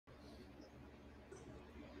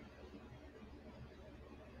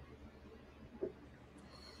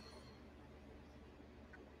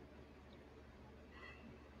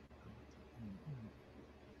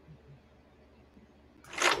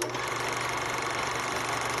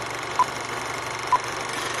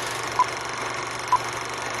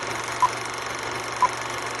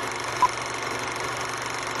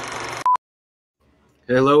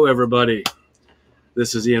Hello, everybody.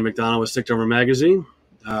 This is Ian McDonald with Stick Drummer Magazine.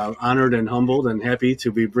 Honored and humbled and happy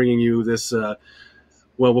to be bringing you this, well,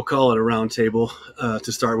 we'll call it a round table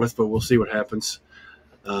to start with, but we'll see what happens.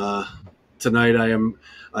 Tonight I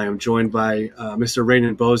am joined by Mr.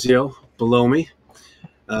 Raanen Bozzio below me.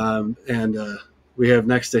 And we have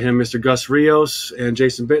next to him Mr. Gus Rios and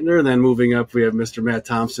Jason Bittner. And then moving up, we have Mr. Matt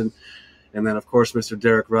Thompson. And then, of course,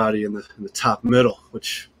 Mr. Roddy in the top middle,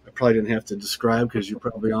 which I probably didn't have to describe because you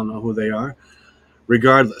probably all know who they are.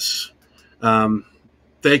 Regardless,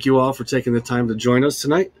 thank you all for taking the time to join us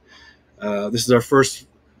tonight. This is our first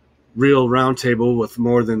real roundtable with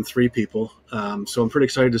more than 3 people. So I'm pretty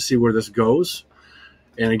excited to see where this goes.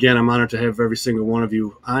 And again, I'm honored to have every single one of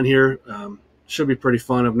you on here. Should be pretty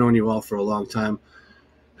fun. I've known you all for a long time.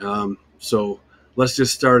 So let's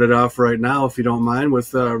just start it off right now, if you don't mind,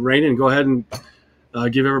 with Raanen. Go ahead and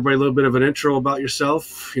give everybody a little bit of an intro about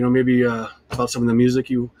yourself, maybe about some of the music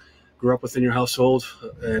you grew up with in your household.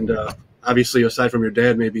 And obviously, aside from your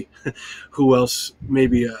dad, maybe who else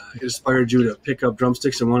maybe inspired you to pick up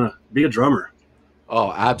drumsticks and want to be a drummer?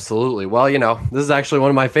 Oh, absolutely. Well, this is actually one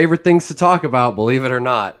of my favorite things to talk about, believe it or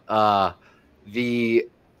not. I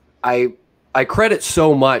credit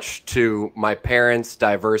so much to my parents'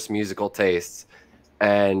 diverse musical tastes,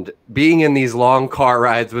 and being in these long car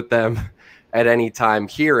rides with them at any time,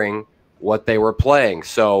 hearing what they were playing.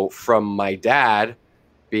 So from my dad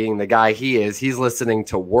being the guy he is, he's listening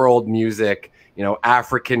to world music,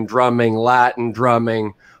 African drumming, Latin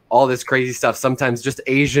drumming, all this crazy stuff, sometimes just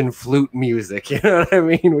Asian flute music. You know what I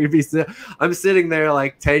mean? I'm sitting there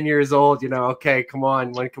like 10 years old, okay, come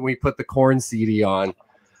on, when can we put the Korn CD on?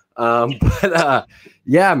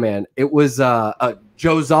 Yeah, man, it was Joe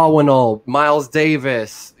Zawinul, Miles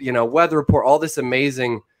Davis, Weather Report, all this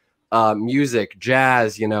amazing music,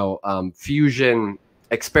 jazz, fusion,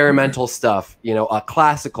 experimental stuff,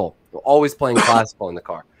 classical, always playing classical in the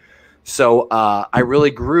car. So I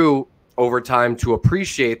really grew over time to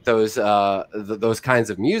appreciate those kinds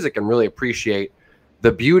of music and really appreciate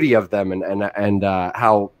the beauty of them and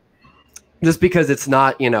how just because it's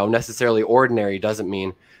not, necessarily ordinary doesn't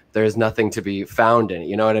mean there's nothing to be found in it.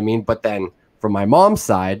 You know what I mean? But then from my mom's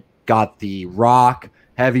side, got the rock,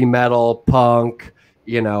 heavy metal, punk,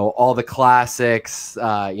 all the classics,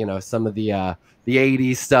 some of the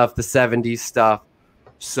 80s stuff, the 70s stuff.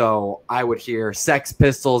 So I would hear Sex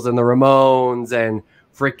Pistols and the Ramones and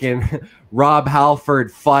freaking Rob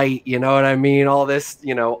Halford Fight, you know what I mean? All this,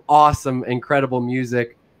 awesome, incredible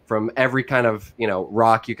music from every kind of,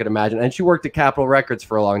 rock you could imagine. And she worked at Capitol Records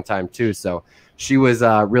for a long time too. So she was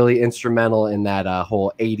really instrumental in that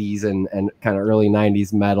whole 80s and kind of early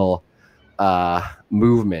 90s metal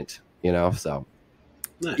movement, so.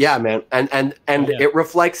 Nice. Yeah, man. And it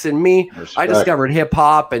reflects in me. Respect. I discovered hip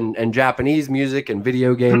hop and Japanese music and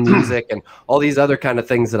video game music and all these other kind of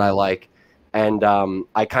things that I like. And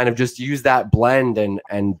I kind of just use that blend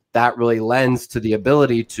and that really lends to the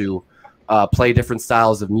ability to play different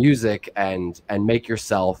styles of music and make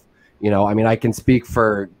yourself, I can speak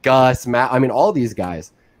for Gus, Matt, all these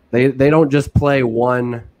guys. They don't just play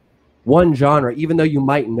one genre, even though you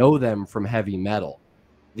might know them from heavy metal.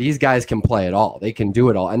 These guys can play it all. They can do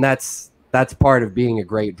it all. And that's part of being a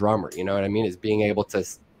great drummer. You know what I mean? Is being able to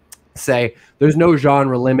say there's no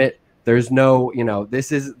genre limit. There's no,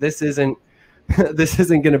 this isn't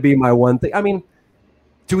going to be my one thing.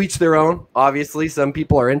 To each their own. Obviously, some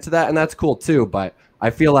people are into that, and that's cool too. But I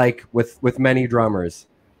feel like with many drummers,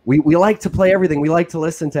 we like to play everything. We like to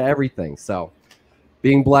listen to everything. So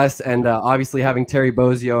being blessed and obviously having Terry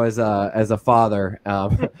Bozzio as a father,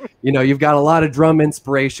 you've got a lot of drum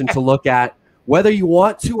inspiration to look at, whether you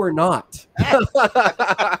want to or not.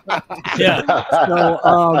 Yeah.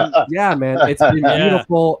 So yeah, man, it's been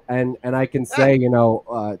beautiful, and I can say,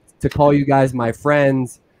 to call you guys my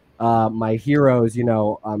friends, my heroes.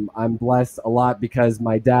 I'm blessed a lot because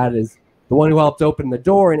my dad is the one who helped open the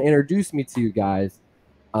door and introduce me to you guys.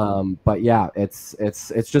 But yeah, it's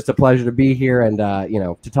just a pleasure to be here and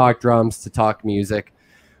to talk drums, to talk music.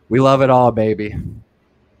 We love it all, baby.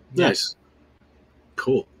 Nice.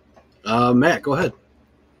 Cool. Matt, go ahead.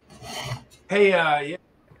 Hey,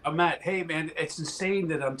 Matt. Hey, man, it's insane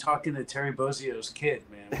that I'm talking to Terry Bozzio's kid,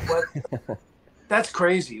 man. What? That's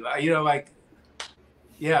crazy.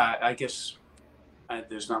 Yeah, I guess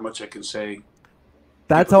there's not much I can say.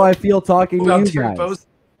 That's how I feel talking to you guys.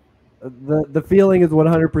 The feeling is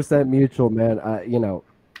 100% mutual, man.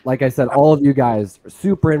 Like I said, all of you guys are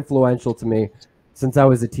super influential to me since I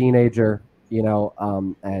was a teenager,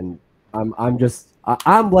 and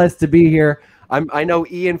I'm blessed to be here. I know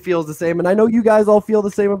Ian feels the same, and I know you guys all feel the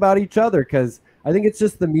same about each other because I think it's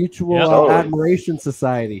just the mutual admiration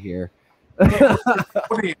society here.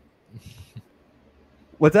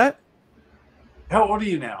 What's that? How old are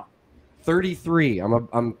you now? 33.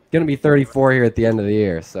 I'm gonna be 34 here at the end of the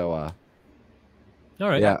year. So, all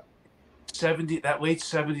right. Yeah. 70. That late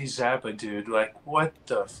 70s Zappa, dude. Like, what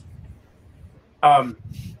the?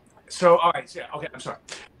 So, all right. Yeah. Okay. I'm sorry.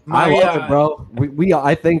 I love it, bro.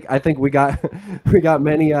 I think we got we got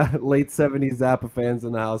many late 70s Zappa fans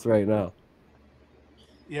in the house right now.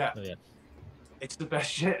 Yeah. Oh, yeah. It's the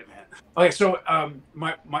best shit, man. Okay, so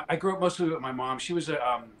I grew up mostly with my mom. She was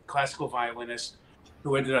a classical violinist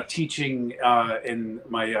who ended up teaching in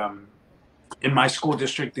my school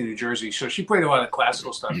district in New Jersey. So she played a lot of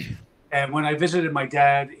classical stuff. And when I visited my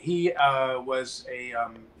dad, he was a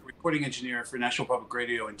recording engineer for National Public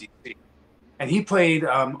Radio in D.C. And he played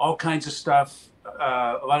all kinds of stuff,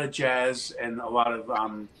 a lot of jazz and a lot of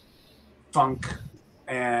funk.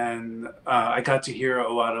 And I got to hear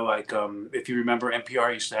a lot of, like, if you remember,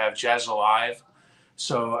 NPR used to have Jazz Alive.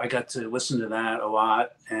 So I got to listen to that a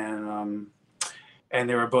lot. And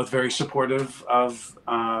they were both very supportive of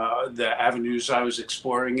the avenues I was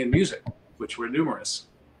exploring in music, which were numerous.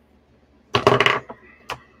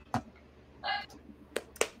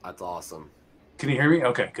 That's awesome. Can you hear me?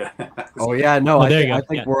 Okay, good. Oh yeah, no, I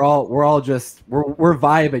think we're all just we're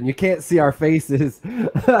vibing. You can't see our faces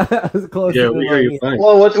as close. Yeah, we hear you fine.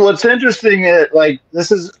 Well, what's interesting is, like,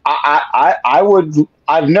 this is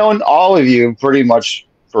I've known all of you pretty much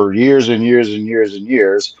for years and years and years and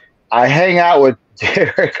years. I hang out with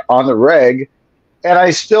Derek on the reg, and I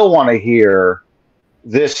still want to hear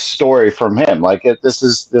this story from him. Like, this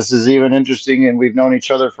is even interesting, and we've known each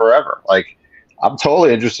other forever. Like, I'm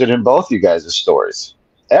totally interested in both you guys' stories.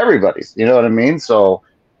 Everybody's, you know what I mean? So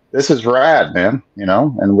this is rad, man, you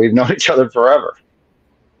know, and we've known each other forever.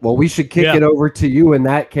 Well, we should kick it over to you in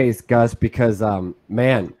that case, Gus, because,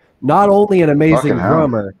 man, not only an amazing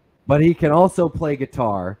drummer, but he can also play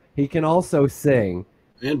guitar. He can also sing.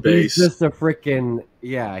 And bass. He's just a freaking,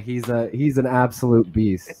 he's an absolute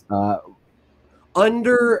beast.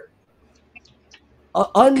 Unknown.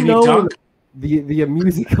 The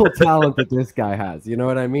musical talent that this guy has, you know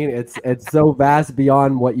what I mean? It's so vast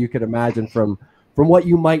beyond what you could imagine from what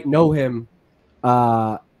you might know him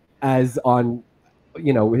as on,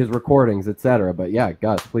 you know, his recordings, etc. But yeah,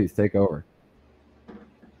 Gus, please take over.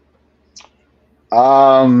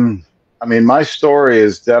 I mean, my story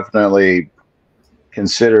is definitely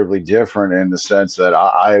considerably different in the sense that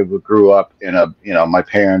I grew up in a, you know, my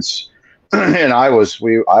parents and I was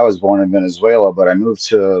born in Venezuela, but I moved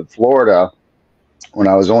to Florida when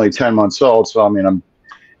I was only 10 months old. So, I mean, I'm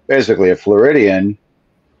basically a Floridian,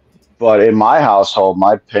 but in my household,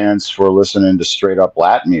 my parents were listening to straight up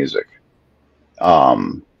Latin music.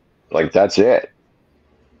 Like, that's it.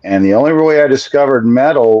 And the only way I discovered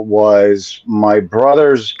metal was my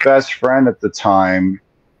brother's best friend at the time.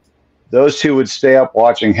 Those two would stay up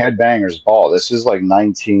watching Headbangers Ball. This is like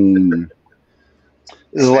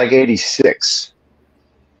 86.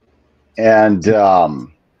 And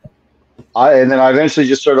then I eventually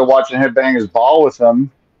just started watching Headbangers Ball with them,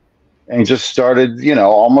 and just started, you know,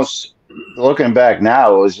 almost looking back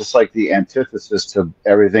now, it was just like the antithesis to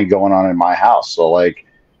everything going on in my house. So, like,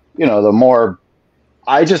 you know, the more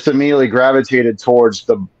I just immediately gravitated towards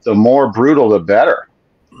the more brutal, the better.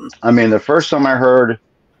 I mean, the first time I heard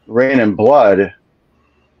Rain and Blood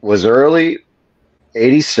was early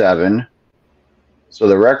 87. So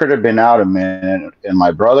the record had been out a minute, and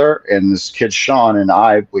my brother and this kid Sean and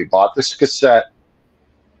we bought this cassette,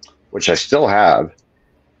 which I still have,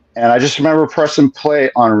 and I just remember pressing play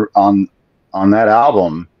on that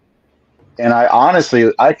album, and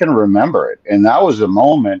I can remember it, and that was a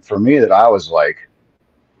moment for me that I was like,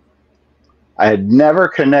 I had never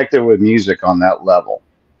connected with music on that level,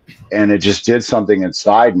 and it just did something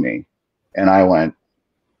inside me, and I went,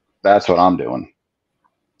 that's what I'm doing.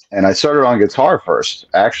 And I started on guitar first,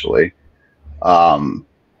 actually. And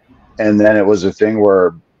then it was a thing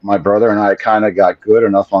where my brother and I kind of got good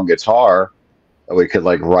enough on guitar that we could,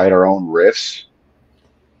 like, write our own riffs.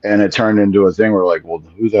 And it turned into a thing where, like, well,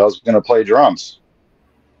 who the hell's going to play drums?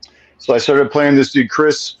 So I started playing this dude,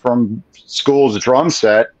 Chris, from school's drum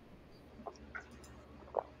set.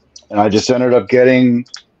 And I just ended up getting,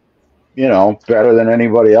 you know, better than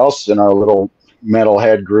anybody else in our little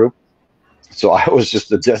metalhead group. So I was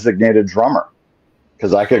just a designated drummer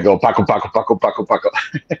because I could go paco, paco, paco, paco, paco,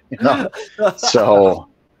 you know? So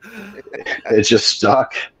it just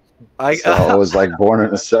stuck. So it was like born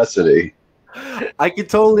a necessity. I could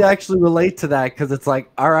totally actually relate to that because it's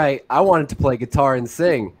like, all right, I wanted to play guitar and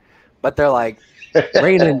sing, but they're like,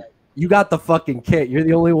 Raanen, you got the fucking kit. You're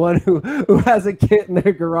the only one who has a kit in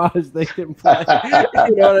their garage they can play.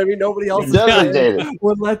 You know what I mean? Nobody else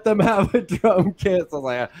would let them have a drum kit. So I was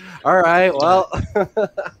like, all right, well.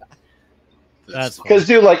 That's because,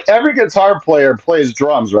 dude, like every guitar player plays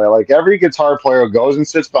drums, right? Like every guitar player goes and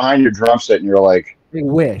sits behind your drum set, and you're like, they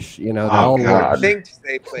wish, you know, oh, God. Thinks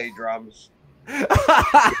they play drums.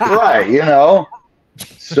 Right, you know.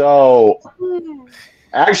 So,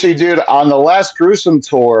 actually, dude, on the last Gruesome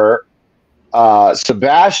tour,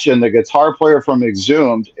 Sebastian, the guitar player from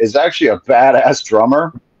Exhumed, is actually a badass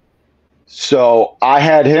drummer. So I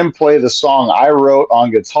had him play the song I wrote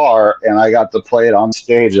on guitar, and I got to play it on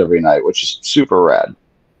stage every night, which is super rad.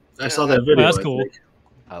 I saw that video. That's cool.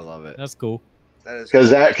 I love it. That's cool. Because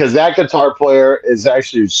that guitar player is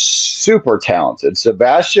actually super talented.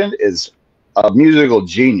 Sebastian is a musical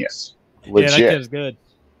genius. Legit. Yeah, that kid's good.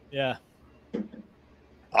 Yeah.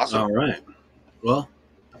 Awesome. All right. Well,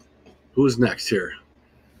 who's next here?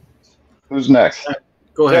 Who's next?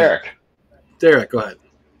 Go ahead. Derek, go ahead.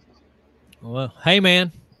 Well, hey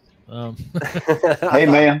man. Hey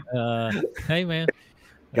man. Hey man.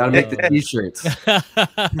 Got to make the t-shirts.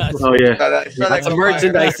 Oh yeah, that's a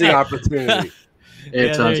merchandising opportunity.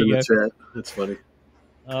 And Thompson in the chat. That's funny.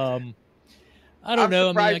 I don't know.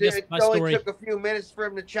 I mean, I guess my story took a few minutes for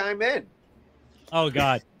him to chime in. Oh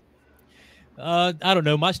God. I don't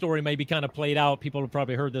know. My story may be kind of played out. People have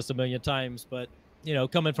probably heard this a million times, but you know,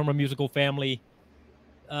 coming from a musical family,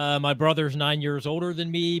 my brother's 9 years older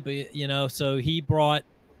than me, but you know, so he brought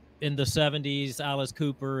in the 70s Alice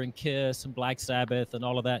Cooper and Kiss and Black Sabbath and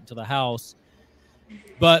all of that into the house.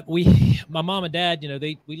 But my mom and dad, you know,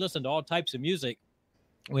 we listened to all types of music.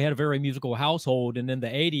 We had a very musical household, and in the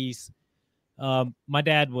 80s, my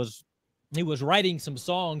dad was writing some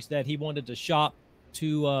songs that he wanted to shop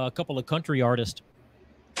to a couple of country artists,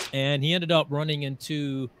 and he ended up running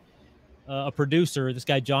into a producer, this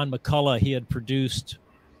guy John McCullough. He had produced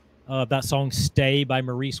that song "Stay" by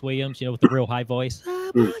Maurice Williams, you know, with the real high voice.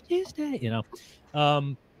 I want you to stay, you know.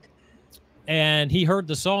 And he heard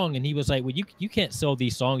the song, and he was like, "Well, you can't sell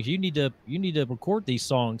these songs. You need to record these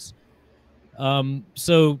songs."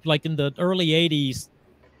 So, like in the early '80s,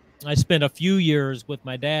 I spent a few years with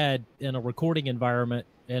my dad in a recording environment,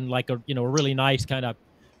 and like a really nice kind of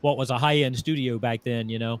what was a high-end studio back then,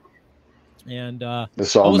 you know. And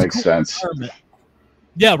this all makes sense.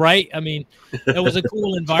 Yeah, right. I mean, it was a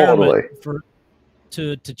cool environment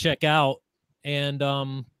to check out,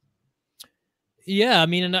 and yeah, I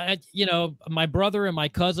mean, and my brother and my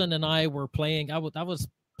cousin and I were playing. I was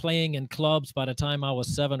playing in clubs by the time I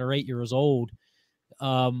was 7 or 8 years old.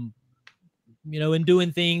 And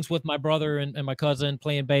doing things with my brother and my cousin,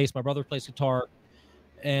 playing bass. My brother plays guitar,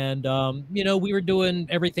 and we were doing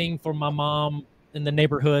everything for my mom in the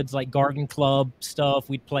neighborhoods, like garden club stuff.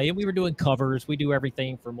 We'd play, and we were doing covers. We do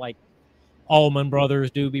everything from like Allman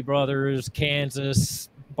Brothers, Doobie Brothers, Kansas,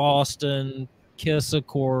 Boston, Kiss, of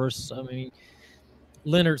course. I mean,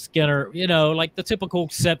 Leonard Skinner, like the typical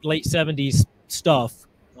late 70s stuff.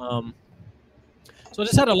 So I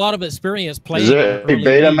just had a lot of experience playing. Is there any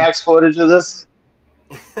Betamax footage of this?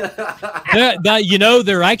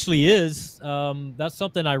 There actually is. That's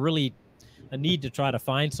something I need to try to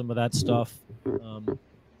find some of that stuff.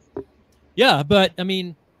 Yeah, but I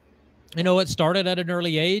mean, it started at an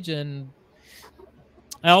early age, and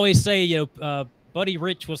I always say, Buddy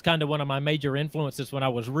Rich was kind of one of my major influences when I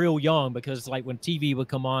was real young, because like when TV would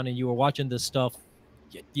come on and you were watching this stuff,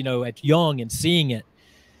 at young and seeing it.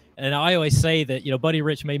 And I always say that, Buddy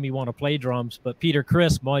Rich made me want to play drums, but Peter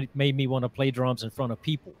Criss made me want to play drums in front of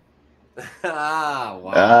people.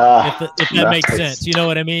 Wow. If that makes sense. You know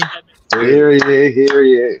what I mean? Hear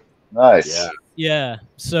ye. Nice. Yeah.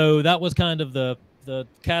 So that was kind of the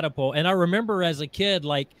catapult. And I remember as a kid,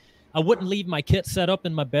 like, I wouldn't leave my kit set up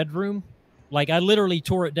in my bedroom. Like, I literally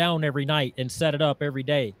tore it down every night and set it up every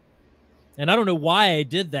day. And I don't know why I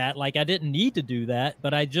did that. Like, I didn't need to do that,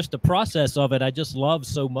 but the process of it, I just loved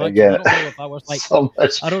so much. I don't know if I was like,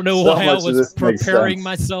 I don't know why I was preparing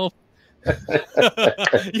myself.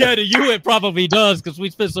 Yeah, to you it probably does, because we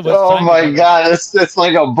spent so much time. Oh my God, it's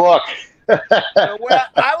like a book. Well,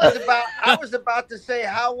 I was about to say,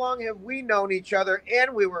 how long have we known each other?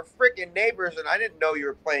 And we were freaking neighbors, and I didn't know you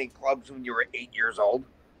were playing clubs when you were 8 years old.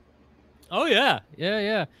 Oh yeah.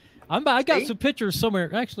 I got some pictures somewhere.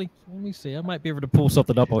 Actually, let me see. I might be able to pull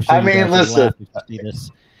something up. I'll show you. I mean, listen,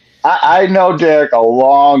 I know Derek a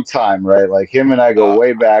long time, right? Like, him and I go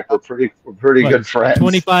way back. We're pretty good friends.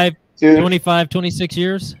 25, 26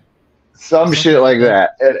 years? Some shit like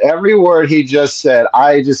that. And every word he just said,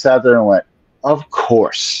 I just sat there and went, of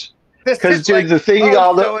course. Because, dude, the thing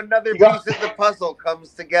so another piece of the puzzle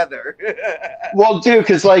comes together. Well, dude,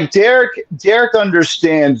 because like Derek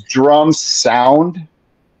understands drum sound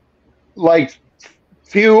like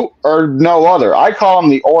few or no other. I call him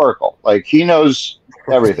the Oracle. Like he knows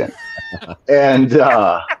everything. And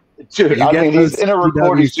dude, I mean, he's in a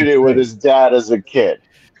recording studio with his dad as a kid.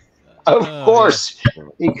 Of course,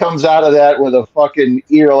 he comes out of that with a fucking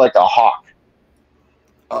ear like a hawk.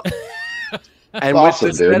 And awesome,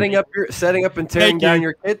 with the setting up and tearing down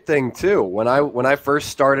your kit thing too. When I first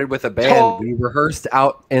started with a band, we rehearsed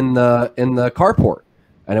out in the carport,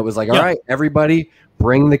 and it was like, all right, everybody,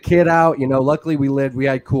 bring the kit out. You know, luckily we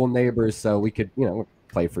had cool neighbors, so we could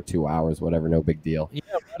play for 2 hours, whatever, no big deal. Yeah,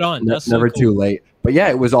 right on. That's never so cool. too late. But yeah,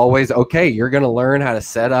 it was always okay. You're gonna learn how to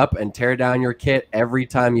set up and tear down your kit every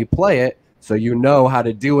time you play it, so you know how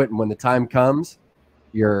to do it. And when the time comes,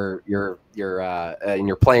 you're and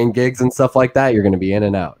you're playing gigs and stuff like that, you're going to be in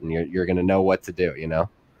and out, and you're going to know what to do,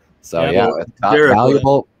 So Derek,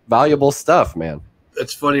 valuable stuff, man.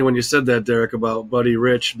 It's funny when you said that, Derek, about Buddy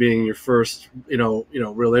Rich being your first,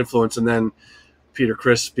 real influence, and then Peter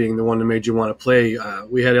Criss being the one that made you want to play.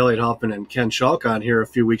 We had Elliot Hoffman and Ken Schalk on here a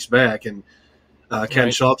few weeks back, and Ken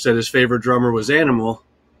Schalk said his favorite drummer was Animal.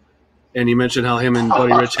 And he mentioned how him and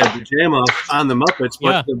Buddy Rich had the jam off on the Muppets,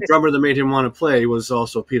 but the drummer that made him want to play was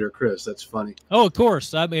also Peter Criss. That's funny. Oh, of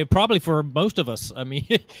course. I mean, probably for most of us. I mean,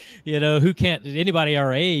 who can't? Anybody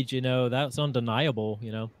our age, that's undeniable.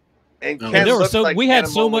 And Ken we had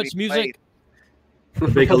so much music.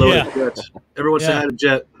 Big hello to Jet. Everyone say hi to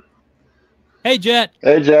Jet. Hey, Jet.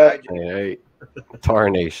 Hey, Jet. Hey, Tar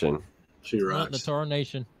Nation. She rocks. Not the Tar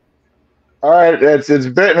Nation. All right, it's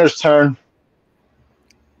Bittner's turn.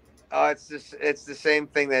 It's the same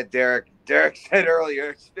thing that Derek said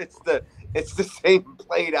earlier. It's the same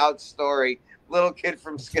played out story. Little kid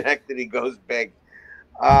from Schenectady goes big.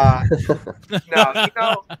 I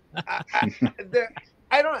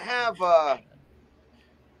don't have I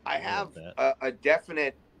have a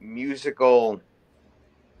definite musical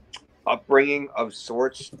upbringing of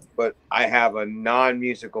sorts, but I have a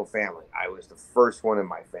non-musical family. I was the first one in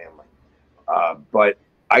my family, but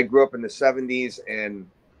I grew up in the 70s, and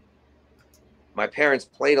my parents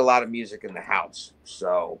played a lot of music in the house.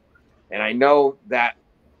 So, and I know that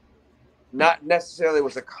not necessarily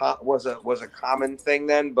was a common thing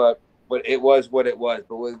then, but it was what it was.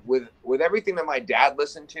 But with everything that my dad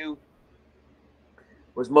listened to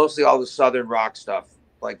was mostly all the Southern rock stuff,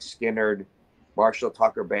 like Skinner, Marshall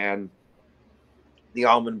Tucker Band, the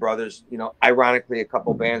Allman Brothers. Ironically, a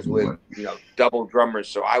couple bands with double drummers.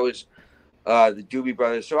 So I was. The Doobie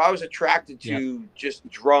Brothers. So I was attracted to just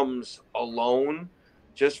drums alone,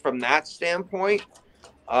 just from that standpoint.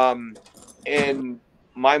 And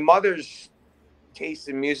my mother's taste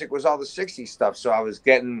in music was all the 60s stuff. So I was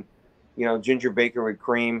getting, Ginger Baker with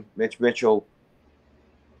Cream, Mitch Mitchell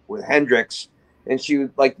with Hendrix. And she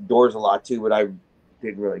liked the Doors a lot too, but I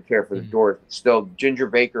didn't really care for the Doors. Still, Ginger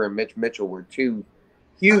Baker and Mitch Mitchell were two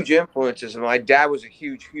huge influences. And my dad was a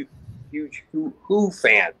huge Who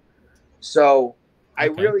fan. So I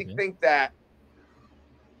really think that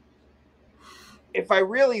if I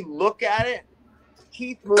really look at it,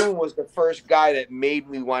 Keith Moon was the first guy that made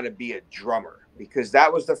me want to be a drummer, because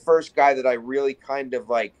that was the first guy that I really kind of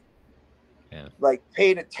like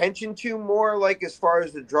paid attention to more, like as far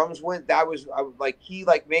as the drums went. That was he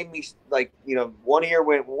made me one ear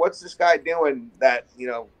went, well, what's this guy doing that,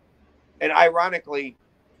 and ironically,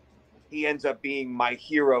 he ends up being my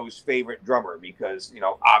hero's favorite drummer, because,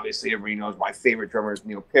 obviously everybody knows my favorite drummer is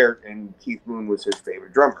Neil Peart, and Keith Moon was his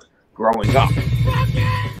favorite drummer growing up.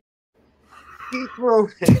 Keith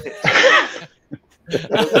Moon.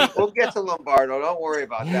 We'll get to Lombardo. Don't worry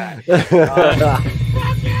about that.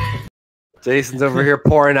 Jason's over here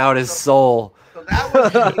pouring out his soul. So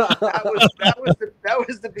that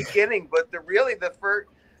was the beginning, but the first.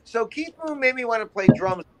 So Keith Moon made me want to play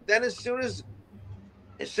drums. Then as soon as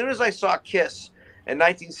I saw Kiss in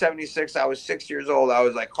 1976, I was 6 years old. I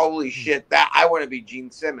was like, holy shit, I want to be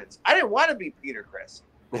Gene Simmons. I didn't want to be Peter Criss.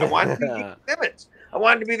 I wanted to be Gene Simmons. I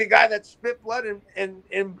wanted to be the guy that spit blood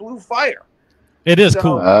and blew fire. It is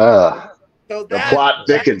cool. So the plot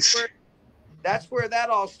thickens. That's where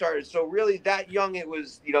that all started. So really that young, it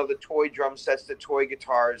was, the toy drum sets, the toy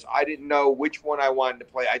guitars. I didn't know which one I wanted to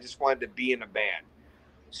play. I just wanted to be in a band.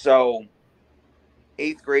 So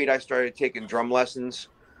 8th grade, I started taking drum lessons,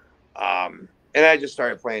 and I just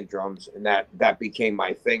started playing drums, and that became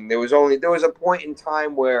my thing. There was a point in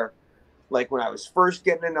time where, like when I was first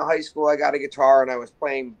getting into high school, I got a guitar, and I was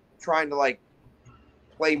trying to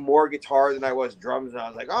play more guitar than I was drums, and I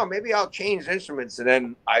was like, oh, maybe I'll change instruments, and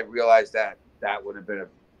then I realized that would have been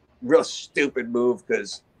real stupid move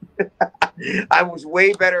because I was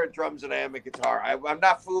way better at drums than I am at guitar. I'm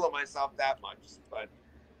not fooling myself that much,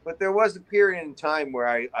 but there was a period in time where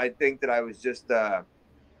I think that I was just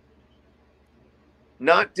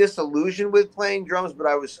not disillusioned with playing drums, but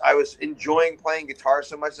I was enjoying playing guitar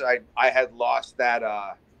so much that I had lost that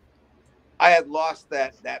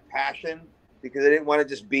that passion because I didn't want to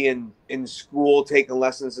just be in school taking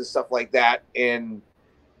lessons and stuff like that. And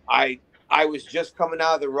I was just coming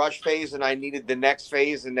out of the Rush phase and I needed the next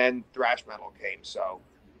phase, and then thrash metal came. So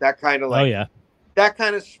that kind of that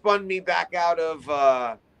kind of spun me back out of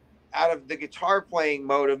the guitar playing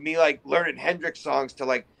mode of me like learning Hendrix songs to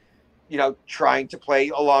like, you know, trying to play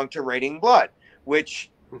along to Raining Blood, which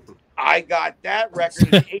I got that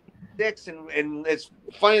record in 86. And it's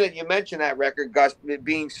funny that you mentioned that record, Gus,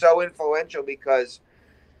 being so influential because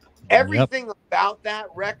everything about that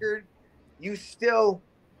record, you still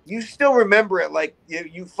remember it like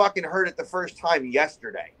you fucking heard it the first time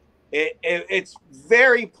yesterday. It's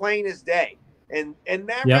very plain as day. And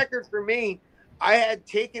that record for me, I had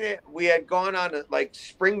taken it. We had gone on a like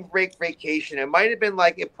spring break vacation. It might have been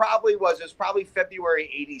like it was probably February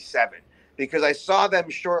 '87 because I saw them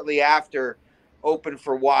shortly after open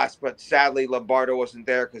for Wasp, but sadly Lombardo wasn't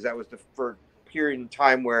there because that was the first period in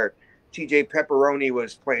time where TJ Pepperoni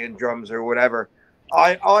was playing drums or whatever.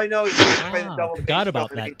 All I know is he was playing the double bass. Forgot about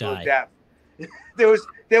that guy.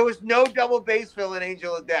 There was no double bass fill in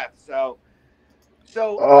Angel of Death, so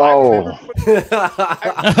oh.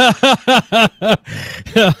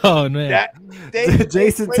 Oh man,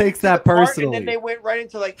 Jason takes that personally. And then they went right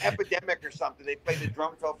into like Epidemic or something. They played the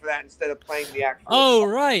drum fill for that instead of playing the actual. Oh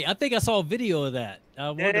right, I think I saw a video of that.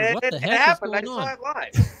 I wondered what the heck is going on. I saw it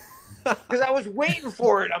live because I was waiting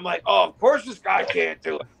for it. I'm like, oh, of course this guy can't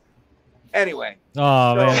do it. Anyway.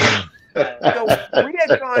 Oh man. So we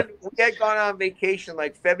had gone on vacation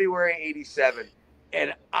like February '87.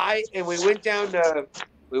 And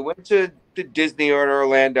we went to Disney or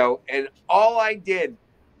Orlando, and all I did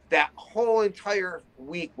that whole entire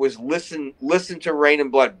week was listen to Rain and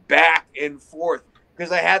Blood back and forth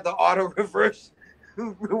because I had the auto reverse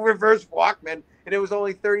Walkman, and it was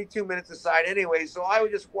only 32 minutes aside anyway. So I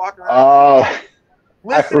would just walk around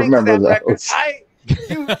listening to that record.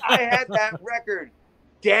 I had that record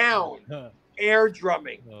down. Air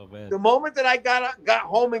drumming. Oh, man. The moment that I got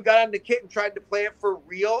home and got on the kit and tried to play it for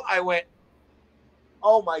real, I went,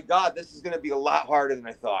 "Oh my God, this is going to be a lot harder than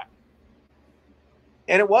I thought."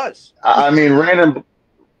 And it was. I mean, Rain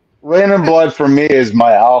and Blood for me is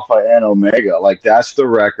my alpha and omega. Like that's the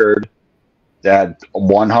record that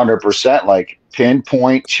 100% like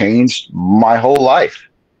pinpoint changed my whole life.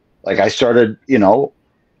 Like I started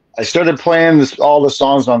playing all the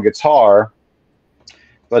songs on guitar.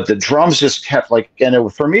 But the drums just kept like, and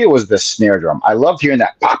for me, it was the snare drum. I loved hearing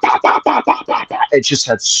that. Bah, bah, bah, bah, bah, bah, bah. It just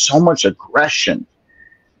had so much aggression.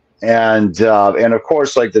 And of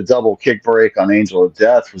course, like the double kick break on Angel of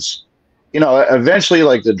Death was, eventually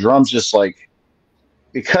like the drums just like,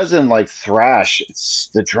 because in like thrash,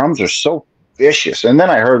 the drums are so vicious. And then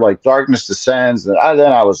I heard like Darkness Descends. And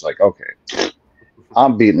then I was like, okay,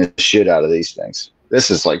 I'm beating the shit out of these things. This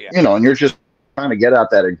is like, and you're just trying to get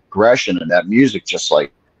out that aggression, and that music just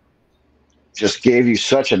gave you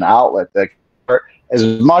such an outlet that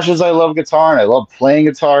as much as I love guitar and I love playing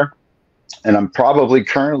guitar, and I'm probably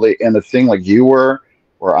currently in a thing like you were,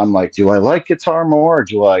 where I'm like, do I like guitar more or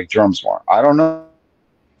do I like drums more? I don't know.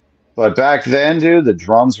 But back then, dude, the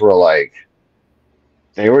drums were like,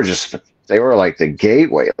 they were like the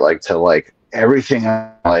gateway, like to like everything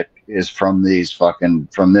I like is from this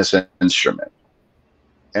instrument.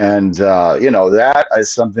 And, that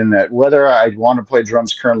is something that whether I want to play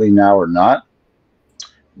drums currently now or not,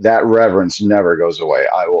 that reverence never goes away.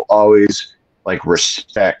 I will always like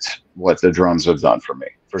respect what the drums have done for me,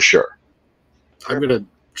 for sure. I'm going to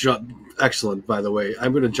jump. Excellent, by the way.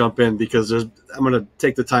 I'm going to jump in because I'm going to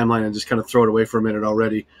take the timeline and just kind of throw it away for a minute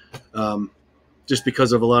already. Just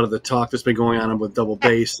because of a lot of the talk that's been going on with double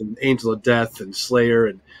bass and Angel of Death and Slayer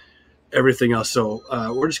and everything else. So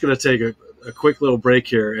we're just going to take a quick little break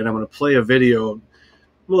here, and I'm going to play a video.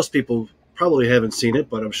 Most people probably haven't seen it,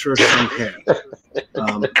 but I'm sure some have.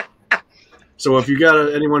 So if you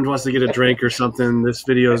anyone wants to get a drink or something, this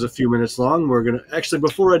video is a few minutes long. We're going to actually,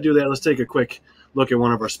 before I do that, let's take a quick look at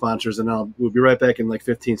one of our sponsors, and we'll be right back in like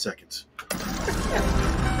 15 seconds.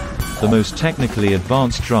 The most technically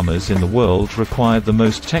advanced drummers in the world require the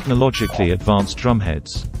most technologically advanced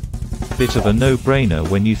drumheads. Bit of a no-brainer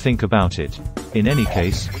when you think about it. In any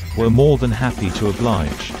case, we're more than happy to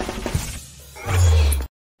oblige.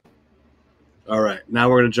 All right, now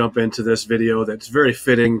we're going to jump into this video that's very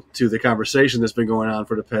fitting to the conversation that's been going on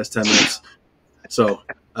for the past 10 minutes. So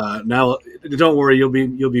now, don't worry, you'll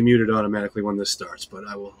be muted automatically when this starts, but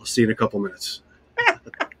I will see you in a couple minutes.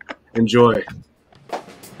 Enjoy.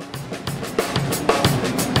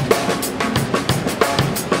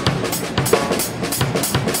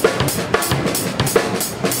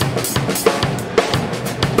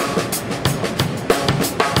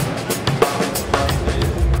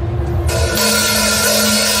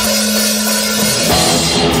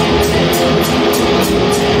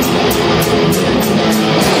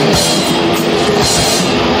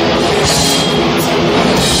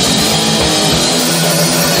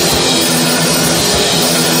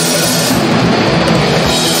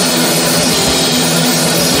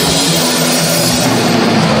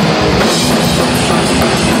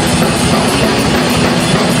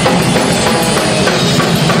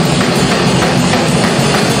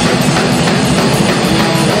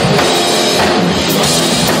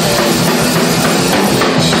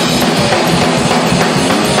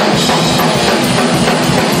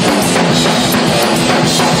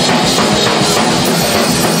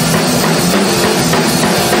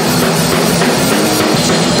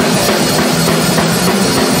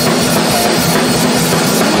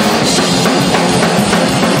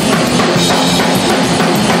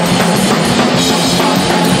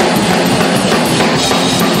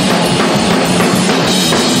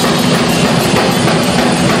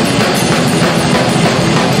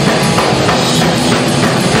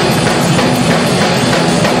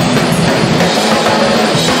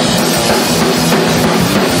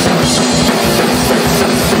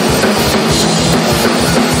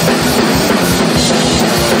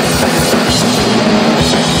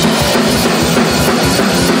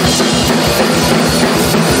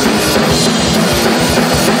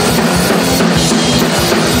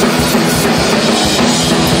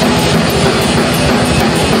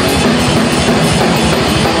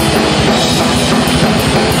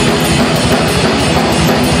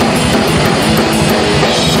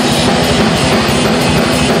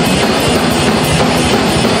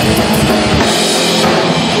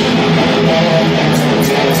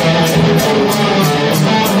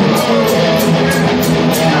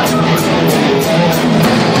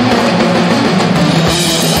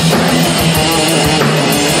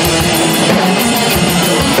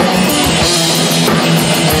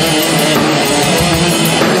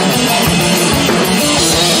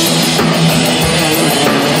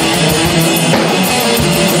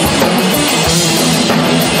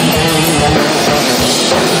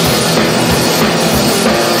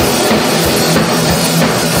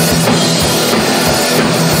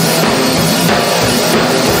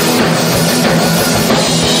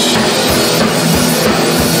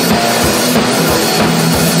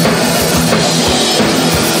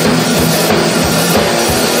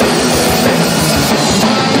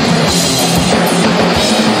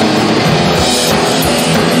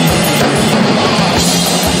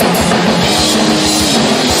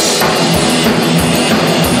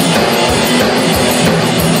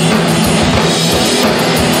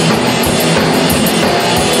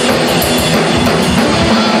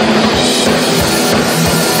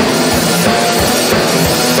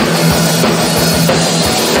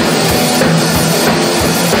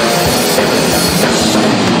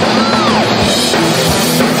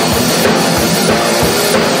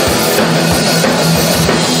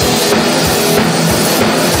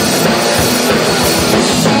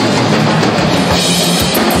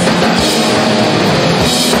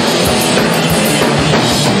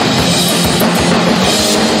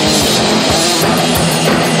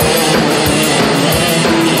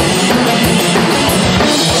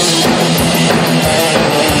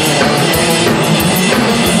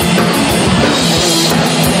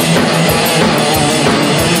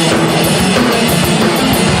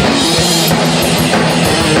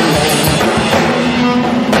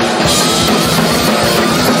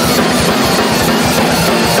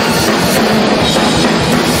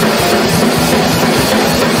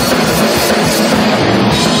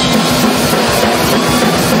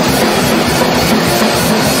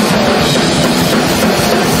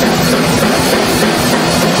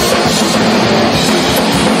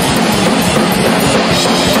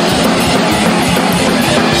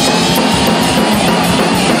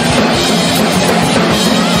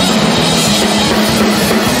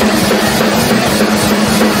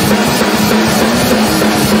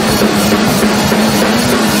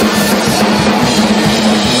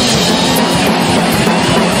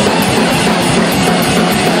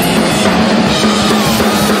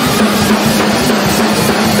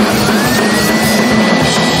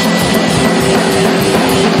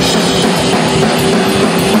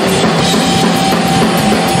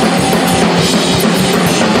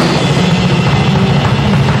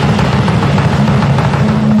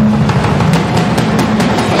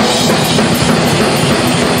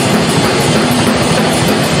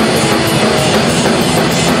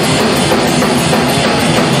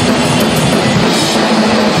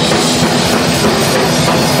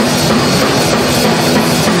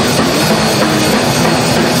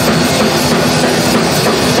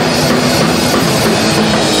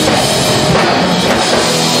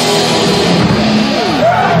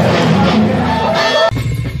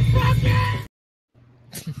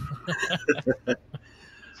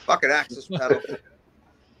 Axis pedal.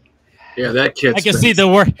 Yeah, that kid. I can see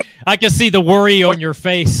the worry on your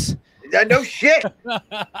face. No shit. What,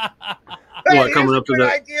 Hey, coming here's up a to good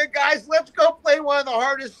that? idea, guys. Let's go play one of the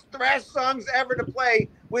hardest thrash songs ever to play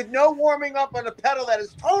with no warming up on a pedal that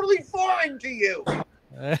is totally foreign to you. Oh,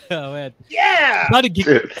 man. Yeah. Sounded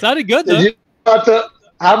good, though.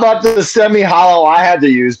 How about the semi-hollow I had to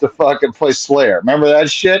use to fucking play Slayer? Remember that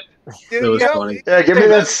shit? Dude, That was you know, funny. Yeah, give me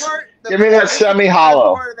that. Give me that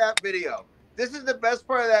semi-hollow. Part of that video. This is the best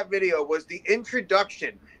part of that video was the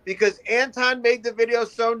introduction because Anton made the video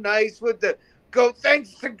so nice with the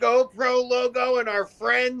thanks to GoPro logo and our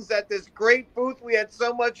friends at this great booth. We had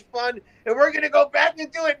so much fun, and we're gonna go back and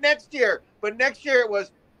do it next year. But next year it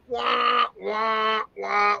was wah wah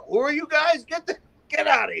wah. Who are you guys? Get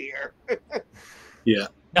out of here. Yeah.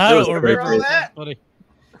 I don't That was remember that. Funny.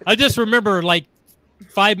 I just remember like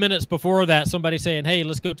 5 minutes before that, somebody saying, "Hey,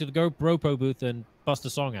 let's go to the GoPro booth and bust a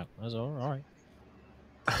song out." I was all right.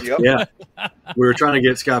 Yep. Yeah. We were trying to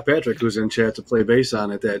get Scott Patrick, who's in chat, to play bass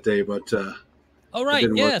on it that day, but All right,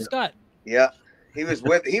 didn't yeah, work. Scott. Yeah. He was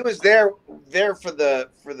there for the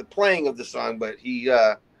playing of the song, but he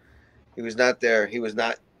was not there. He was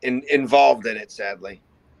not involved in it, sadly.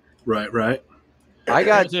 right. I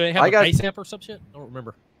got Do they have a bass amp or some shit? I don't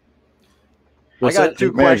remember. What's I got that?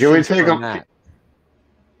 two Man, can we questions take for a- Matt.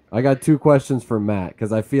 I got two questions for Matt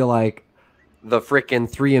because I feel like the frickin'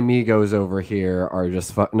 three amigos over here are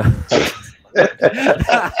just Well, it's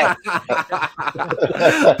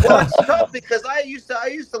tough because I used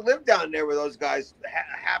to live down there with those guys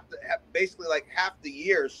basically like half the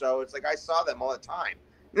year, so it's like I saw them all the time.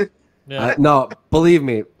 Yeah. No, believe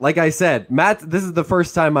me. Like I said, Matt, this is the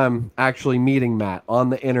first time I'm actually meeting Matt on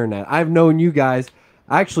the internet. I've known you guys.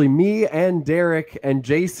 Actually, me and Derek and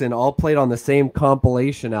Jason all played on the same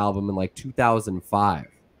compilation album in like 2005.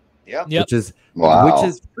 Yeah. Yep. Which is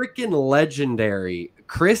Wow. freaking legendary.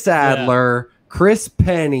 Chris Adler, Chris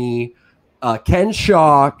Penny, Ken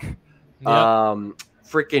Schock,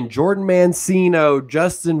 freaking Jordan Mancino,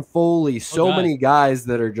 Justin Foley, so many guys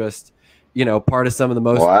that are just, part of some of the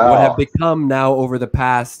most what have become now over the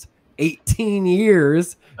past 18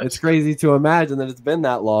 years. It's crazy to imagine that it's been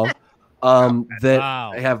that long.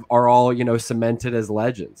 Are all cemented as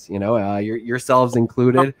legends. Yourselves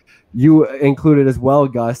included, you included as well,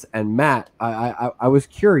 Gus and Matt. I was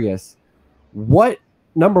curious,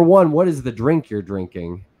 number one, what is the drink you're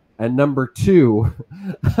drinking, and number two,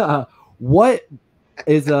 what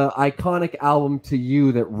is a iconic album to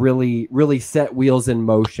you that really set wheels in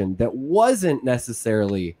motion that wasn't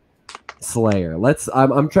necessarily Slayer?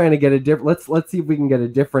 I'm trying to get a different. Let's see if we can get a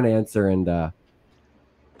different answer and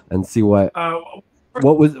see what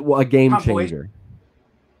was a game changer.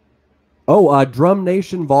 Drum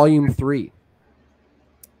Nation Volume 3.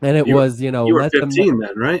 And it was, you were 15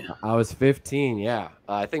 then, right? I was 15, yeah.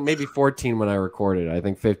 I think maybe 14 when I recorded. I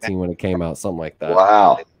think 15 when it came out, something like that.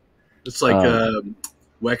 Wow. It's like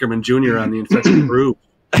Wackerman Jr. on the Infected Brew.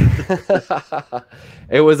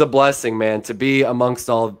 It was a blessing, man, to be amongst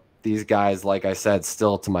all these guys. Like I said,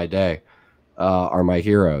 still to my day, are my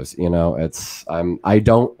heroes. I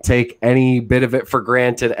don't take any bit of it for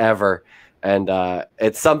granted ever, and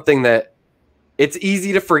it's something that it's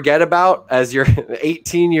easy to forget about as you're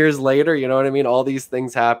 18 years later. You know what I mean? All these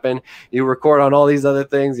things happen. You record on all these other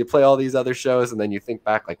things. You play all these other shows, and then you think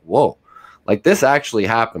back like, whoa, like this actually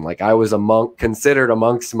happened. Like I was considered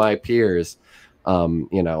amongst my peers,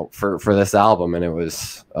 for this album, and it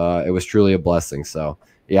was truly a blessing. So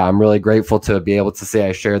yeah, I'm really grateful to be able to say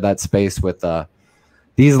I shared that space with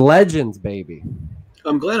these legends, baby.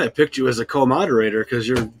 I'm glad I picked you as a co-moderator because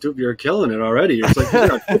you're killing it already. It's like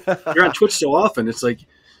you're on Twitch so often. It's like,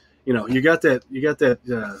 you got that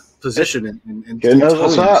position in Good knows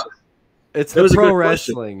what's up. It's the pro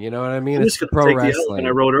wrestling, you know what I mean? It's the pro wrestling. And I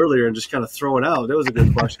wrote earlier and just kind of throw it out. That was a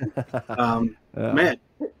good question. Matt,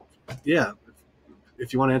 yeah,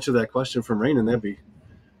 if you want to answer that question from Raanen, that'd be.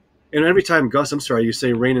 And every time, Gus, I'm sorry, you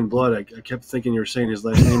say Rain and Blood, I kept thinking you were saying his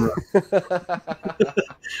last name wrong. I'm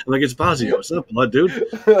like, it's Bozzio. It's not Blood, dude.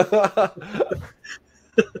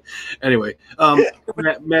 Anyway,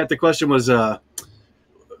 Matt, the question was, go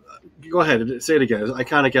ahead, say it again. It's an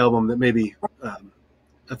iconic album that maybe, I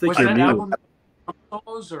think you're new.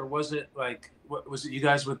 Album or was it like, what was it, you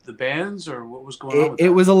guys with the bands, or what was going on with it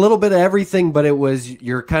was a little bit of everything, but it was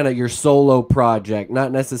your solo project,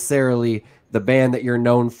 not necessarily the band that you're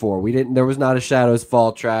known for. There was not a Shadows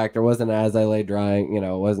Fall track. There wasn't As I Lay Dying.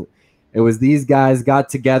 It was these guys got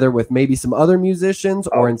together with maybe some other musicians,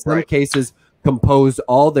 or in some cases composed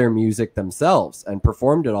all their music themselves and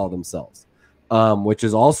performed it all themselves, which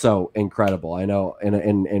is also incredible. I know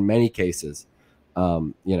in many cases,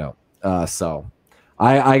 So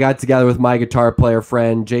I got together with my guitar player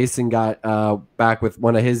friend. Jason got back with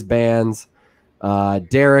one of his bands.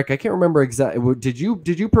 Derek, I can't remember exactly. Did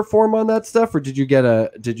you perform on that stuff, or did you get a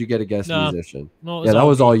guest musician? No, yeah, that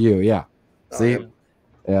was all you. Yeah. Oh, See,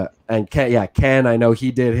 yeah, and Ken, I know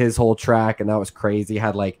he did his whole track, and that was crazy. He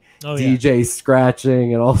had like DJ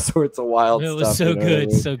scratching and all sorts of wild stuff. It was so good, I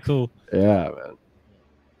mean? So cool. Yeah,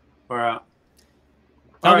 man.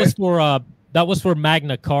 That was for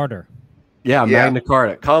Magna Carta. Yeah, Magna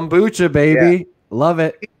Carta. Kombucha, baby. Yeah. Love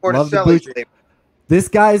it. Love the kombucha. This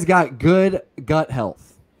guy's got good gut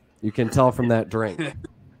health. You can tell from that drink.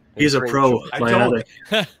 He's a pro.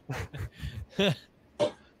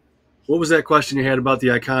 What was that question you had about the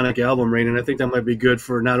iconic album, Raanen? I think that might be good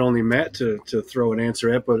for not only Matt to throw an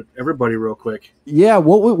answer at, but everybody real quick. Yeah,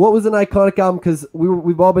 what was an iconic album? Because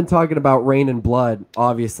we've all been talking about Rain and Blood.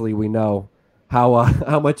 Obviously, we know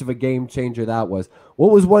how much of a game changer that was.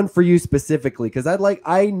 What was one for you specifically? Because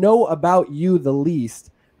I know about you the least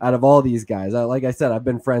out of all these guys. Like I said, I've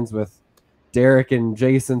been friends with Derek and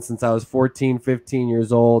Jason since I was 14, 15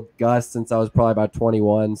 years old. Gus since I was probably about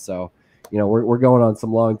 21. So, you know, we're going on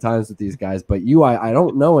some long times with these guys. But you, I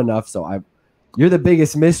don't know enough. So you're the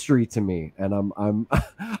biggest mystery to me, and I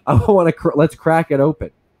want to let's crack it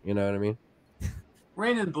open. You know what I mean?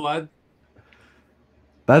 Rain and Blood.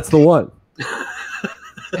 That's the one.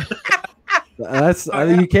 That's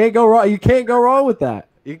you can't go wrong. You can't go wrong with that.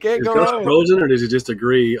 You can't go wrong. Frozen, or does he just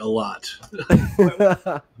agree a lot?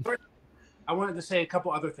 I wanted to say a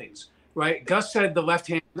couple other things. Right, Gus said the left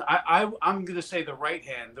hand. I'm going to say the right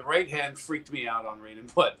hand. The right hand freaked me out on Rain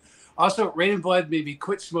and Blood. Also, Rain and Blood made me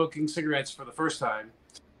quit smoking cigarettes for the first time.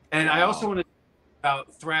 And I also want to talk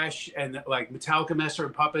about thrash and like Metallica, Master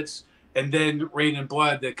and Puppets, and then Rain and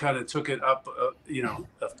Blood that kind of took it up,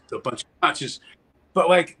 a bunch of notches. But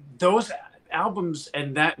like those albums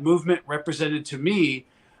and that movement represented to me,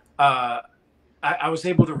 I was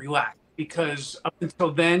able to relax, because up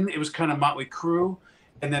until then it was kind of Motley Crue.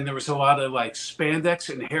 And then there was a lot of like spandex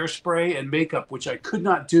and hairspray and makeup, which I could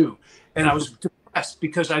not do. And I was depressed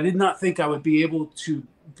because I did not think I would be able to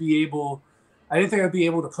I didn't think I'd be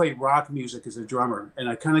able to play rock music as a drummer. And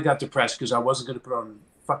I kind of got depressed because I wasn't going to put on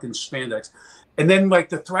fucking spandex. And then like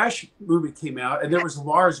the thrash movement came out, and there was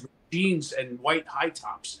Lars with jeans and white high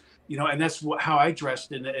tops, and that's how I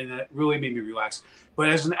dressed. And it really made me relax. But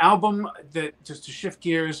as an album that, just to shift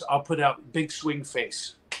gears, I'll put out Big Swing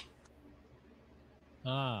Face.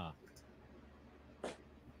 Tell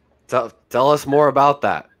us more about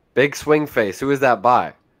that. Big Swing Face. Who is that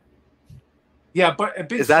by? Yeah,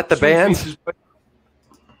 but is that the band?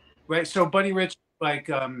 Right. So Buddy Rich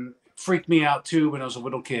freaked me out too when I was a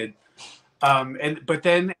little kid. But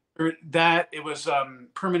then after that it was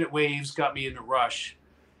Permanent Waves got me into Rush,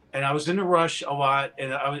 and I was into Rush a lot.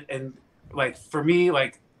 And for me,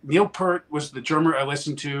 like Neil Peart was the drummer I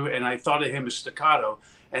listened to, and I thought of him as staccato.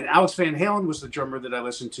 And Alex Van Halen was the drummer that I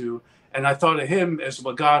listened to, and I thought of him as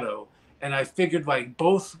legato. And I figured like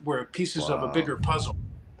both were pieces of a bigger puzzle.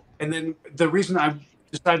 And then the reason I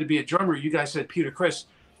decided to be a drummer, you guys said Peter Criss.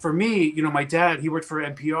 For me, my dad, he worked for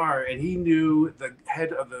NPR, and he knew the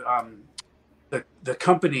head of the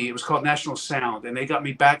company. It was called National Sound, and they got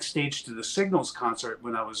me backstage to the Signals concert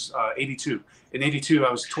when I was 82. In 82,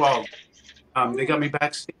 I was 12. They got me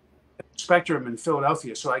backstage Spectrum in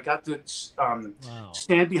Philadelphia, so I got to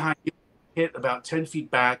stand behind you, hit about 10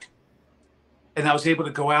 feet back, and I was able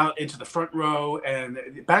to go out into the front row.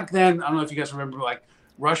 And back then, I don't know if you guys remember, like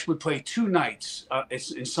Rush would play 2 nights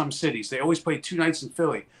in some cities. They always played 2 nights in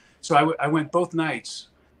Philly, so I went both nights.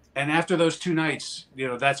 And after those 2 nights,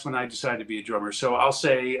 that's when I decided to be a drummer. So I'll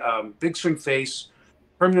say Big Swing Face,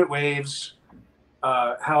 Permanent Waves,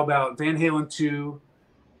 how about Van Halen 2,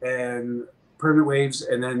 and Permanent Waves,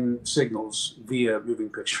 and then Signals via Moving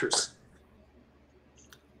Pictures.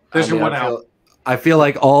 I feel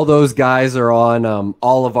like all those guys are on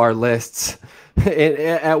all of our lists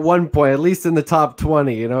at one point, at least in the top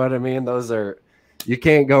 20. You know what I mean? Those are, you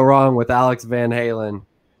can't go wrong with Alex Van Halen,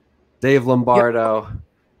 Dave Lombardo,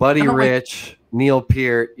 Buddy Rich, Neil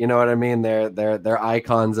Peart. You know what I mean? They're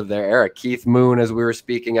icons of their era. Keith Moon, as we were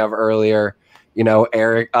speaking of earlier.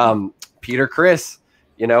 Eric, Peter Criss.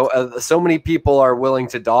 So many people are willing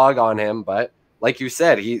to dog on him, but like you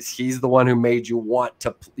said, he's the one who made you want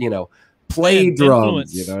to, play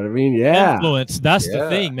drums. You know what I mean? Yeah. Influence. That's the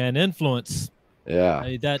thing, man. Influence. Yeah.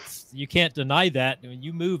 You can't deny that. When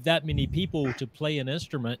you move that many people to play an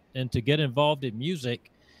instrument and to get involved in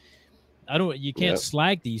music, you can't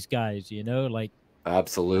slag these guys,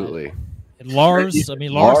 Absolutely. Lars is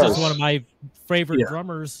one of my favorite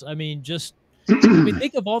drummers. I mean, just I mean,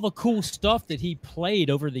 think of all the cool stuff that he played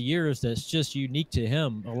over the years that's just unique to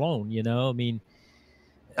him alone, you know? I mean,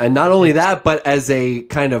 and not only that, but as a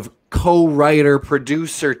kind of co-writer,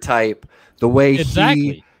 producer type, the way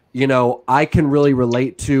he, you know, I can really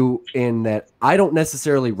relate to in that I don't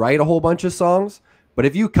necessarily write a whole bunch of songs, but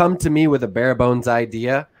if you come to me with a bare bones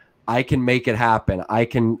idea, I can make it happen. I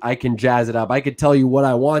can jazz it up. I could tell you what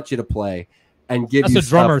I want you to play and give you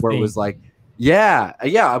stuff where it was like,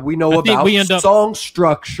 yeah, we know about song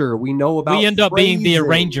structure. We know about we end up being the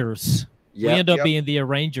arrangers. We end up being the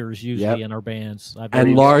arrangers usually in our bands.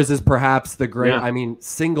 And Lars is perhaps the great, I mean,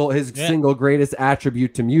 single greatest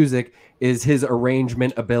attribute to music is his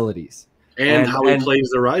arrangement abilities. And how he plays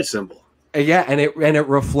the ride cymbal. Yeah, and it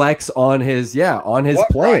reflects on his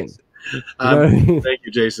playing. Thank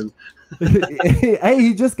you, Jason. Hey,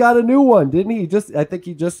 he just got a new one, didn't he? I think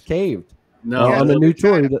he just caved. No, on the new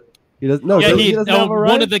tour. He doesn't. No, yeah, he doesn't have a ride?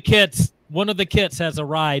 One of the kits has a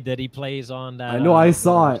ride that he plays on that. I know, I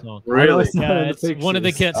saw it. Really? One of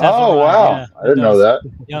the kits has a ride. Wow. Yeah, I didn't know that.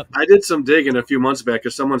 Yep. I did some digging a few months back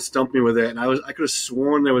because someone stumped me with it, and I could have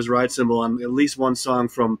sworn there was ride cymbal on at least one song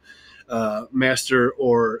from Master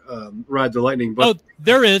or Ride the Lightning. But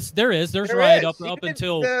there's ride up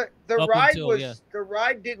until the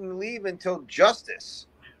ride didn't leave until Justice.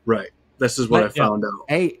 Right. This is what I found out.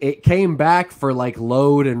 Hey, it came back for like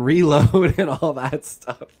load and reload and all that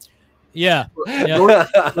stuff. Yeah.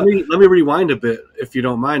 Let me rewind a bit, if you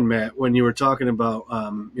don't mind, Matt. When you were talking about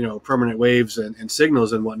permanent waves and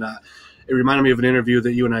signals and whatnot, it reminded me of an interview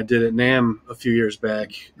that you and I did at NAMM a few years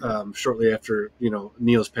back, shortly after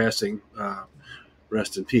Neil's passing.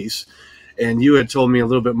 Rest in peace. And you had told me a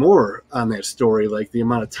little bit more on that story, like the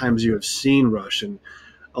amount of times you have seen Rush and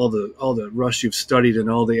all the Rush you've studied and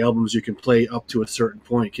all the albums you can play up to a certain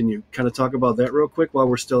point. Can you kind of talk about that real quick while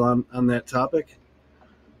we're still on that topic?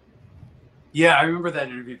 Yeah, I remember that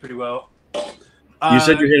interview pretty well. You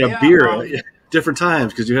said you had a beer at different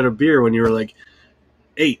times because you had a beer when you were like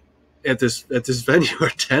 8 at this venue, or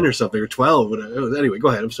 10 or something, or 12. Whatever. Anyway, go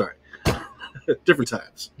ahead. I'm sorry. Different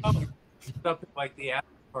times. Stuff like the after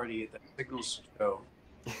party at the Signals show,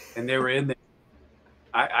 and they were in there.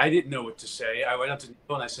 I didn't know what to say. I went up to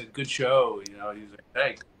Neil and I said, "Good show." He was like,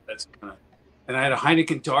 "Thanks." That's kind of. And I had a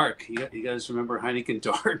Heineken Dark. You guys remember Heineken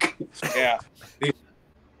Dark? Yeah. They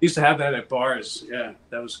used to have that at bars. Yeah,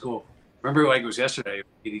 that was cool. Remember, like it was yesterday,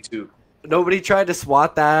 82. Nobody tried to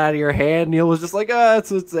swat that out of your hand. Neil was just like,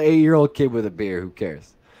 it's an 8-year-old kid with a beer. Who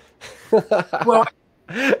cares? Well,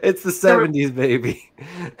 it's the 70s, baby.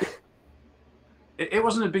 It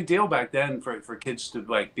wasn't a big deal back then for kids to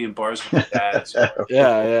like be in bars with their dads.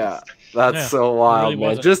 Yeah. That's so wild,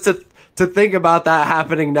 really man. Just to think about that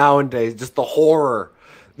happening nowadays, just the horror,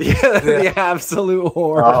 the absolute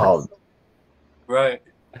horror. Oh. Right.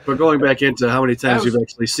 But going back into how many times you've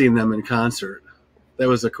actually seen them in concert, that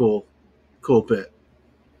was a cool bit.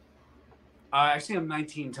 I've seen them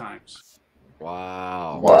 19 times.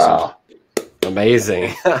 Wow.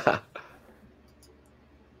 Amazing.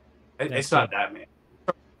 It's not that, man.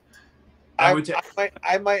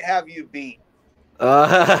 I might have you beat.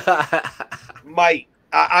 Might.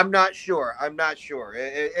 I'm not sure.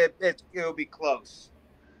 It'll be close.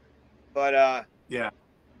 But yeah.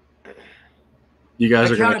 You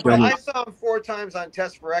guys are going to kill me. I saw him 4 times on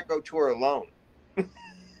Test for Echo tour alone.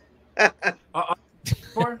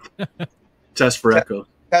 Test for Echo.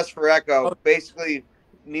 Test for Echo. Basically,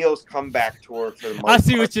 Neil's comeback tour for the most I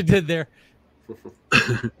see what you did there.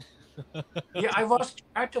 Yeah, I lost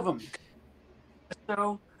track of them.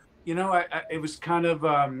 So, it was kind of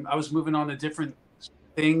I was moving on to different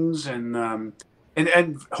things, and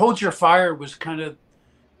Hold Your Fire was kind of,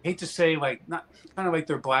 I hate to say, like not kind of like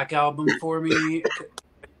their Black album for me.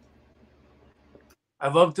 I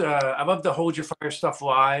loved the Hold Your Fire stuff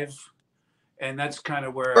live, and that's kind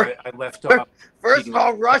of where I left off. First of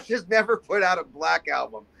all, Rush has never put out a Black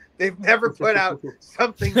album. They've never put out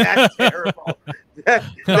something that terrible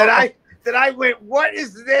that I went, what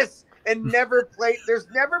is this? And never played. There's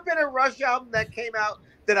never been a Rush album that came out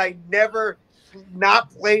that I never not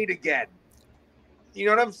played again. You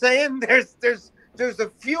know what I'm saying? There's a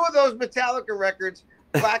few of those Metallica records.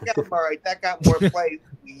 Black album, all right, that got more play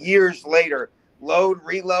years later. Load,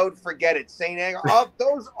 Reload, forget it. Saint Anger, all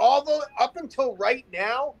those up until right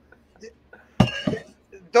now,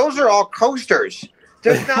 those are all coasters.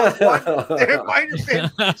 There's not one. There might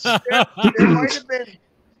have been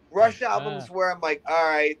Rush albums where I'm like, all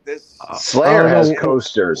right, this Slayer has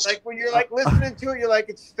coasters. Like when you're like listening to it, you're like,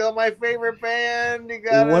 it's still my favorite band. You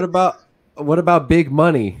got What about Big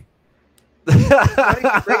Money?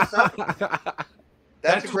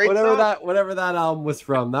 That's a great whatever song. whatever that album was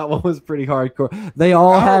from. That one was pretty hardcore. They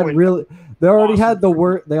all had Darwin. they already Awesome. had the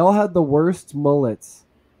worst. They all had the worst mullets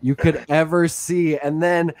you could ever see. And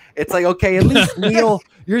then it's like, okay, at least Neil.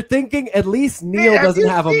 You're thinking at least Neil doesn't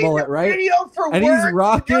have a mullet, right? Video for And work he's with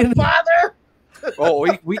rocking. your father. Oh,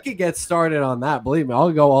 we could get started on that. Believe me,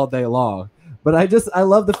 I'll go all day long. But I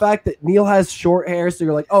love the fact that Neil has short hair, so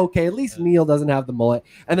you're like, oh, okay, at least Neil doesn't have the mullet.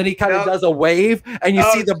 And then he kind of does a wave, and you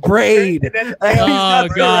see the braid. And he's got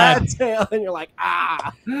the rat tail, and you're like,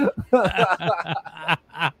 ah.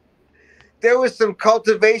 There was some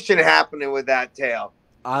cultivation happening with that tail.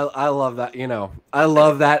 I love that. I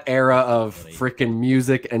love that era of freaking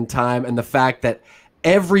music and time, and the fact that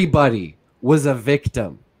everybody was a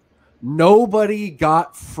victim. Nobody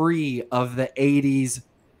got free of the 80s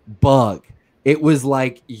bug. It was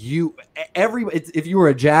like if you were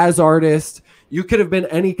a jazz artist, you could have been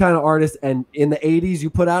any kind of artist. And in the 80s,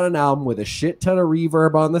 you put out an album with a shit ton of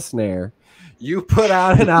reverb on the snare. You put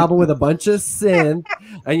out an album with a bunch of synth,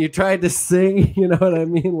 and you tried to sing, you know what I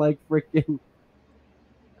mean? Like freaking,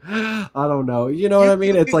 I don't know. You know what I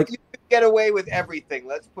mean? It's like you could get away with everything.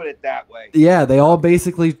 Let's put it that way. Yeah, they all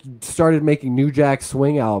basically started making New Jack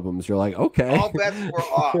Swing albums. You're like, okay. All bets were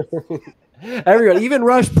off. Everyone, even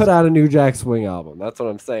Rush put out a New Jack Swing album. That's what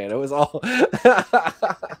I'm saying. It was all.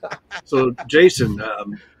 So, Jason,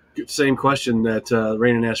 same question that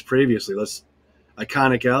Raanen asked previously.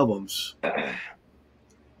 Iconic albums.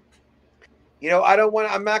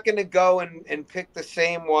 I'm not going to go and pick the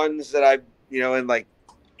same ones that and like,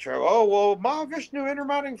 oh well, Ma Vishnu,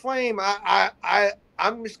 Intermounting Flame. I'm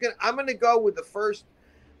gonna go with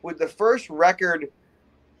the first record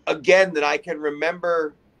again that I can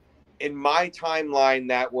remember in my timeline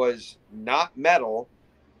that was not metal,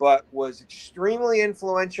 but was extremely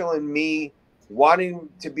influential in me wanting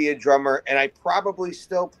to be a drummer. And I probably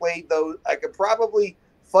still played those. I could probably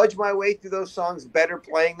fudge my way through those songs better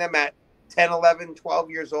playing them at 10, 11, 12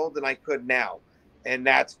 years old than I could now. And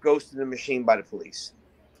that's Ghost in the Machine by the Police.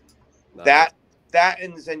 Nice. That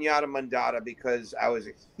and Zenyatta Mandata, because I was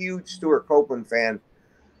a huge Stuart Copeland fan.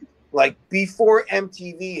 Like before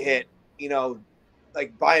MTV hit,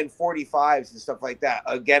 like buying 45s and stuff like that.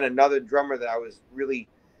 Again, another drummer that I was really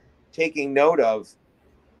taking note of.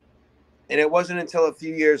 And it wasn't until a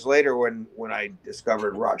few years later when I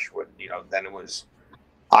discovered Rush, when then it was,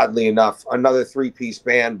 oddly enough, another 3-piece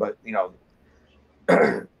band. But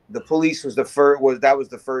the Police was the first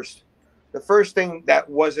thing that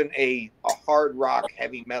wasn't a hard rock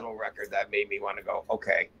heavy metal record that made me want to go,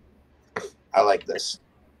 okay, I like this.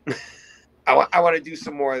 I want to do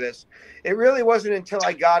some more of this. It really wasn't until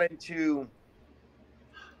I got into,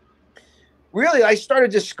 I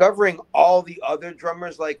started discovering all the other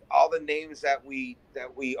drummers, like all the names that we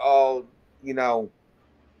all,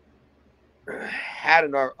 had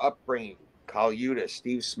in our upbringing. Carl Udis,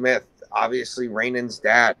 Steve Smith, obviously Rainan's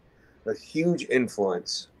dad, a huge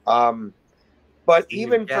influence. But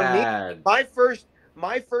even for me,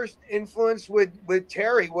 my first influence with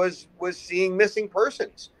Terry was seeing Missing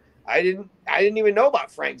Persons. I didn't even know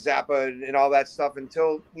about Frank Zappa and all that stuff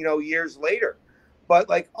until years later. But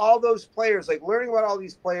like all those players, like learning about all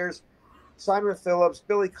these players, Simon Phillips,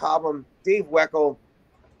 Billy Cobham, Dave Weckl,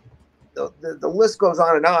 the list goes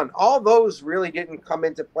on and on. All those really didn't come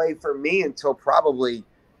into play for me until probably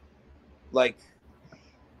like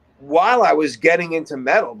while I was getting into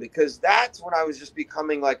metal, because that's when I was just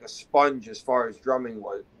becoming like a sponge as far as drumming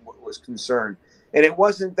was concerned. And it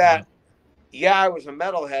wasn't that, I was a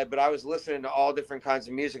metalhead, but I was listening to all different kinds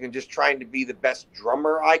of music and just trying to be the best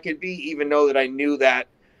drummer I could be, even though that I knew that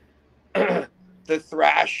the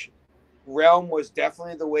thrash realm was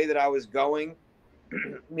definitely the way that I was going.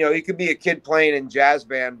 You could be a kid playing in jazz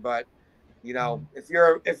band, but if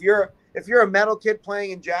you're a metal kid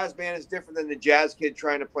playing in jazz band, is different than the jazz kid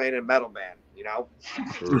trying to play in a metal band.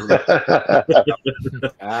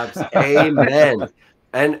 Amen.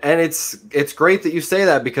 And it's great that you say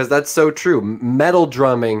that, because that's so true. Metal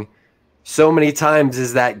drumming so many times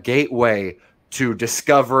is that gateway to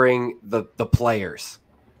discovering the players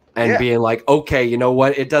and being like, okay, you know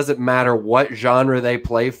what? It doesn't matter what genre they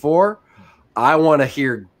play for. I want to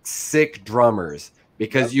hear sick drummers,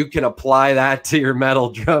 because you can apply that to your metal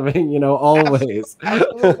drumming, always.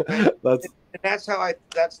 Absolutely. That's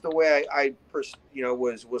the way I was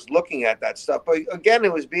looking at that stuff. But again,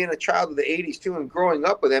 it was being a child of the 80s too, and growing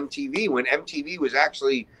up with MTV, when MTV was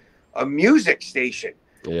actually a music station.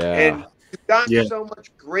 Yeah. And you got so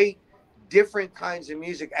much great different kinds of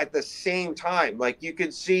music at the same time. Like you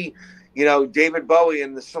could see, David Bowie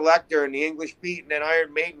and the Selector and the English Beat, and then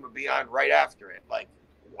Iron Maiden would be on right after it. Like,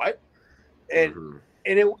 what? And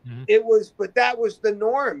and it was, but that was the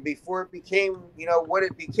norm before it became, you know, what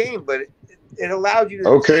it became. But it allowed you to.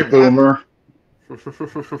 Okay, boomer.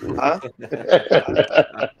 Huh?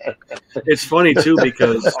 It's funny too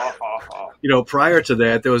because you know, prior to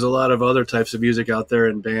that, there was a lot of other types of music out there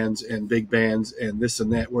and bands and big bands and this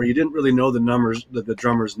and that, where you didn't really know the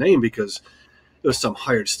drummer's name because it was some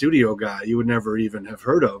hired studio guy you would never even have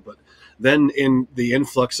heard of. But then in the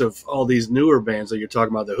influx of all these newer bands that you're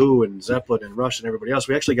talking about, the Who and Zeppelin and Rush and everybody else,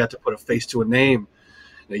 we actually got to put a face to a name.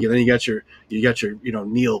 And then you got your you know,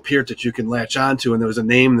 Neil Peart that you can latch onto, and there was a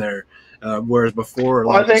name there. Whereas before,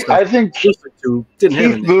 I think Keith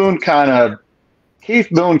Boone kind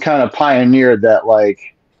of pioneered that,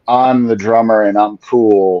 like, I'm the drummer and I'm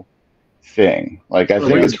cool thing. Like, I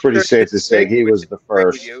think it's pretty safe to say he was the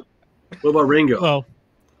first. What about Ringo? Well,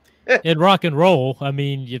 in rock and roll, I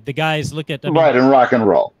mean, the guys look at in rock and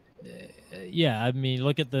roll. Yeah, I mean,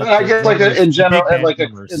 look at the. I guess like in general, like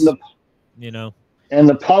in the, you know, in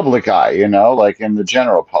the public eye, you know, like in the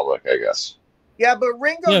general public, I guess. Yeah, but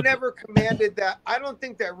Ringo never commanded that. I don't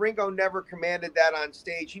think that Ringo never commanded that on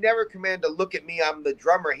stage. He never commanded, look at me, I'm the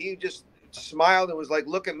drummer. He just smiled and was like,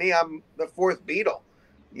 look at me, I'm the fourth Beatle.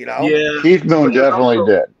 You know? Yeah. Keith Moon definitely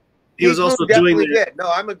did. He was also doing that. No,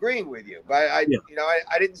 I'm agreeing with you. But you know,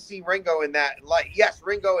 I didn't see Ringo in that light. Yes,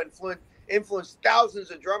 Ringo influenced thousands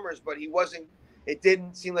of drummers, but he wasn't. It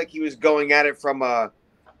didn't seem like he was going at it from a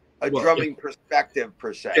drumming perspective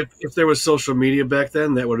per se. If there was social media back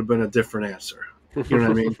then, that would have been a different answer. You know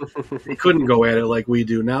what I mean? He couldn't go at it like we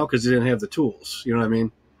do now because he didn't have the tools. You know what I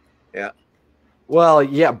mean? Yeah. Well,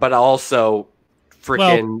 yeah, but also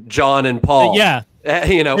freaking John and Paul. Yeah.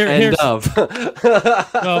 You know, end of.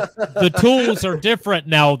 Well, the tools are different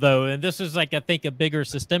now, though, and this is, like, I think, a bigger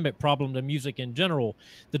systemic problem to music in general.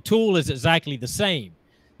 The tool is exactly the same.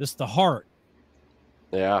 It's the heart.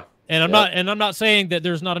 Yeah. And I'm not saying that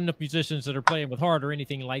there's not enough musicians that are playing with heart or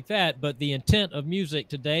anything like that, but the intent of music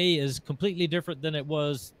today is completely different than it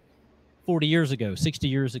was 40 years ago, 60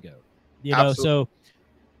 years ago. You know, so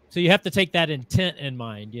you have to take that intent in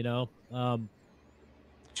mind, you know.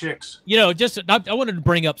 Chicks. You know, just I wanted to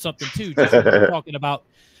bring up something too, just talking about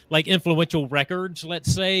like influential records, let's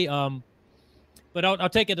say. But I'll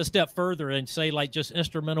take it a step further and say, like, just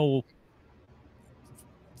instrumental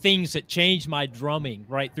things that changed my drumming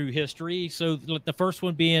right through history. So the first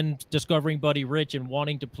one being discovering Buddy Rich and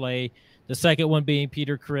wanting to play. The second one being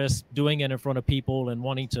Peter Criss, doing it in front of people and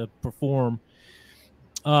wanting to perform.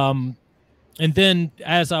 And then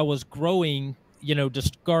as I was growing, you know,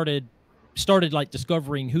 started like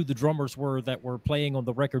discovering who the drummers were that were playing on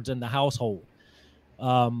the records in the household.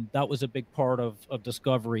 That was a big part of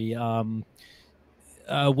discovery.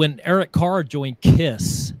 When Eric Carr joined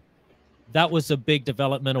Kiss, that was a big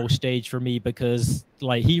developmental stage for me because,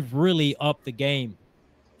 like, he really upped the game.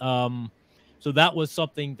 So that was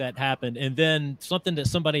something that happened. And then something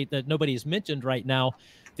that nobody has mentioned right now,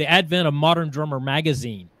 the advent of Modern Drummer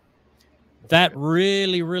magazine. That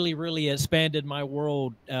really, really, really expanded my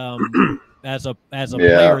world as a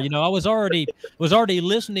player. You know, I was already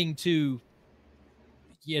listening to,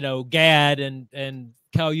 you know, Gadd and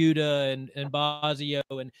Caliuta and Bozzio,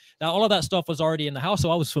 and all of that stuff was already in the house.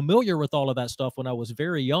 So I was familiar with all of that stuff when I was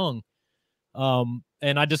very young. And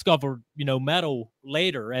I discovered, you know, metal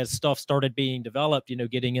later as stuff started being developed, you know,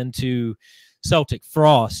 getting into Celtic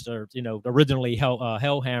Frost or, you know, originally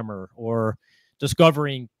Hellhammer, or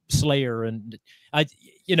discovering Slayer. And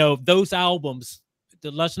you know, those albums,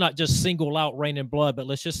 let's not just single out Rain and Blood, but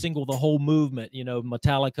let's just single the whole movement, you know,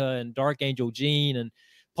 Metallica and Dark Angel Gene and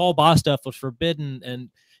Paul Bostaph was Forbidden. And,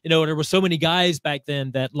 you know, there were so many guys back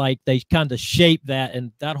then that, like, they kind of shaped that,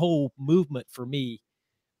 and that whole movement for me,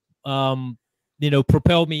 you know,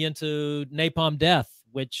 propelled me into Napalm Death,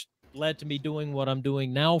 which led to me doing what I'm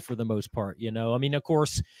doing now for the most part. You know, I mean, of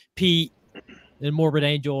course, Pete and Morbid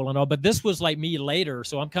Angel and all, but this was like me later.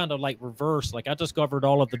 So I'm kind of like reverse. Like, I discovered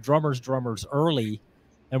all of the drummers early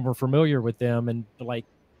and were familiar with them, and like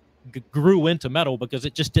grew into metal because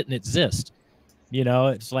it just didn't exist. You know,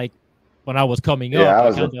 it's like when I was coming up, I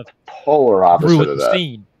was a polar opposite of that.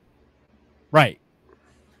 Scene. Right.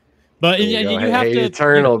 But and you have to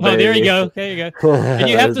eternal. Oh, there you go. There you go. And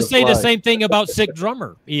you have to say the same thing about Sick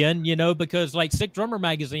Drummer, Ian. You know, because like Sick Drummer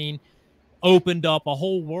magazine opened up a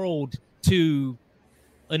whole world to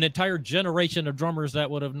an entire generation of drummers that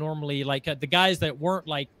would have normally, like, the guys that weren't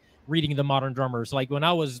like reading the Modern Drummers. Like, when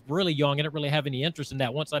I was really young, I didn't really have any interest in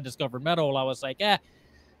that. Once I discovered metal, I was like, I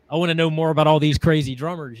want to know more about all these crazy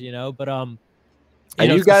drummers, you know. But and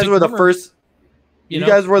you guys were the first. You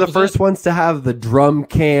guys were the first ones to have the drum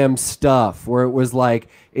cam stuff where it was like,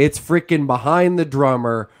 it's freaking behind the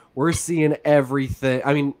drummer we're seeing everything.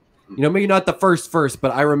 I mean, you know, maybe not the first,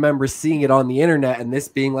 but I remember seeing it on the internet and this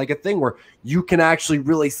being like a thing where you can actually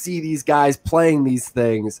really see these guys playing these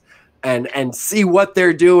things and see what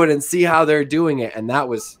they're doing and see how they're doing it. And that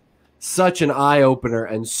was such an eye opener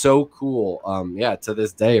and so cool. Yeah, to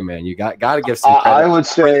this day, man, you got to give some credit. I would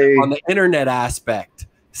say on the internet aspect,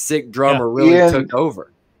 Sick Drummer really took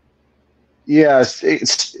over. Yes,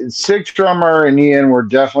 Sick Drummer and Ian were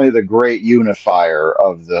definitely the great unifier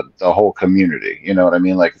of the whole community. You know what I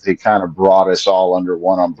mean? Like they kind of brought us all under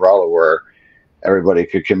one umbrella where everybody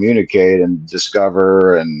could communicate and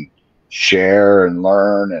discover and share and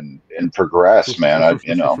learn and progress, man.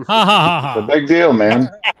 You know, it's a big deal, man.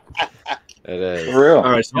 It is. For real.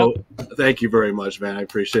 All right, so thank you very much, man. I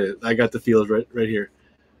appreciate it. I got the feels right here.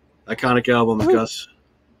 Iconic album, Gus.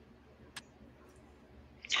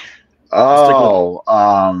 Oh,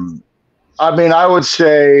 I mean, I would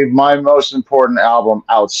say my most important album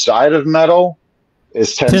outside of metal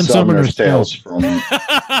is Ten Summoner's Tales from.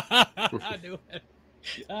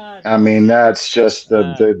 I mean, that's just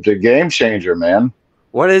the game changer, man.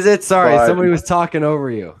 What is it? Sorry, somebody was talking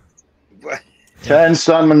over you. 10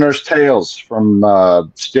 Summoner's Tales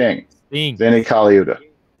from Sting. Vinny Colaiuta.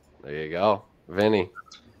 There you go, Vinny.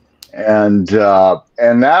 And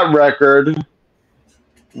that record.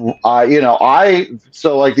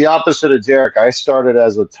 So like the opposite of Derek, I started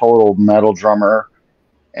as a total metal drummer,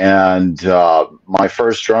 and my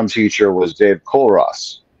first drum teacher was Dave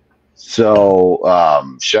Kohlross. So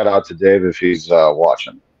shout out to Dave if he's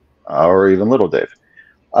watching, or even little Dave.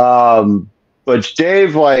 But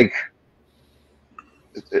Dave, like,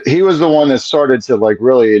 he was the one that started to like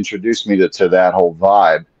really introduce me to that whole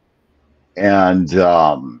vibe, and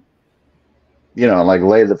you know, like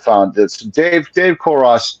lay the foundation. Dave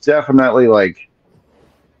Kohlross definitely like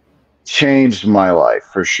changed my life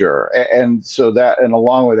for sure. And so that, and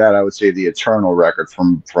along with that, I would say the Eternal record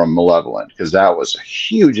from Malevolent, because that was a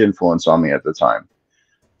huge influence on me at the time.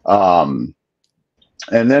 And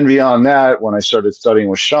then beyond that, when I started studying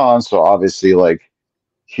with Sean, so obviously like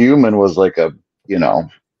Human was like a, you know,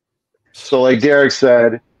 so like Derek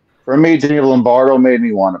said, for me, Dave Lombardo made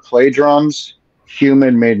me want to play drums.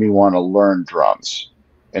 Human made me want to learn drums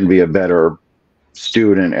and be a better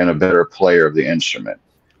student and a better player of the instrument.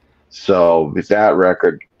 So that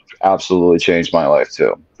record absolutely changed my life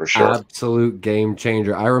too, for sure. Absolute game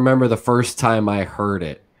changer. I remember the first time I heard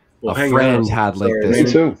it. Well, a friend had like this.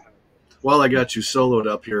 Me too. While I got you soloed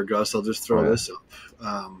up here, Gus, I'll just throw this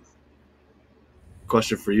up.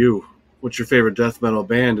 Question for you. What's your favorite death metal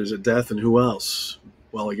band? Is it Death, and who else?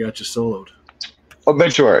 While I got you soloed.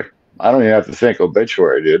 Obituary. I don't even have to think.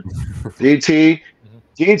 Obituary, dude. DT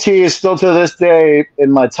is still to this day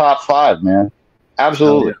in my top 5, man.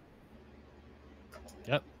 Absolutely.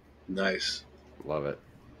 Yep. Nice. Love it.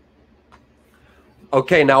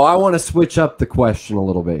 Okay, now I want to switch up the question a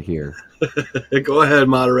little bit here. Go ahead,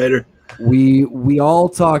 moderator. We all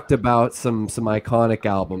talked about some iconic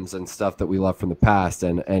albums and stuff that we love from the past,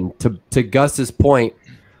 and to Gus's point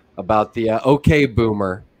about the OK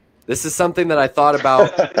Boomer. This is something that I thought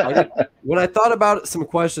about when I thought about some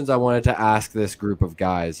questions I wanted to ask this group of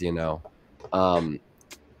guys, you know.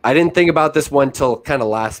 I didn't think about this one till kind of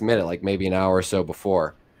last minute, like maybe an hour or so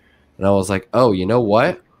before. And I was like, oh, you know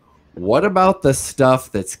what? What about the stuff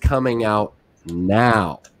that's coming out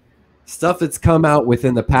now? Stuff that's come out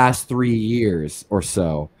within the past 3 years or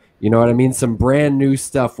so. You know what I mean? Some brand new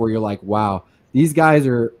stuff where you're like, wow, these guys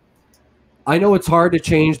are... I know it's hard to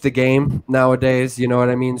change the game nowadays, you know what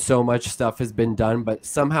I mean? So much stuff has been done, but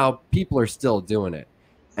somehow people are still doing it.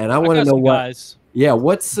 And I want to know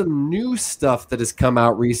what's some new stuff that has come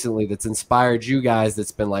out recently that's inspired you guys,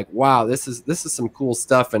 that's been like, wow, this is some cool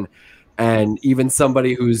stuff, and even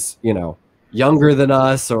somebody who's, you know, younger than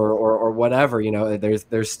us or whatever, you know,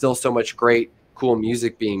 there's still so much great cool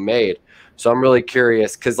music being made. So I'm really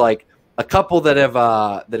curious, because like a couple that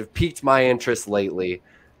have piqued my interest lately.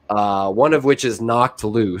 One of which is Knocked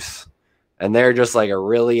Loose, and they're just like a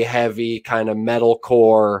really heavy kind of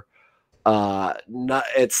metalcore.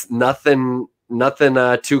 It's nothing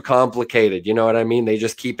too complicated. You know what I mean? They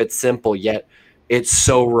just keep it simple, yet it's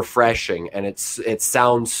so refreshing, and it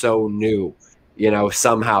sounds so new. You know,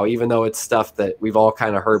 somehow, even though it's stuff that we've all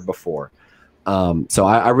kind of heard before. So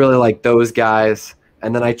I really like those guys.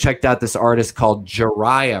 And then I checked out this artist called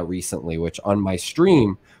Jiraiya recently, which on my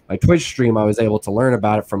stream. My Twitch stream, I was able to learn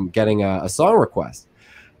about it from getting a song request,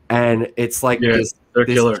 and it's like this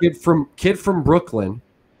kid from Brooklyn,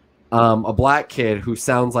 a black kid who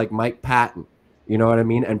sounds like Mike Patton, you know what I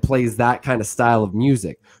mean, and plays that kind of style of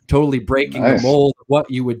music, totally breaking the mold of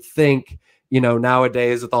what you would think you know,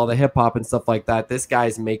 nowadays with all the hip hop and stuff like that, this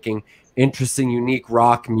guy's making interesting, unique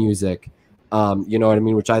rock music. You know what I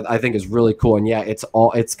mean? Which I think is really cool. And yeah,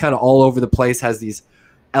 it's kind of all over the place, has these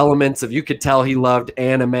elements of, you could tell he loved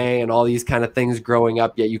anime and all these kind of things growing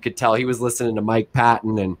up, yet you could tell he was listening to Mike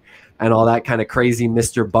Patton and all that kind of crazy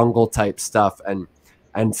Mr. Bungle type stuff.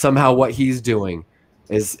 And somehow what he's doing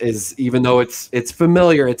is even though it's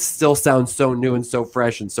familiar, it still sounds so new and so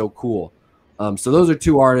fresh and so cool. So those are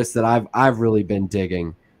two artists that I've really been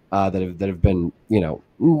digging, that have been, you know,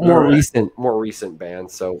 more recent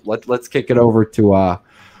bands. So let's kick it over to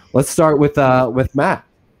let's start with Matt.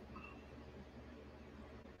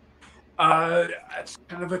 That's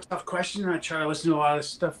kind of a tough question. I try to listen to a lot of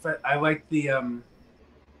stuff, but I like the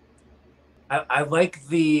I like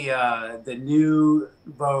the new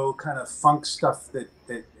Bo kind of funk stuff that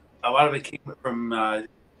a lot of it came from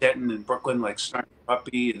Denton and Brooklyn, like Snarky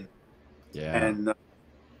Puppy and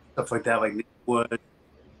stuff like that, like Nick Wood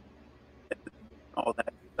and all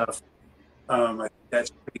that stuff. I think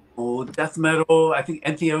that's pretty cool. Death metal, I think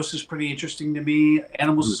Entheos is pretty interesting to me.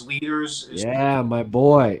 Animals as Leaders. My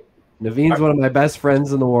boy. Naveen's one of my best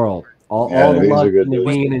friends in the world. All the love to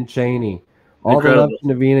Naveen and Cheney. All the love to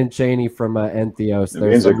Naveen and Cheney from Entheos.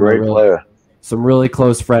 Naveen's a great player. Some really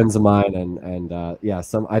close friends of mine, and I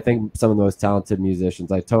think some of the most talented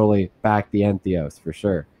musicians. I totally back the Entheos for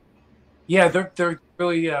sure. Yeah, they're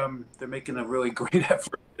really they're making a really great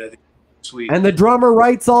effort. I think it's sweet. And the drummer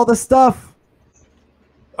writes all the stuff.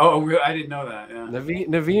 Oh, I didn't know that. Yeah.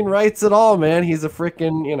 Naveen writes it all, man. He's a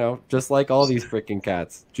freaking, you know, just like all these freaking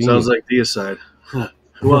cats. Genius. Sounds like Deicide.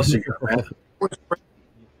 Who else you got, man?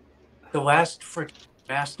 The last freaking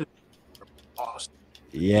master. Awesome.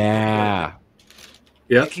 Yeah.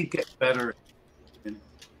 Yeah. They keep getting better.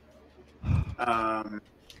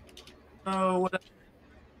 What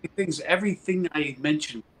things? Everything I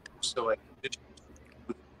mentioned. So like.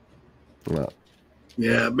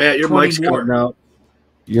 Yeah, Matt, your mic's cutting out.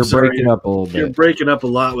 You're breaking up a little bit. You're breaking up a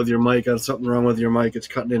lot with your mic. Got something wrong with your mic. It's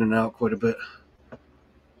cutting in and out quite a bit.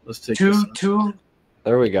 Let's take two.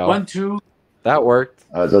 There we go. 1, 2. That worked.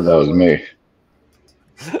 I thought that was me.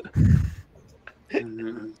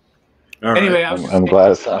 All anyway, right. I'm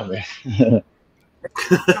glad it's not me.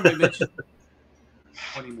 I mentioned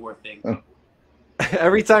 20 more things.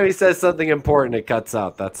 Every time he says something important, it cuts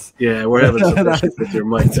out. We're having some issues with your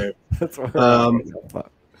mic there. That's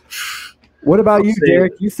what about you,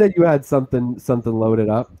 Derek? You said you had something loaded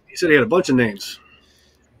up. He said he had a bunch of names.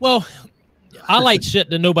 Well, I like shit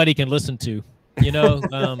that nobody can listen to. You know,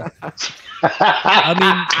 I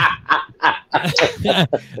mean,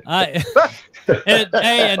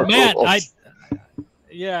 and Matt,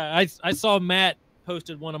 I saw Matt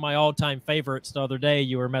posted one of my all-time favorites the other day.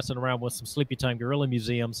 You were messing around with some Sleepy Time Gorilla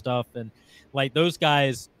Museum stuff, and like those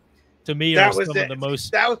guys, to me, are some of the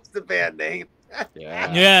most. That was the band name.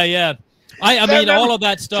 Yeah. I mean, all of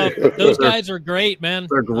that stuff. Those guys are great, man.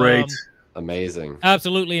 They're great. Amazing.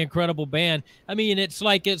 Absolutely incredible band. I mean, it's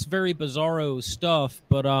very bizarro stuff,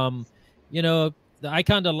 but you know, I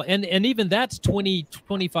kind of and even that's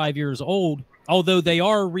 25 years old. Although they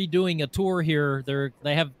are redoing a tour here.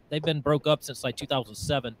 They've been broke up since like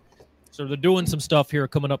 2007. So they're doing some stuff here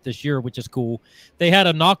coming up this year, which is cool. They had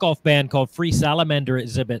a knockoff band called Free Salamander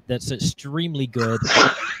exhibit that's extremely good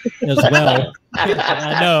as well.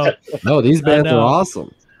 I know. No, these bands are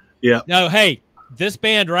awesome. Yeah. No, hey, this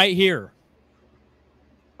band right here.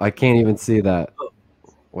 I can't even see that.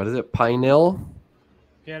 What is it? Meinl?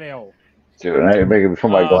 Dude, I make it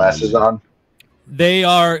put my glasses on. They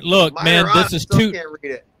are, look, man, this is two. Can't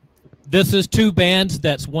read it. This is two bands.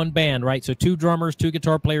 That's one band, right? So 2 drummers, 2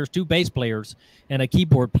 guitar players, 2 bass players, and a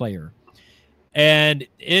keyboard player. And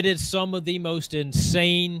it is some of the most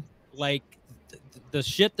insane, like the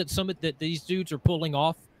shit that these dudes are pulling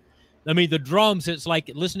off. I mean, the drums, it's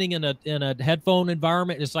like listening in a headphone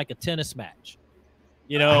environment. It's like a tennis match.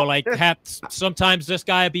 You know, like sometimes this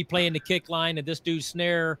guy will be playing the kick line and this dude's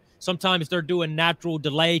snare. Sometimes they're doing natural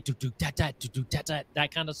delay to do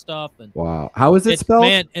that kind of stuff. And wow, how is it spelled?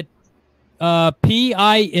 Man,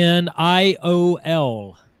 P-I-N-I-O-L.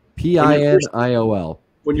 P-I-N-I-O-L.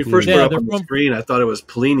 When you first put it up on the screen, I thought it was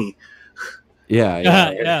Pliny.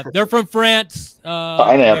 Yeah. They're from France.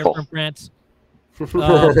 Pineapple. They're from France.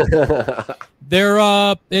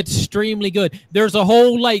 They're extremely good. There's a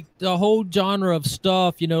whole genre of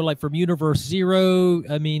stuff, you know, like from Universe Zero.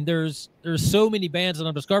 I mean, there's so many bands that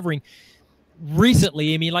I'm discovering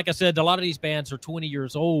recently. I mean, like I said, a lot of these bands are 20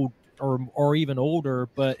 years old or even older,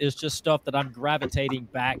 but it's just stuff that I'm gravitating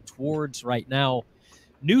back towards right now.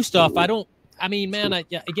 New stuff, again,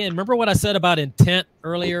 remember what I said about intent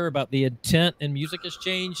earlier, about the intent in music has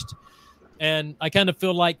changed? And I kind of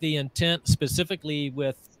feel like the intent specifically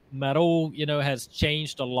with metal, you know, has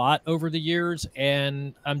changed a lot over the years,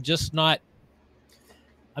 and I'm just not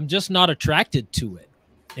attracted to it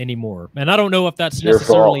anymore. And I don't know if that's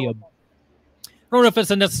necessarily I don't know if it's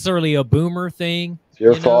necessarily a boomer thing. It's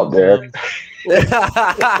your fault, Derek.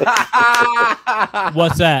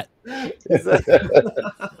 What's that?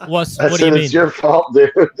 What do you mean? It's your fault,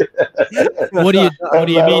 dude. What do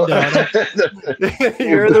you mean, Donna?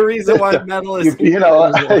 You're the reason why metal is. You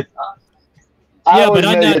know,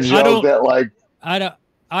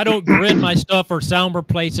 I don't grid my stuff or sound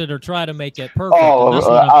replace it or try to make it perfect. Oh, that's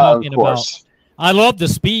what I'm talking of course. about. I love the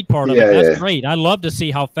speed part of it. That's great. I love to see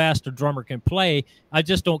how fast a drummer can play. I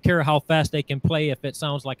just don't care how fast they can play if it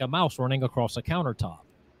sounds like a mouse running across a countertop.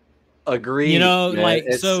 Agreed. You know, man. like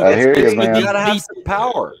I hear you, man. You gotta have some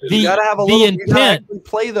power. You gotta have a little intent. You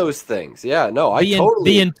play those things. Yeah, no,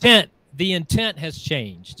 the intent has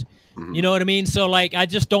changed. Mm-hmm. You know what I mean? So like, I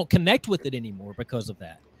just don't connect with it anymore because of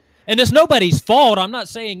that. And it's nobody's fault. I'm not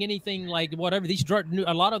saying anything like whatever.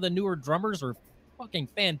 A lot of the newer drummers are fucking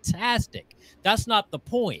fantastic. That's not the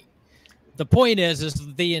point. The point is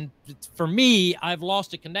for me, I've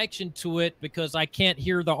lost a connection to it because I can't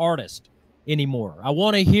hear the artist anymore. I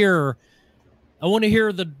want to hear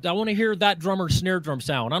that drummer's snare drum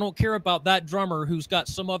sound. I don't care about that drummer who's got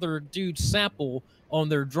some other dude's sample on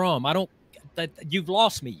their drum. You've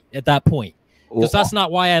lost me at that point, because that's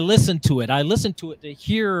not why I listen to it. I listen to it to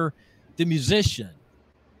hear the musician.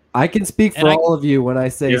 I can speak for all of you when I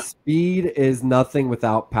say speed is nothing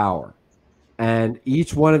without power. And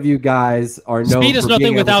each one of you guys are known speed is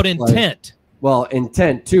nothing without intent. Well,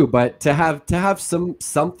 intent too, but to have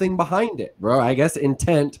something behind it, bro. I guess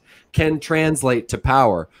intent can translate to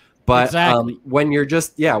power. But exactly. When you're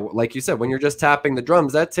just like you said, when you're just tapping the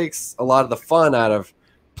drums, that takes a lot of the fun out of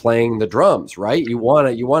playing the drums, right? You want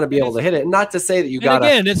to be able to hit it. And not to say that you got to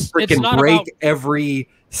freaking break every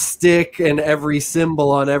stick and every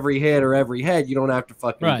cymbal on every hit or every head. You don't have to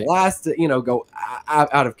fucking blast it, go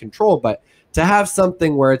out of control. But to have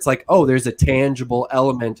something where it's like, oh, there's a tangible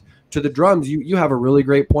element to the drums, you have a really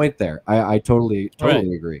great point there. I totally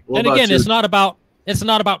agree. And again, it's not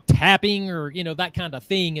about tapping or that kind of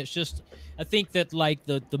thing. It's just, I think that like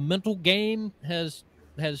the mental game has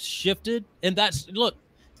shifted, and that's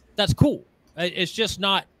cool. It's just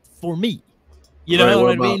not for me. You know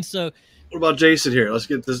what I mean? So what about Jason here?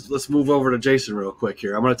 Let's move over to Jason real quick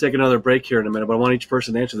here. I'm going to take another break here in a minute, but I want each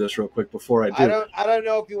person to answer this real quick before I do. I don't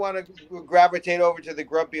know if you want to gravitate over to the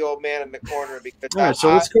grumpy old man in the corner, because all right, so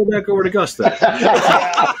let's go back over to Gus then.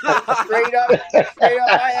 Straight up,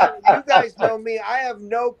 you guys know me. I have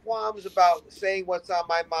no qualms about saying what's on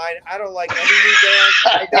my mind. I don't like any new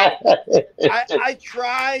bands. I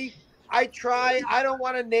try. I don't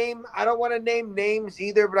want to name names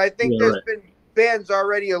either, but I think there's been bands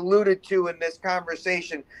already alluded to in this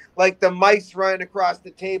conversation, like the mice running across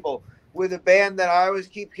the table, with a band that I always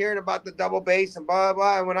keep hearing about, the double bass and blah, blah,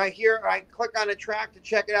 blah. And when I click on a track to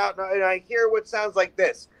check it out, and I hear what sounds like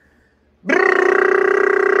this. What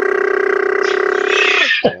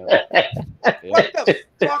the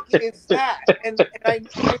fuck is that? And I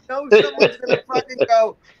know someone's going to fucking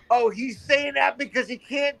go, oh, he's saying that because he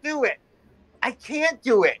can't do it. I can't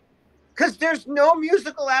do it. Because there's no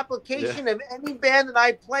musical application of any band that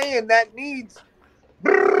I play in that needs,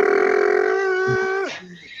 and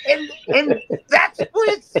that's what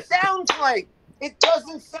it sounds like. It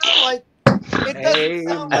doesn't sound like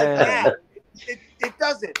that. It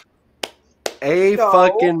doesn't.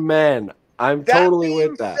 Fucking man. I'm totally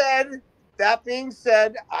with that. That being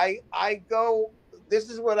said, I go. This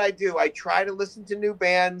is what I do. I try to listen to new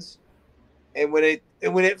bands, and when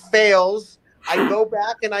it fails, I go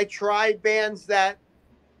back and I try bands that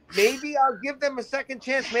maybe I'll give them a second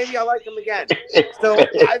chance. Maybe I'll like them again. So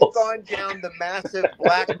I've gone down the massive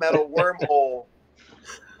black metal wormhole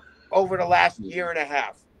over the last year and a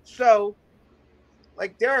half. So,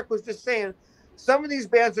 like Derek was just saying, some of these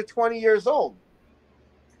bands are 20 years old.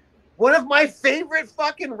 One of my favorite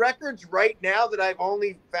fucking records right now that I've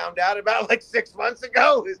only found out about like 6 months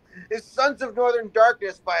ago is Sons of Northern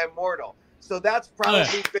Darkness by Immortal. So that's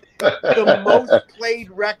probably been the most played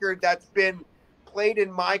record that's been played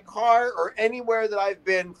in my car or anywhere that I've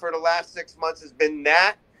been for the last 6 months has been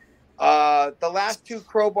that. The last two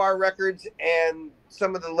Crowbar records and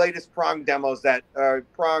some of the latest Prong demos that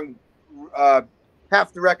Prong,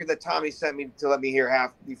 half the record that Tommy sent me to let me hear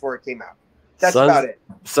half before it came out. That's about it.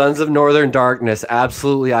 Sons of Northern Darkness,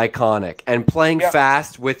 absolutely iconic, and playing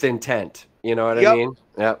fast with intent. You know what I mean?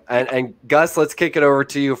 Yep. And Gus, let's kick it over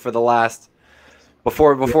to you for the last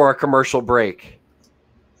before our commercial break.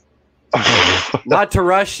 Not to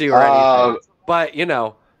rush you or anything, but you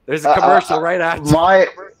know, there's a commercial right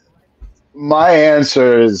after. My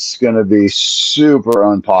answer is going to be super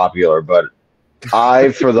unpopular, but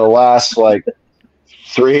I, for the last like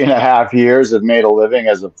 3.5 years, have made a living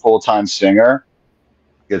as a full-time singer,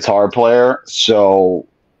 guitar player. So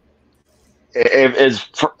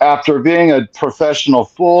after being a professional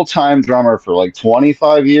full-time drummer for like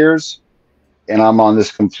 25 years, and I'm on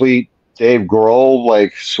this complete Dave Grohl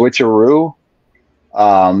like switcheroo.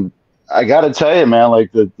 I got to tell you, man,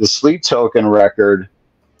 like the Sleep Token record,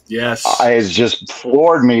 yes, has just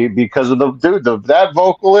floored me because of that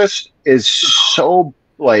vocalist is so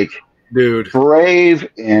like brave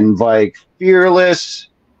and like fearless.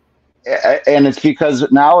 And it's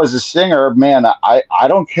because now as a singer, man, I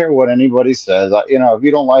don't care what anybody says. You know, if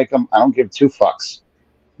you don't like them, I don't give two fucks.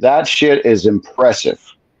 That shit is impressive.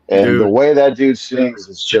 And the way that dude sings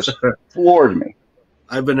is just floored me.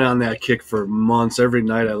 I've been on that kick for months. Every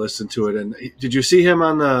night I listen to it. And did you see him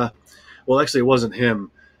on the? Well, actually, it wasn't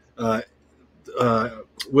him.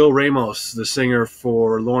 Will Ramos, the singer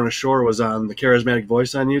for Lorna Shore, was on the Charismatic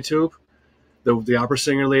Voice on YouTube. The opera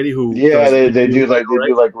singer lady who they do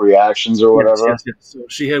like reactions or whatever. Yes. So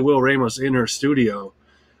she had Will Ramos in her studio,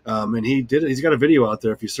 and he's got a video out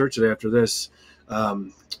there if you search it after this,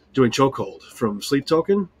 doing Chokehold from Sleep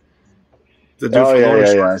Token.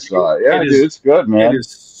 I saw it. Yeah, dude, it's good, man. It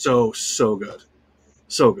is so good,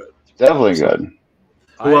 so good. Definitely good.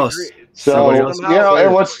 Who else? So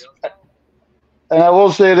and I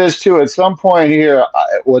will say this too. At some point here,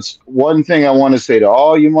 what's one thing I want to say to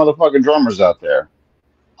all you motherfucking drummers out there?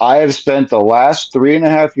 I have spent the last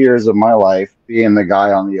 3.5 years of my life being the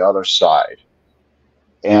guy on the other side,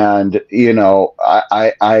 and you know,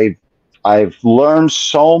 I've learned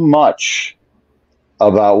so much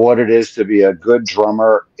about what it is to be a good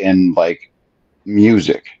drummer in like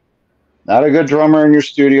music. Not a good drummer in your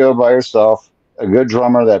studio by yourself, a good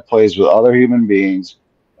drummer that plays with other human beings,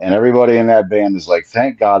 and everybody in that band is like,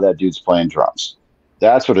 thank God that dude's playing drums.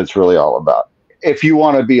 That's what it's really all about. If you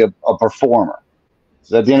want to be a performer.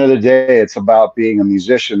 So at the end of the day, it's about being a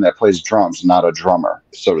musician that plays drums, not a drummer,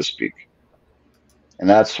 so to speak. And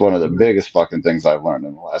that's one of the biggest fucking things I've learned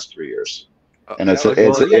in the last 3 years. And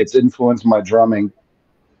it's influenced my drumming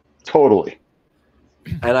totally.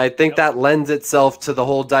 And I think that lends itself to the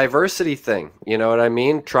whole diversity thing. You know what I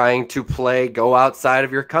mean? Trying to go outside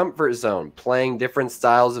of your comfort zone, playing different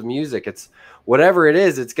styles of music. It's whatever it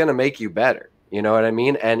is, it's going to make you better. You know what I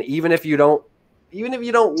mean? And even if you don't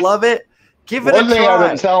love it, give it a try. One thing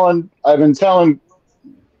I've been telling.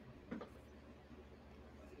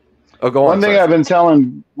 Oh, go on. One thing I've been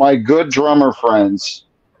telling my good drummer friends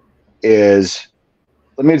is,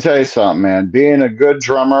 let me tell you something, man. Being a good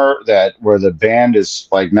drummer where the band is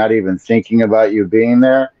like not even thinking about you being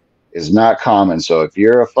there is not common. So if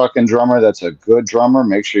you're a fucking drummer that's a good drummer,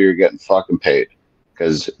 make sure you're getting fucking paid.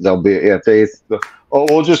 Because we'll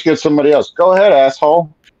just get somebody else. Go ahead,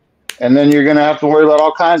 asshole. And then you're gonna have to worry about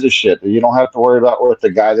all kinds of shit. You don't have to worry about what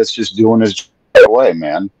the guy that's just doing his way,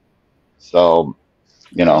 man. So,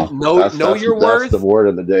 you know, that's the word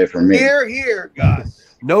of the day for me. Here, Gus.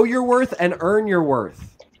 Know your worth and earn your worth.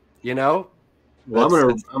 You know, well,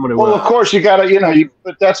 I'm gonna. Well, of course, you gotta.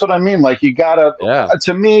 But that's what I mean. Like, you gotta. Yeah.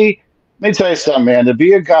 To me, let me tell you something, man. To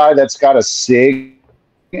be a guy that's got to sing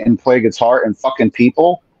and play guitar and fucking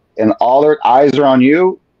people, and all their eyes are on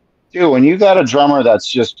you, dude. When you got a drummer that's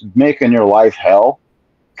just making your life hell,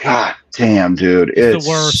 god damn, dude, it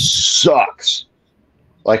sucks.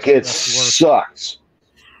 Like, it sucks.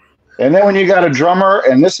 And then when you got a drummer,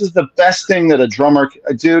 and this is the best thing that a drummer,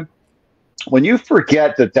 dude, when you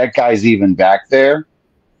forget that guy's even back there,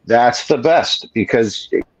 that's the best, because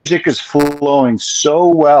music is flowing so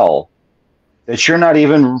well that you're not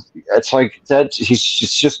even, it's like that.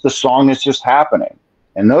 It's just the song is just happening.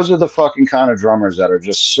 And those are the fucking kind of drummers that are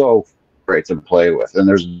just so great to play with. And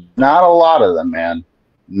there's not a lot of them, man.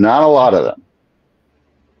 Not a lot of them.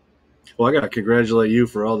 Well, I got to congratulate you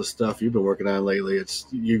for all the stuff you've been working on lately.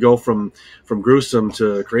 You go from Gruesome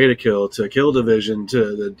to Create a Kill to Kill Division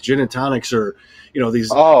to the Gin and Tonics, or these.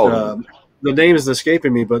 The name is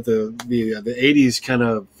escaping me, but the 80s kind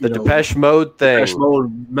of Depeche Mode thing, Depeche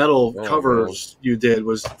Mode metal covers you did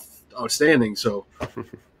was outstanding. So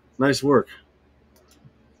nice work.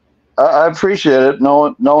 I appreciate it.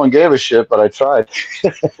 No one gave a shit, but I tried.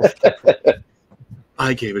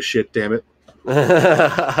 I gave a shit. Damn it.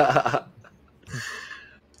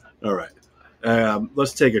 All right.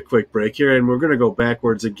 Let's take a quick break here, and we're going to go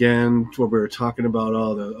backwards again to what we were talking about,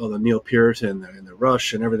 all the Neil Peart and the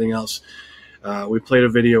Rush and everything else. We played a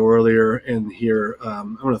video earlier in here.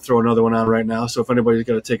 I'm going to throw another one on right now, so if anybody's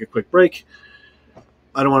got to take a quick break,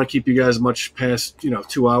 I don't want to keep you guys much past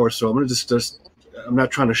 2 hours, so I'm gonna just I'm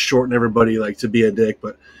not trying to shorten everybody like to be a dick,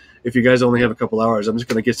 but if you guys only have a couple hours, I'm just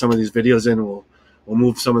gonna get some of these videos in. And we'll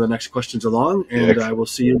move some of the next questions along, and I will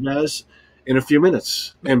see you guys in a few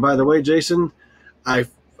minutes. And by the way, Jason, I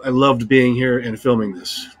loved being here and filming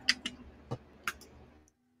this.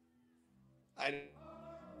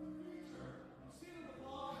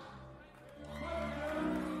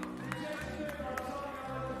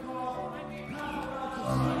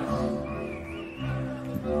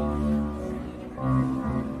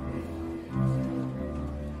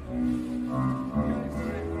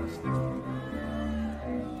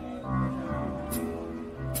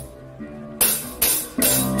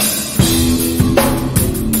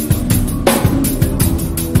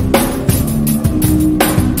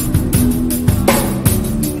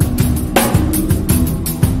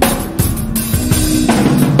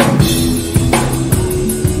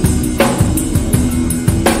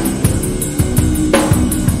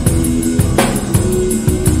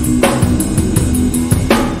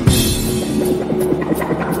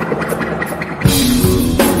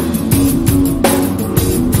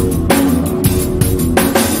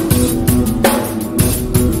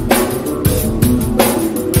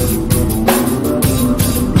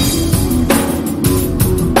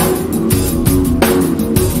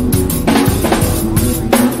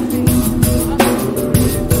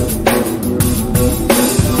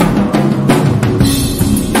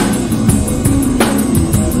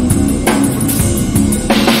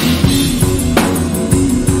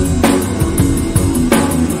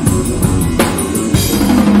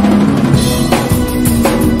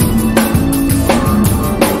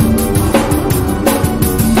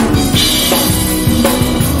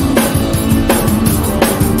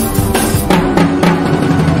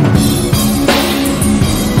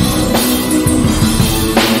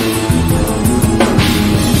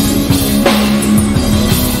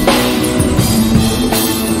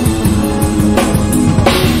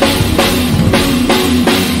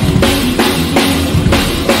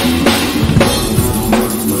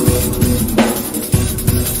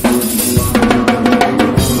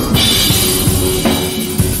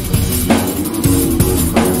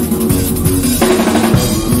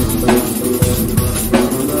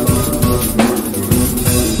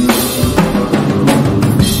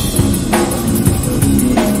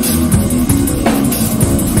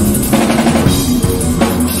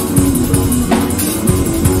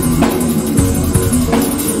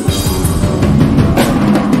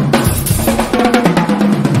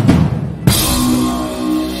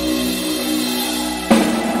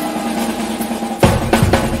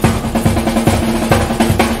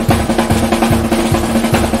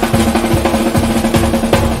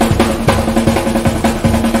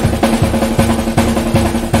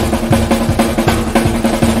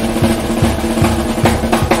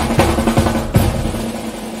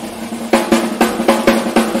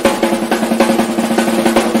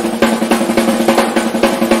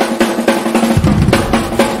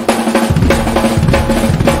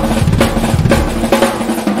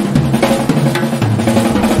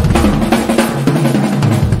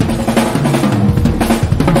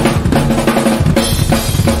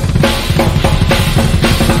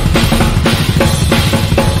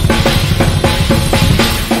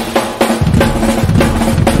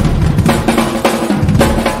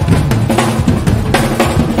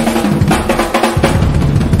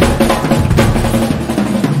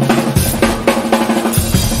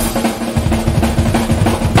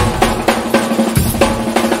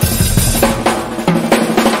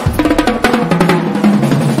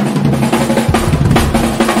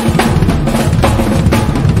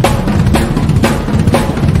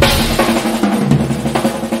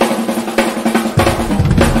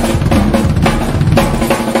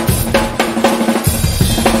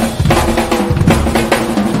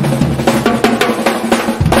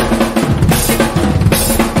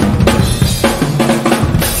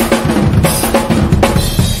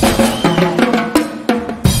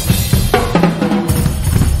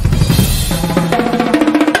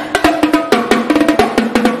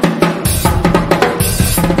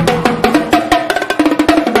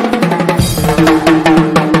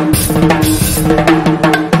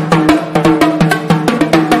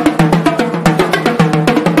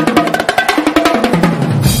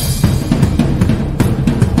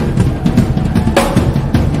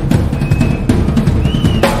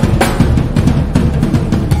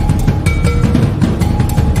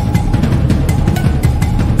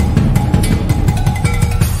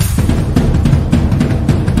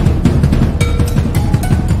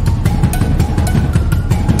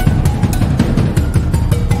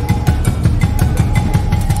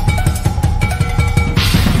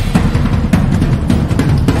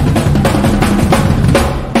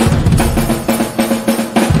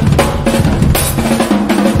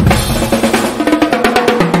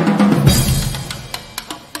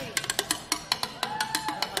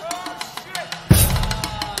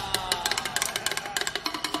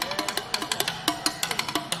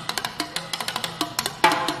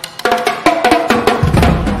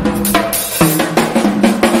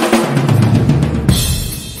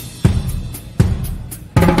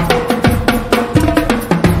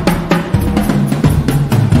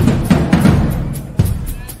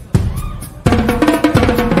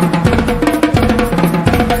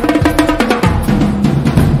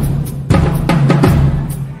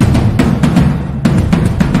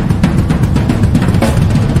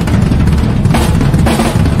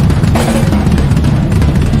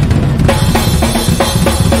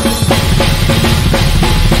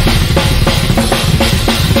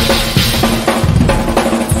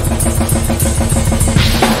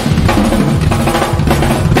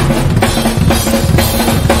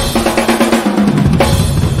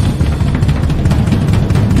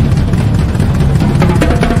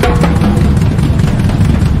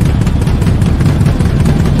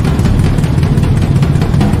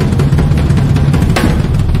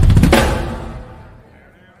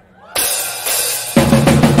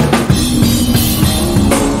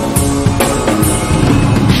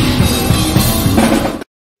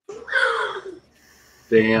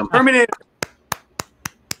 Damn. Terminator.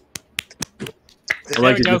 I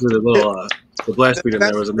like it. Just a little the blast beat in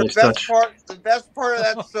there was a nice touch. The best part of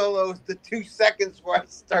that solo is the 2 seconds where I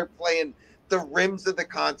start playing the rims of the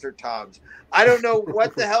concert toms. I don't know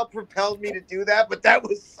what the hell propelled me to do that, but that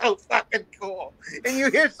was so fucking cool. And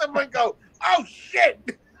you hear someone go, "Oh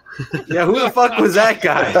shit!" Yeah, who the fuck was that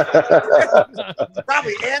guy?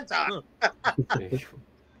 Probably Anton.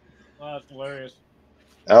 Wow, that's hilarious.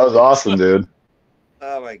 That was awesome, dude.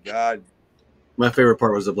 Oh my god. My favorite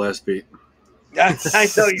part was the blast beat. I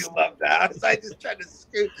know you love that. I just tried to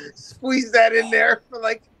squeeze that in there for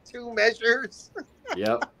like 2 measures.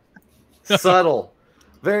 Yep. Subtle.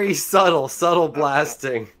 Very subtle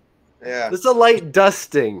blasting. Yeah. It's a light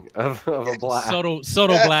dusting of a blast. Subtle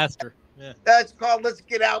blaster. Yeah. That's called "Let's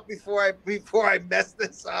get out before I mess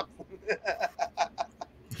this up."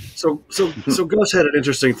 So Gus had an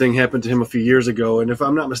interesting thing happen to him a few years ago, and if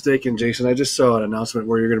I'm not mistaken, Jason, I just saw an announcement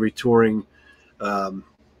where you're going to be touring.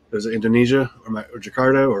 Was it Indonesia or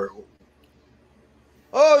Jakarta or?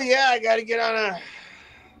 Oh yeah, I got to get on a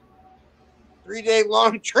 3-day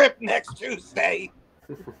long trip next Tuesday.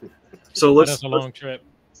 So That's a long trip.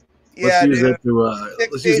 Let's use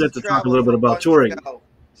that to talk a little bit about touring.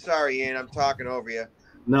 Sorry, Ian, I'm talking over you.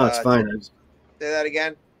 No, it's fine. Say that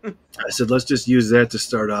again. I said, let's just use that to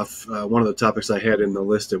start off one of the topics I had in the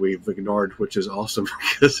list that we've ignored, which is awesome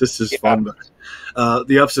because this is fun. But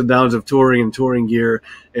the ups and downs of touring and touring gear,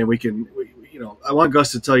 and I want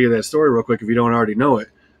Gus to tell you that story real quick if you don't already know it,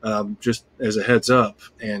 just as a heads up.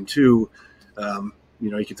 And two,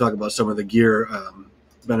 you can talk about some of the gear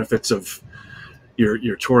benefits of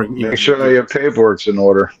your touring. Make sure your paperwork's in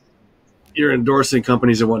order. You're endorsing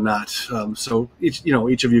companies and whatnot. So each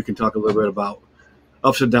of you can talk a little bit about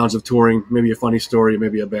ups and downs of touring, maybe a funny story,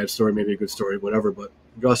 maybe a bad story, maybe a good story, whatever. But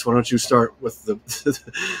Gus, why don't you start with the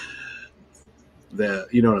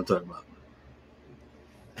you know what I'm talking about?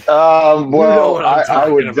 I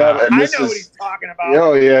would. I know what he's talking about.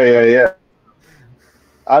 Oh yeah.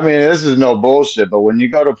 I mean, this is no bullshit, but when you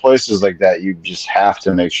go to places like that, you just have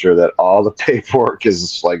to make sure that all the paperwork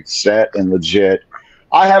is like set and legit.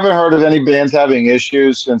 I haven't heard of any bands having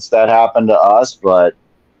issues since that happened to us, but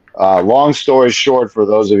long story short, for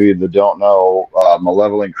those of you that don't know,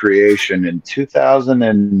 Malevolent Creation in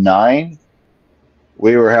 2009,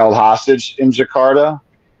 we were held hostage in Jakarta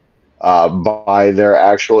by their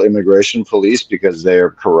actual immigration police because they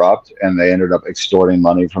are corrupt and they ended up extorting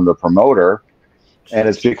money from the promoter. And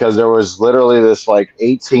it's because there was literally this like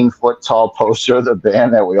 18-foot tall poster of the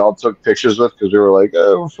band that we all took pictures with because we were like,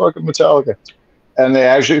 oh, fucking Metallica. And they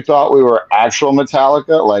actually thought we were actual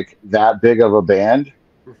Metallica, like that big of a band.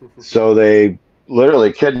 So they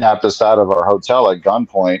literally kidnapped us out of our hotel at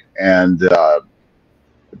gunpoint and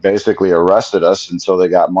basically arrested us until they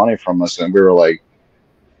got money from us. And we were like,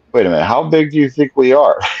 wait a minute, how big do you think we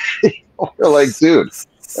are? We're like, dude,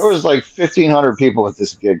 there was like 1,500 people at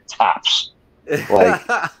this gig, tops. Like,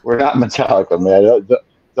 we're not Metallica, man.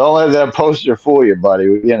 Don't let that poster fool you, buddy.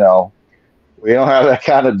 We don't have that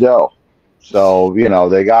kind of dough. So, they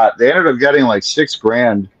ended up getting like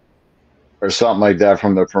 $6,000 or something like that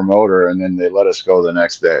from the promoter, and then they let us go the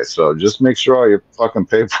next day. So just make sure all your fucking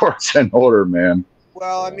paperwork's in order, man.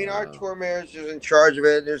 Well, I mean, our tour manager's in charge of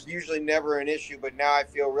it. There's usually never an issue, but now I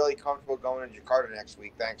feel really comfortable going to Jakarta next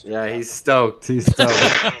week. Thanks. Yeah, he's stoked.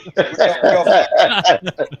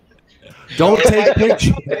 Don't take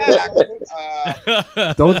pictures.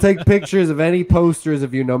 Don't take pictures of any posters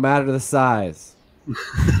of you, no matter the size.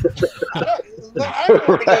 I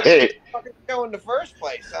don't think fucking go in the first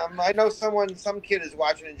place. I know some kid is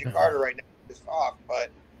watching in Jakarta right now. It's off, but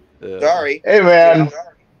sorry. Hey, man.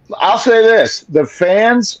 I'll say this: the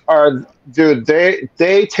fans are, dude.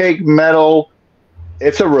 They take metal.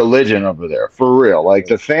 It's a religion over there, for real. Like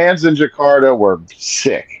the fans in Jakarta were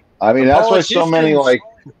sick. I mean, that's why so many like.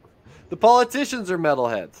 The politicians are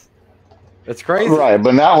metalheads. It's crazy. Right,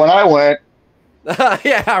 but not when I went.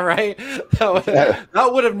 Yeah, right. That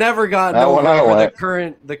would have never gotten over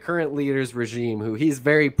the current leader's regime, who he's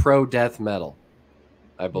very pro death metal,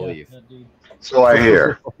 I believe. Yeah, so I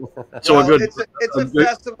hear. So it's a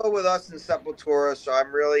festival with us in Sepultura, so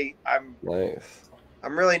I'm really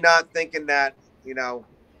not thinking that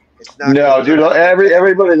it's not. No, dude.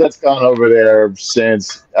 Everybody that's gone over there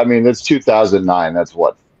since, that's 2009. That's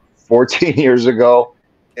what, 14 years ago.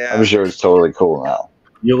 Yeah, I'm sure it's totally cool now.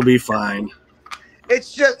 You'll be fine.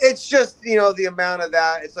 It's just the amount of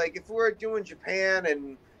that. It's like if we're doing Japan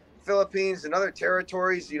and Philippines and other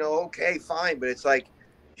territories, okay, fine. But it's like,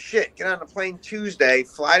 shit, get on a plane Tuesday,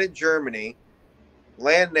 fly to Germany,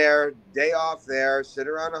 land there, day off there, sit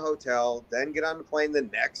around a hotel, then get on the plane the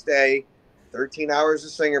next day, 13 hours to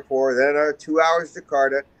Singapore, then another 2 hours to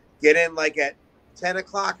Jakarta, get in like at 10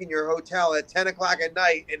 o'clock in your hotel at 10 o'clock at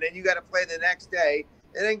night, and then you got to play the next day.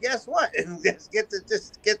 And then guess what? And just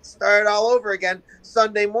get started all over again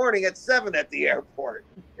Sunday morning at 7 at the airport.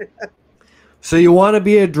 So you want to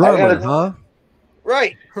be a drummer, huh?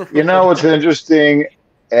 Right. You know what's interesting,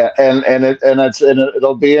 and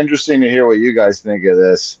it'll be interesting to hear what you guys think of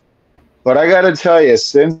this. But I got to tell you,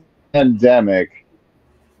 since the pandemic,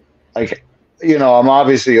 like, you know, I'm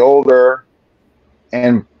obviously older,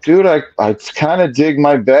 and dude, I kind of dig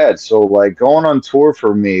my bed. So like going on tour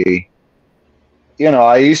for me, you know,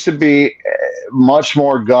 I used to be much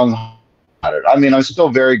more gung-ho about it. I mean, I'm still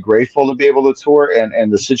very grateful to be able to tour,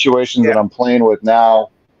 and the situations that I'm playing with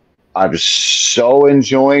now, I'm so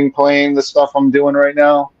enjoying playing the stuff I'm doing right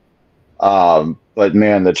now. But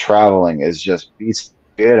man, the traveling is just beats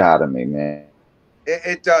the shit out of me, man.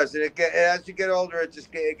 It does, and as you get older,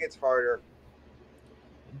 it gets harder.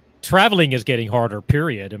 Traveling is getting harder,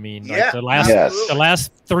 period. I mean, like the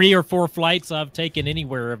last 3 or 4 flights I've taken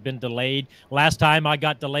anywhere have been delayed. Last time I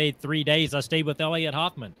got delayed 3 days, I stayed with Elliot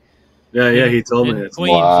Hoffman. Yeah, he told me that.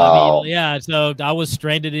 Queens. Wow. I mean, so I was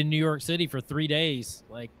stranded in New York City for 3 days.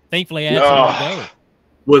 Like, thankfully, I had somewhere to go.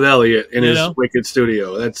 With Elliot in his wicked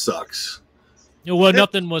studio. That sucks. Well,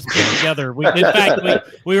 nothing was put together. In fact,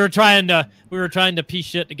 we were trying to piece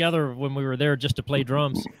shit together when we were there just to play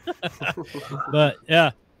drums. But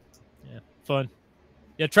yeah, fun.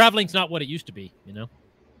 Yeah, traveling's not what it used to be, you know.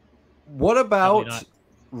 What about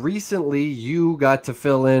recently? You got to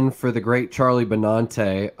fill in for the great Charlie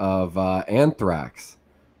Benante of Anthrax.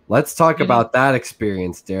 Let's talk about that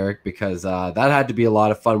experience, Derek, because that had to be a lot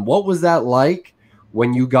of fun. What was that like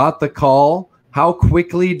when you got the call? How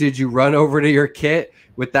quickly did you run over to your kit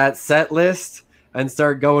with that set list and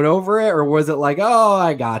start going over it? Or was it like, oh,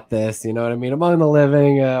 I got this? You know what I mean? Among the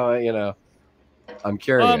living, you know, I'm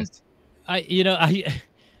curious. I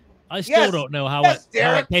still don't know how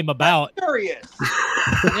it came about. Curious.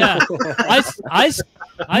 Yeah. I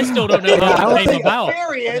still don't know how it came about.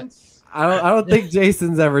 Experience. I don't think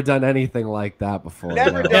Jason's ever done anything like that before.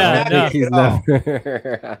 Never done that. He's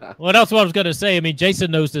never. Well, that's what I was going to say. I mean,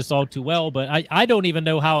 Jason knows this all too well, but I don't even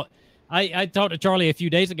know how. I talked to Charlie a few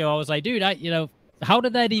days ago. I was like, dude, how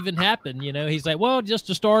did that even happen? You know, he's like, well, just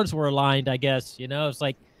the stars were aligned, I guess. You know, it's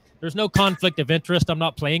like there's no conflict of interest. I'm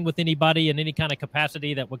not playing with anybody in any kind of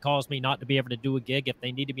capacity that would cause me not to be able to do a gig if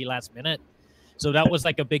they needed me last minute. So that was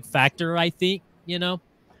like a big factor, I think, you know.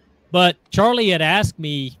 But Charlie had asked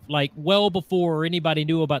me, like, well before anybody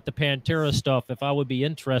knew about the Pantera stuff, if I would be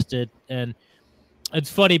interested. And it's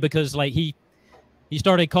funny because, like, he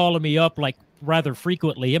started calling me up, like, rather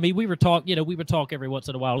frequently. I mean, we would talk every once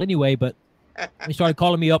in a while anyway, but he started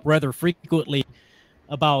calling me up rather frequently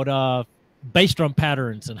about bass drum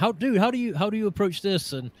patterns and how do you approach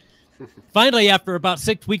this? And finally, after about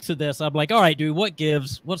 6 weeks of this, I'm like, all right, dude, what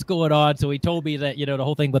gives? What's going on? So he told me that, you know, the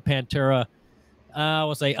whole thing with Pantera. I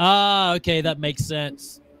was like, okay, that makes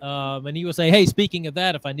sense. And he would say, hey, speaking of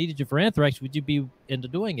that, if I needed you for Anthrax, would you be into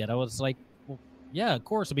doing it? I was like, well, yeah, of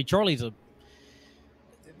course. I mean, Charlie's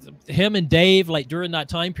him and Dave, like during that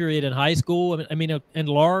time period in high school, I mean, and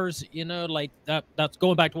Lars, you know, like that's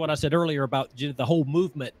going back to what I said earlier about the whole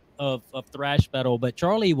movement of thrash metal. But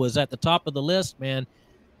Charlie was at the top of the list, man.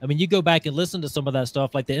 I mean, you go back and listen to some of that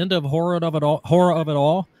stuff, like the end of Horror of It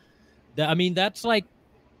All. I mean, that's like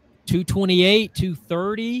 228,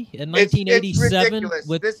 230 in 1987.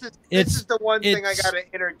 This is the one thing I got to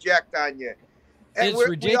interject on you. And it's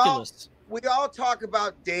ridiculous. We all talk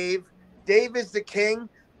about Dave. Dave is the king.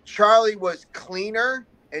 Charlie was cleaner,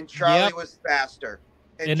 and Charlie was faster.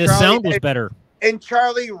 And the sound was better. And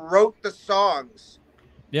Charlie wrote the songs.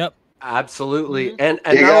 Yep, absolutely. Mm-hmm.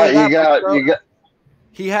 And you got.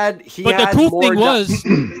 He had. But the cool thing was,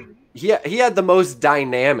 he had the most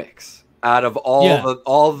dynamics out of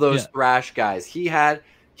all of those thrash guys. He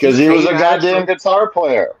was a goddamn guitar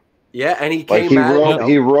player. Yeah, and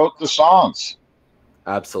he wrote the songs.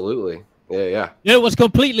 Absolutely. Yeah. It was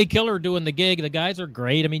completely killer doing the gig. The guys are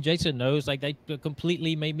great. I mean, Jason knows, like, they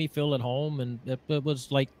completely made me feel at home, and it was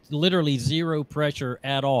like literally zero pressure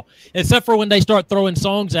at all, except for when they start throwing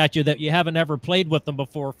songs at you that you haven't ever played with them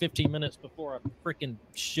before 15 minutes before a freaking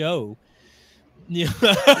show. Yeah.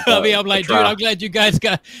 I mean, I'm like, dude, I'm glad you guys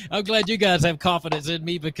have confidence in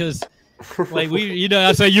me, because like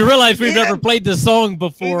so you realize we've never played this song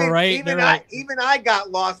before, right? Even I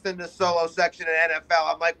got lost in the solo section in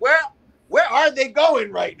NFL. I'm like, where are they going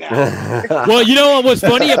right now? Well, you know what was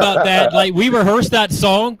funny about that? Like, we rehearsed that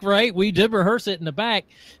song, right? We did rehearse it in the back.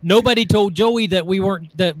 Nobody told Joey that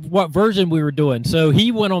what version we were doing. So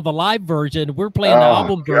he went on the live version. We're playing the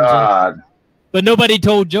album version. but nobody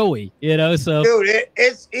told Joey, you know. So, dude,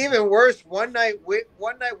 it's even worse. One night we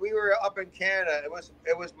were up in Canada.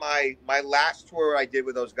 It was my last tour I did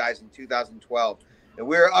with those guys in 2012, and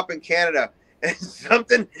we were up in Canada. And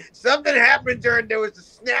something happened there was a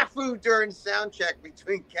snafu during sound check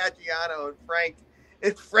between Caggiano and Frank.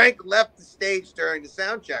 And Frank left the stage during the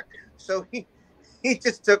sound check. So he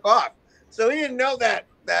just took off. So he didn't know that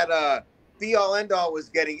Be All End All was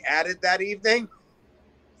getting added that evening.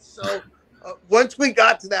 So once we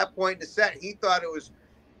got to that point in the set, he thought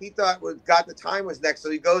Got the Time was next.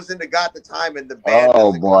 So he goes into Got the Time, and the band.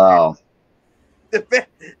 Oh, wow.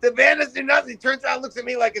 The band doesn't do nothing. He turns around and looks at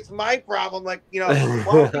me like it's my problem. Like, you know,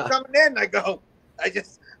 why aren't you coming in? I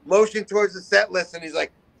just motion towards the set list, and he's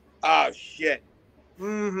like, oh, shit.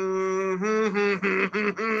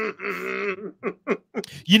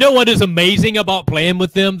 You know what is amazing about playing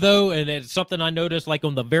with them, though? And it's something I noticed, like,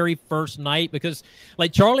 on the very first night, because,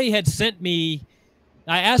 like, Charlie had sent me,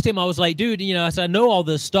 I asked him, I was like, dude, you know, I said, I know all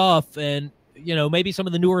this stuff, and you know, maybe some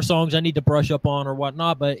of the newer songs I need to brush up on or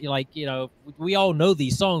whatnot, but like, you know, we all know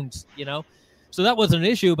these songs, you know, so that wasn't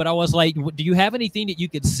an issue. But I was like, do you have anything that you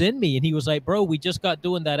could send me? And he was like, bro, we just got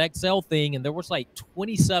doing that XL thing, and there was like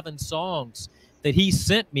 27 songs that he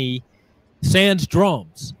sent me sans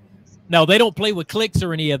drums. Now, they don't play with clicks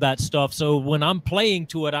or any of that stuff, so when I'm playing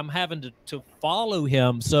to it, I'm having to follow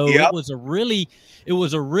him. So yep. it was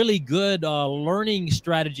a really good learning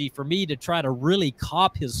strategy for me to try to really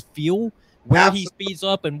cop his feel, where Absolutely. He speeds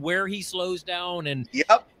up and where he slows down. And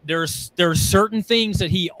yep. there's certain things that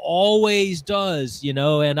he always does, you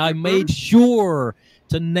know, and I made sure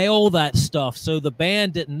to nail that stuff so the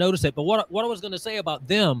band didn't notice it. But what I was going to say about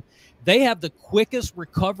them, they have the quickest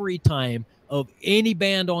recovery time of any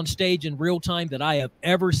band on stage in real time that I have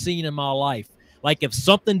ever seen in my life. Like, if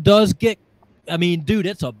something does get, I mean, dude,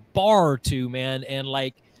 it's a bar or two, man. And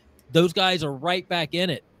like, those guys are right back in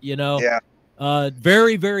it, you know? Yeah.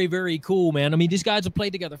 Very, very, very cool, man. I mean, these guys have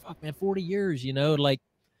played together, 40 years, you know, like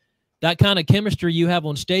that kind of chemistry you have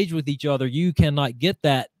on stage with each other. You cannot get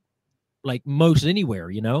that like most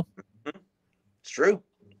anywhere, you know? It's true.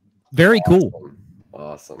 Very cool.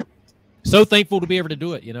 Awesome. So thankful to be able to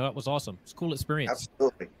do it. You know, it was awesome. It's a cool experience.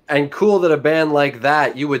 Absolutely. And cool that a band like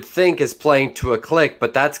that you would think is playing to a click,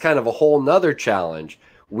 but that's kind of a whole nother challenge.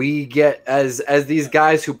 We get as these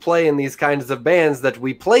guys who play in these kinds of bands that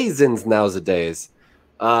we play zins nowadays.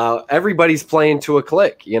 Everybody's playing to a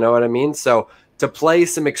click, you know what I mean? So to play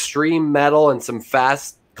some extreme metal and some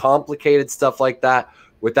fast, complicated stuff like that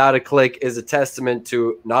without a click is a testament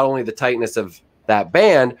to not only the tightness of that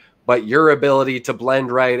band, but your ability to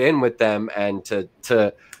blend right in with them and to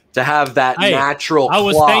have that natural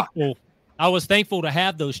clock. I was thankful to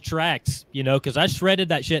have those tracks, you know, because I shredded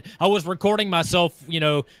that shit. I was recording myself, you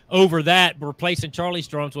know, over that, replacing Charlie's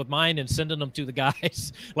drums with mine and sending them to the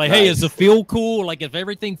guys. Like, nice. Hey, is the feel cool? Like, if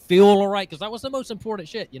everything feel all right? Because that was the most important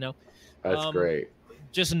shit, you know. That's great.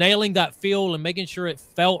 Just nailing that feel and making sure it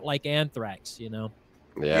felt like Anthrax, you know.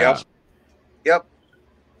 Yeah. Yep.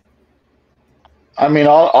 I mean,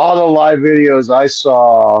 all the live videos I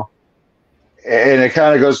saw, and it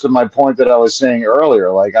kind of goes to my point that I was saying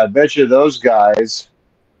earlier. Like, I bet you those guys,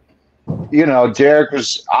 you know, Derek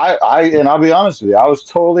was, and I'll be honest with you, I was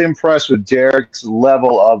totally impressed with Derek's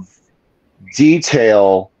level of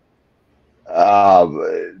detail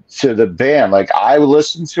to the band. Like, I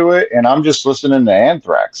listened to it, and I'm just listening to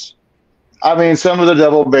Anthrax. I mean, some of the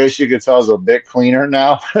double bass you could tell is a bit cleaner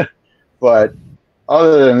now, but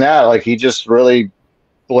other than that, like, he just really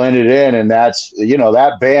blended in, and that's, you know,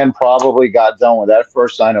 that band probably got done with that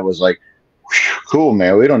first sign. It was like, cool,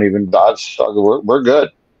 man. We don't even dodge. We're good.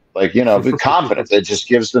 Like, you know, be confident. It just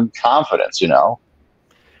gives them confidence, you know.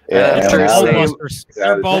 Yeah,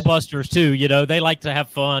 they're ball busters too. You know, they like to have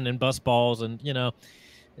fun and bust balls, and you know,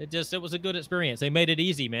 it was a good experience. They made it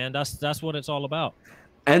easy, man. That's what it's all about.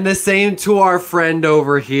 And the same to our friend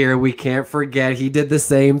over here. We can't forget he did the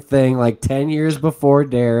same thing like 10 years before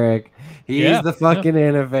Derek. He's the fucking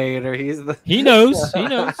innovator. He knows. He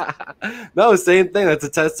knows. No, same thing. That's a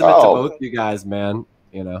testament to both you guys, man.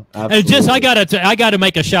 You know. Absolutely. And just I gotta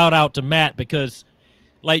make a shout out to Matt, because,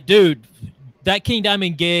 like, dude, that King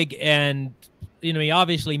Diamond gig, and you know,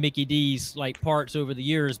 obviously Mickey D's like parts over the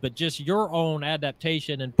years, but just your own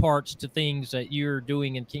adaptation and parts to things that you're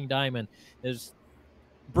doing in King Diamond is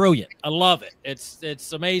brilliant. I love it.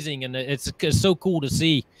 It's amazing, and it's so cool to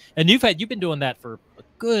see. And you've been doing that for a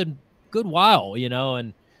good while, you know,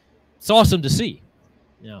 and it's awesome to see.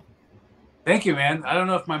 Yeah. Thank you, man. I don't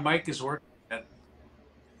know if my mic is working.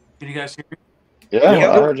 Can you guys hear me?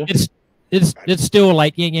 Yeah, I heard you. It's still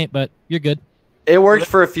like but you're good. It worked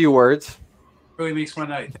for a few words. Really makes my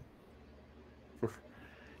night.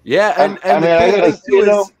 Yeah, and I mean, the I cool gotta, thing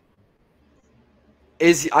too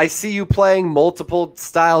is I see you playing multiple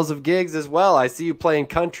styles of gigs as well. I see you playing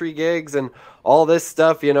country gigs and all this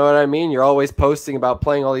stuff. You know what I mean? You're always posting about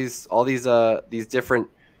playing all these different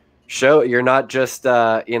shows. You're not just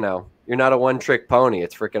you're not a one-trick pony.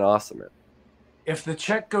 It's freaking awesome, man. If the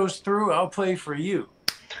check goes through, I'll play for you.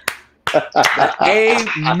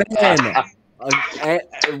 Amen.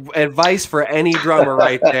 Advice for any drummer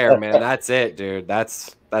right there, man. That's it, dude.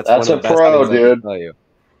 That's one of the best pro, things I dude. can tell you.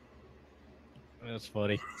 That's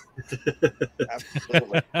funny.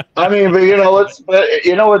 Absolutely. I mean, but you know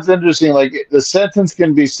what's interesting? Like the sentence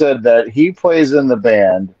can be said that he plays in the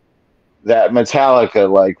band that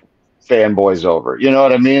Metallica like fanboys over. You know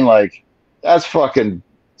what I mean? Like that's fucking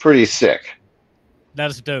pretty sick.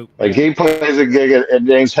 That's dope. Like he plays a gig and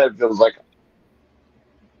James Hetfield's like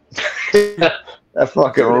that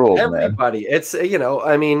fucking rules, man. Everybody, it's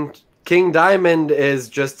I mean, King Diamond is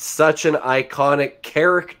just such an iconic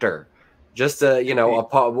character. Just you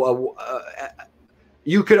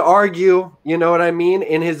could argue, you know what I mean,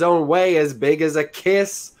 in his own way, as big as a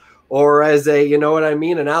Kiss or as a, you know what I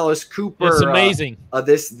mean, an Alice Cooper. It's amazing.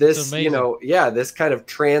 This amazing. This kind of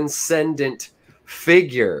transcendent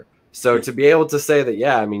figure. So to be able to say that,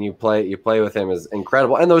 yeah, I mean, you play with him is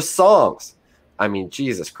incredible, and those songs, I mean,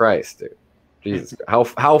 Jesus Christ, dude, Jesus,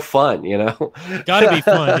 how fun, you know? Got to be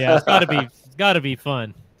fun, yeah. It's got to be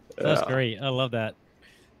fun. That's great. I love that.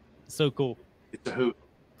 So cool. It's a hoot.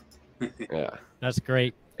 Yeah, that's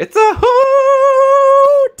great. It's a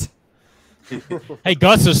hoot. Hey,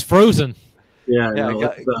 Gus is frozen. Yeah,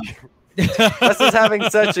 Gus is having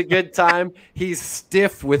such a good time. He's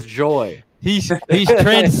stiff with joy. He's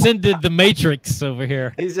transcended the Matrix over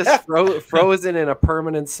here. He's just frozen in a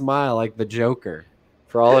permanent smile like the Joker.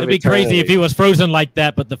 For all It'd be eternity. crazy if he was frozen like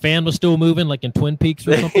that, but the fan was still moving, like in Twin Peaks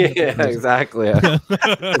or something. Yeah, exactly.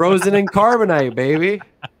 Frozen in carbonite, baby.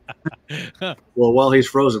 Well, while he's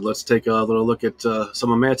frozen, let's take a little look at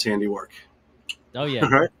some of Matt's handiwork. Oh, yeah. All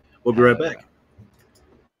right. We'll be right back.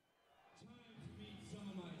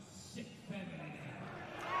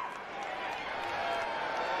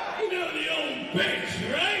 You know the old bench,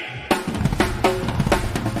 right?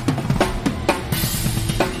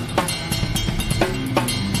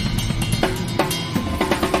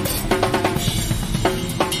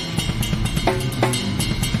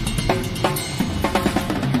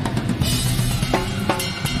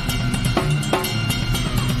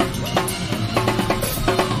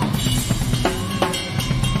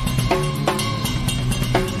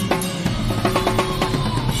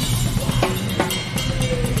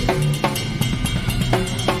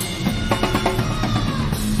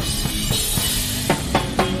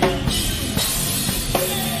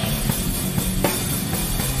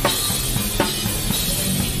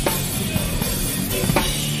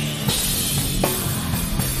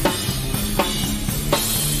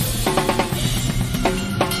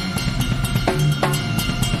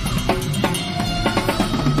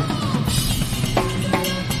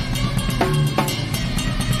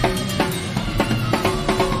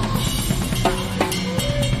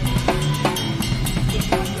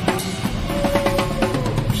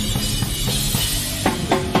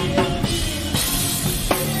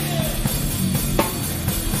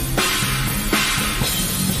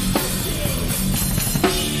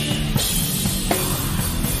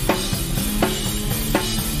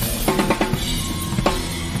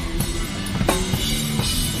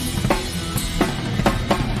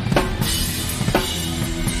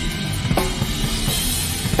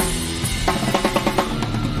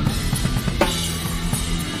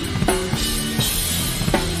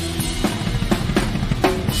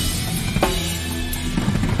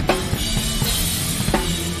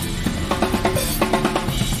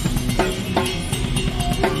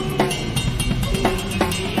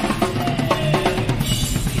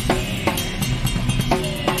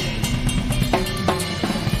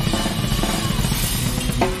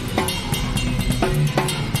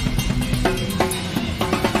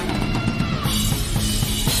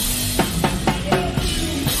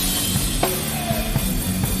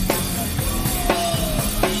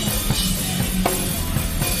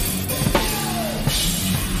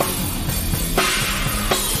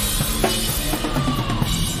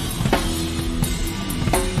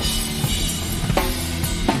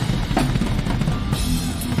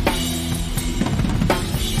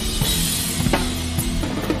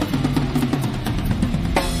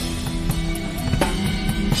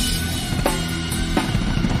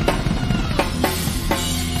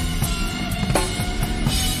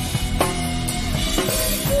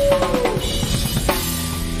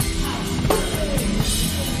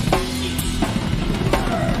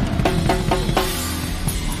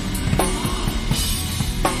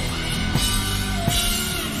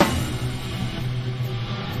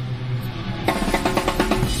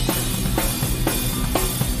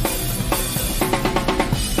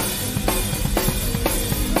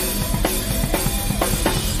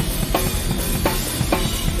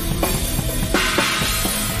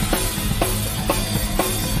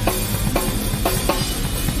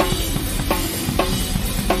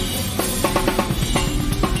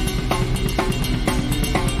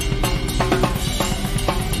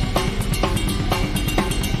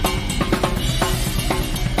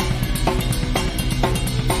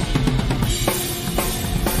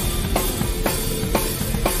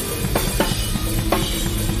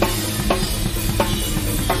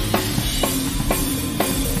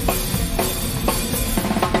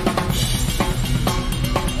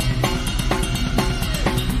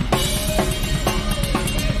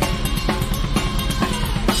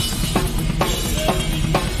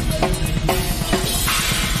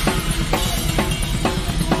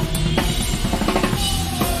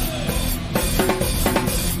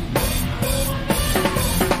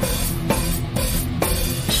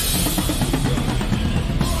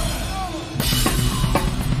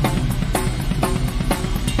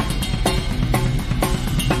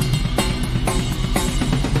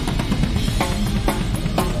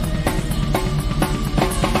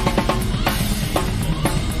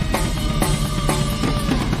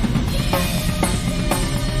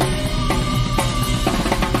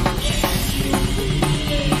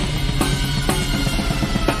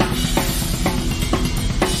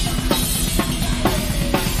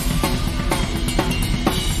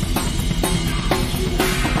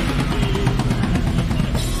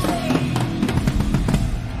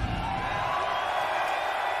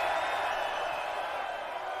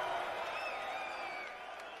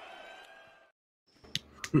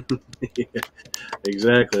 Yeah,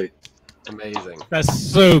 exactly. Amazing.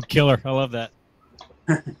 That's so killer. I love that.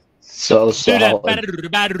 So Do solid. that.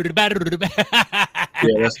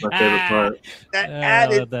 Yeah, that's my favorite part. That I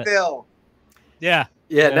added love that. fill. Yeah.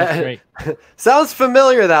 Yeah, that's that- great. sounds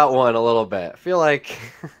familiar, that one, a little bit. I feel like...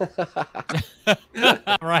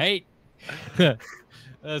 Right?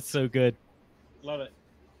 That's so good. Love it.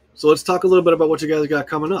 So let's talk a little bit about what you guys got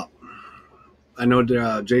coming up. I know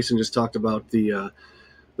Jason just talked about the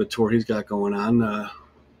tour he's got going on.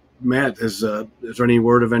 Matt, is there any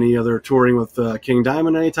word of any other touring with King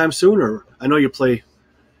Diamond anytime soon? Or I know you play,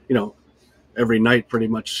 every night pretty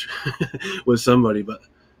much with somebody, but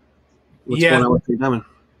what's going on with King Diamond?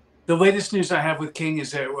 The latest news I have with King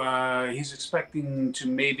is that he's expecting to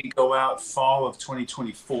maybe go out fall of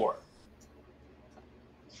 2024.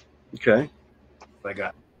 Okay. I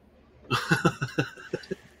got.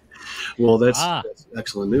 Well, that's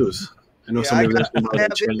excellent news. I know somebody was asking about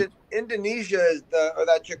that. Indonesia is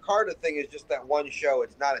that Jakarta thing is just that one show.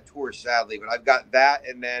 It's not a tour, sadly, but I've got that,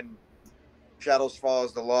 and then Shadows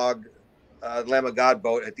Falls, the Lamb of God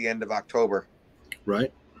boat at the end of October.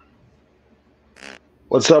 Right.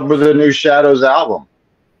 What's up with the new Shadows album?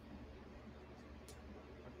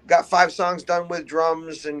 Got 5 songs done with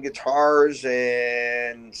drums and guitars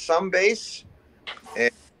and some bass,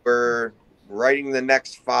 and we're writing the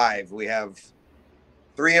next 5. We have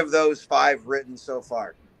 3 of those 5 written so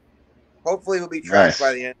far. Hopefully, we'll be tracked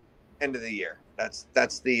by the end of the year. That's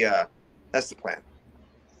the plan.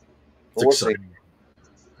 But we'll see.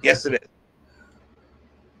 Yes, it is.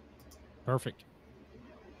 Perfect.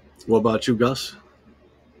 What about you, Gus?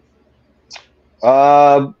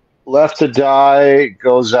 Left to Die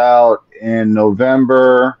goes out in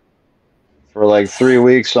November for like 3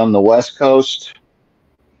 weeks on the West Coast,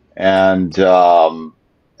 and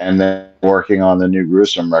then working on the new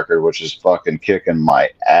Gruesome record, which is fucking kicking my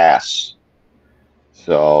ass.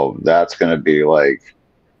 So that's gonna be like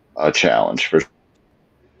a challenge for.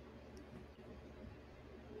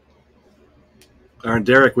 All right,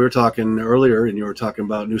 Derek, we were talking earlier, and you were talking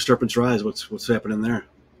about New Serpent's Rise. What's happening there?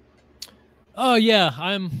 Oh yeah,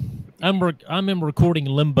 I'm in recording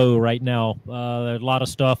limbo right now. There's a lot of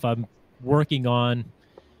stuff I'm working on.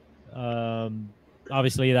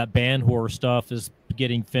 Obviously, that band horror stuff is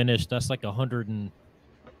getting finished. That's like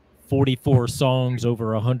 144 songs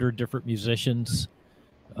over 100 different musicians.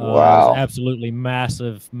 Wow! It's absolutely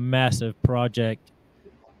massive project.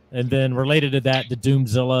 And then related to that, the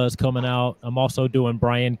Doomzilla is coming out. I'm also doing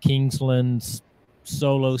Brian Kingsland's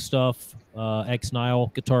solo stuff.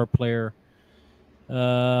 Ex-Nile guitar player.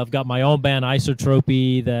 I've got my own band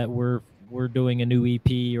Isotropy that we're doing a new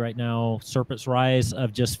EP right now. Serpent's Rise.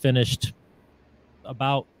 I've just finished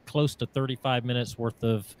about close to 35 minutes worth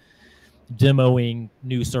of demoing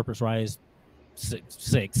new Serpent's Rise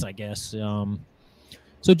 6, I guess. So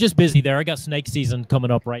just busy there. I got snake season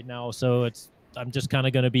coming up right now, so I'm just kind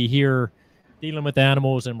of going to be here dealing with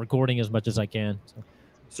animals and recording as much as I can. So.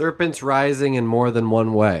 Serpents rising in more than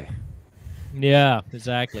one way. Yeah,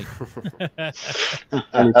 exactly.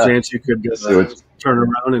 Any chance you could turn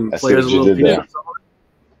around and play as a little piano?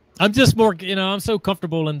 I'm just more, I'm so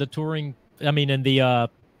comfortable in the touring. I mean, in the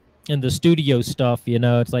studio stuff.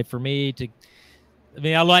 It's like for me to. I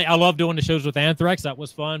mean, I love doing the shows with Anthrax. That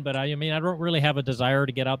was fun, but I don't really have a desire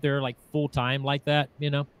to get out there like full time like that.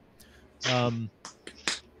 Can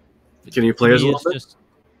you play as a little bit?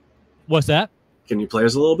 What's that? Can you play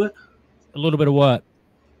as a little bit? A little bit of what?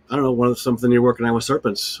 I don't know. Something you're working on with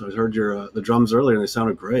Serpents. I heard your the drums earlier, and they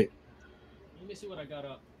sounded great. Let me see what I got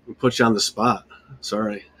up. We put you on the spot.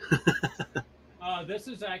 Sorry. This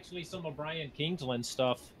is actually some of Brian Kingsland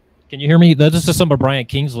stuff. Can you hear me? This is some of Brian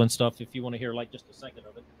Kingsland stuff. If you want to hear like just a second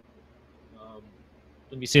of it.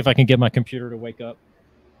 Let me see if I can get my computer to wake up.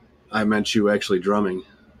 I meant you actually drumming.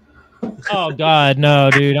 Oh God,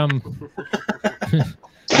 no, dude!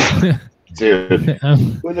 Dude,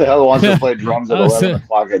 who the hell wants to play drums at 11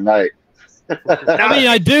 o'clock at night? I mean,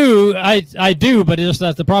 I do, but it's just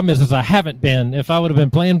that the problem is I haven't been. If I would have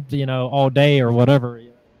been playing, all day or whatever.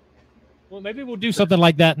 Well, maybe we'll do something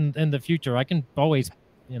like that in the future. I can always,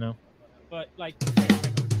 But like,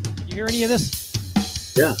 you hear any of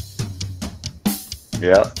this? Yeah.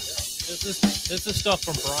 Yeah. This is stuff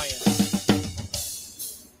from Brian.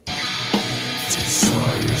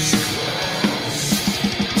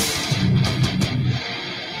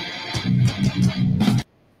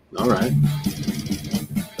 All right.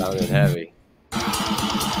 Sounded heavy.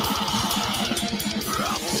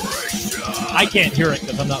 I can't hear it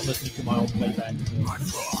because I'm not listening to my own playback.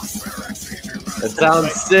 It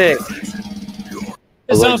sounds sick.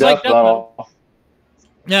 It sounds like that.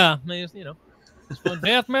 Yeah, On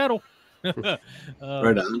death metal. Right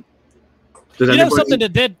on. Something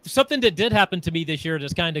that did happen to me this year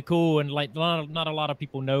that's kind of cool, and like not a lot of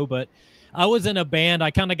people know, but I was in a band.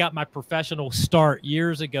 I kind of got my professional start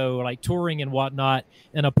years ago, like touring and whatnot,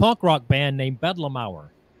 in a punk rock band named Bedlam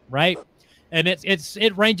Hour, right? And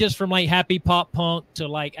it ranges from like happy pop punk to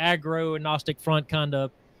like aggro, agnostic front, kind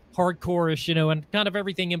of hardcore-ish, and kind of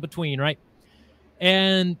everything in between, right?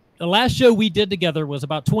 And the last show we did together was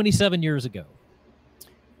about 27 years ago,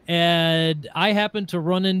 and I happened to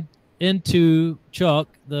run into Chuck,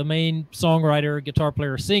 the main songwriter, guitar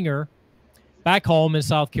player, singer, back home in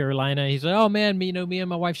South Carolina. He said, "Oh man, me and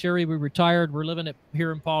my wife Sherry, we retired. We're living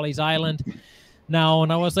here in Pawleys Island now."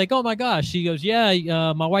 And I was like, "Oh my gosh." She goes,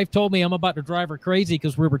 "Yeah, my wife told me I'm about to drive her crazy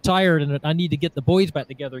because we're retired and I need to get the boys back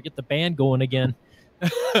together, get the band going again."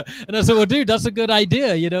 And I said, "Well, dude, that's a good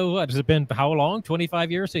idea. What has it been? How long? 25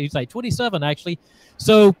 years?" So he's like, 27 actually.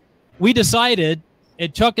 So we decided,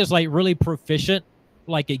 and Chuck is like really proficient,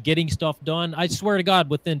 like at getting stuff done. I swear to God,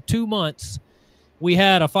 within 2 months, we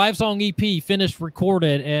had a 5-song EP finished,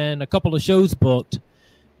 recorded, and a couple of shows booked.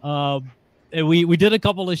 And we did a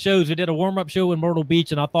couple of shows. We did a warm-up show in Myrtle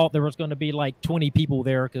Beach, and I thought there was going to be like 20 people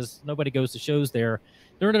there because nobody goes to shows there.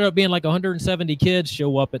 There ended up being like 170 kids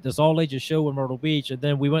show up at this all-ages show in Myrtle Beach. And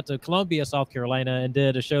then we went to Columbia, South Carolina, and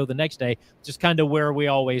did a show the next day, which is kind of where we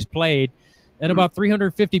always played. And about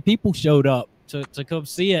 350 people showed up to come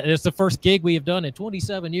see it. And it's the first gig we have done in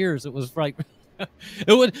 27 years. It was like,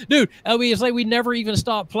 dude, I mean, it's like we never even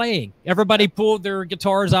stopped playing. Everybody pulled their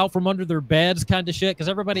guitars out from under their beds kind of shit because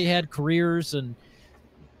everybody had careers and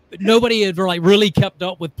nobody had like really kept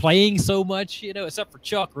up with playing so much, except for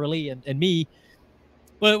Chuck really and me.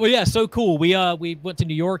 But well, yeah, so cool. We went to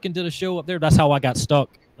New York and did a show up there. That's how I got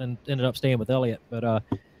stuck and ended up staying with Elliot. But yeah,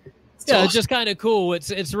 awesome. It's just kind of cool.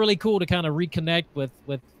 It's really cool to kind of reconnect with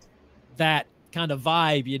that kind of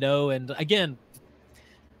vibe, and again,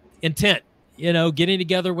 intent, getting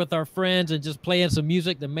together with our friends and just playing some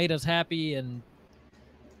music that made us happy. And,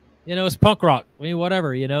 it's punk rock. I mean,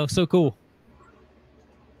 whatever, so cool.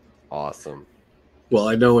 Awesome. Well,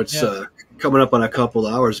 I know it's coming up on a couple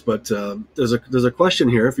hours, but there's a question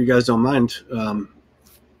here, if you guys don't mind.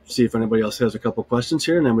 See if anybody else has a couple questions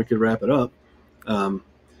here, and then we could wrap it up.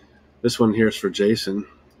 This one here is for Jason.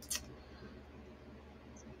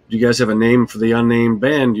 Do you guys have a name for the unnamed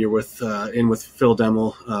band you're with Phil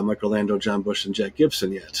Demmel, Mike Orlando, John Bush, and Jack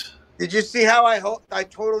Gibson yet? Did you see how I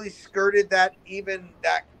totally skirted that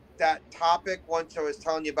topic once I was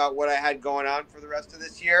telling you about what I had going on for the rest of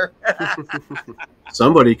this year?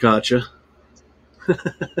 Somebody caught you.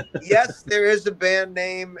 Yes, there is a band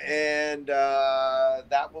name, and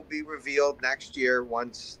that will be revealed next year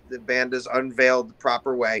once the band is unveiled the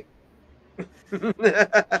proper way.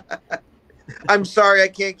 I'm sorry, I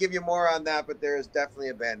can't give you more on that, but there is definitely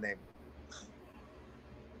a band name.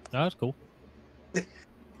 Oh, that's cool.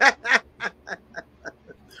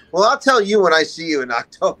 Well, I'll tell you when I see you in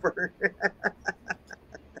October.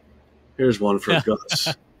 Here's one for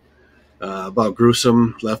Gus. About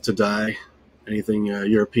Gruesome, Left to Die. Anything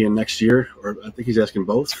European next year? Or I think he's asking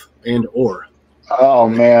both and or. Oh,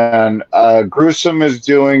 man. Gruesome is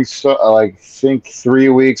doing, I think, 3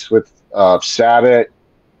 weeks with Sabian.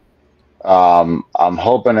 I'm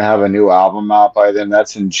hoping to have a new album out by then.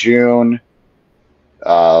 That's in June.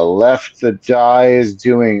 Left to Die is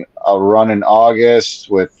doing a run in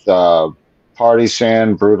August with Party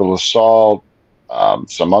Sand, Brutal Assault,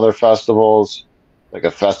 some other festivals, like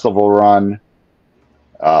a festival run.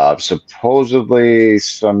 Supposedly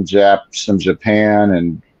some Japan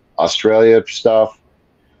and Australia stuff.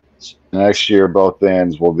 Next year, both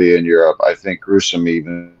bands will be in Europe. I think Gruesome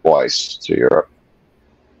even twice to Europe.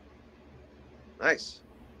 Nice.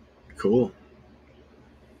 Cool.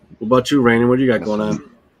 What about you, Raanen? What do you got going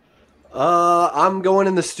on? I'm going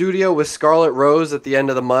in the studio with Scarlet Rose at the end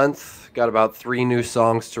of the month. Got about 3 new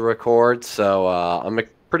songs to record, so I'm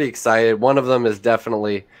pretty excited. One of them is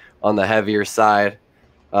definitely on the heavier side.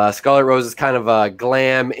 Scarlet Rose is kind of a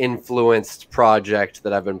glam-influenced project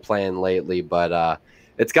that I've been playing lately, but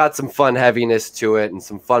it's got some fun heaviness to it and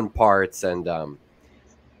some fun parts, and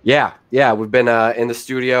yeah, we've been in the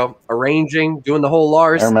studio arranging, doing the whole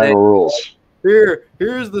Lars thing. Rules.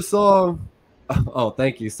 Here's the song. Oh,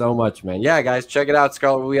 thank you so much, man. Yeah, guys, check it out,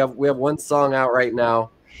 Scarlet. We have one song out right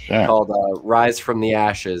now called "Rise from the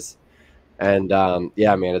Ashes," and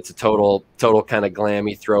yeah, man, it's a total kind of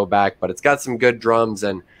glammy throwback, but it's got some good drums,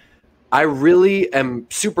 and I really am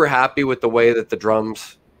super happy with the way that the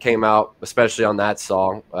drums came out, especially on that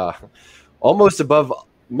song. Almost above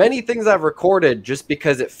many things I've recorded, just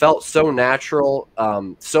because it felt so natural.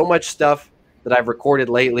 So much stuff that I've recorded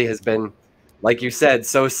lately has been like you said,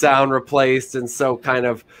 so sound replaced and so kind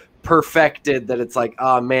of perfected that it's like,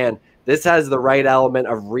 oh man, this has the right element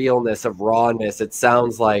of realness, of rawness. It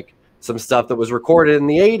sounds like some stuff that was recorded in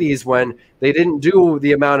the 80s when they didn't do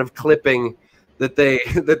the amount of clipping that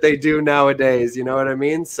they do nowadays. You know what I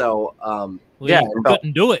mean? So yeah, you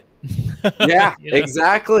couldn't do it. Yeah, You know?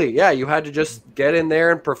 exactly. Yeah, you had to just get in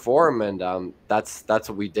there and perform, and that's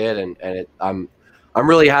what we did. And I'm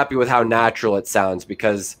really happy with how natural it sounds,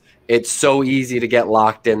 because it's so easy to get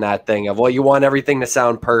locked in that thing of, well, you want everything to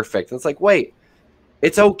sound perfect. And it's like, wait,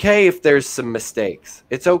 it's okay if there's some mistakes.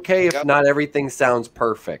 It's okay if not everything sounds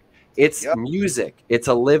perfect. It's music. It's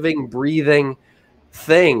a living, breathing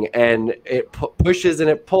thing, and it pushes and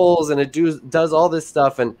it pulls and it does all this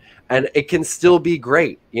stuff, and it can still be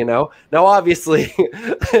great, you know. Now obviously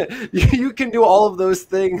you can do all of those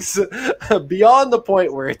things beyond the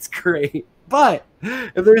point where it's great, but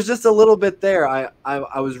if there's just a little bit there, I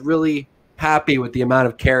was really happy with the amount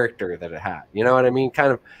of character that it had, you know what I mean,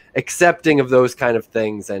 kind of accepting of those kind of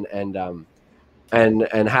things, and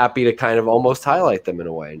happy to kind of almost highlight them in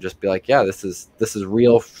a way and just be like, yeah, this is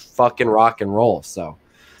real fucking rock and roll. So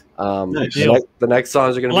Nice. the next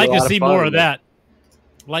songs are going to be a lot to see of fun, more of that.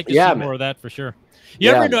 Like to see more of that for sure.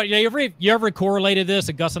 You ever correlated this?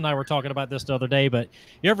 And Gus and I were talking about this the other day, but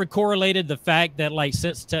you ever correlated the fact that, like,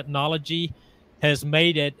 since technology has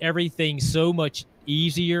made everything so much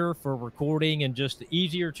easier for recording and just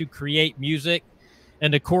easier to create music,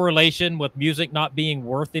 and the correlation with music not being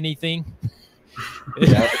worth anything?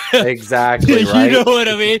 Yeah, exactly. Right. You know what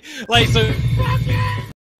I mean? Like, so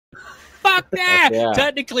fuck that. Yeah.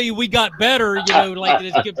 Technically, we got better. You know, like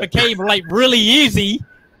it became like really easy,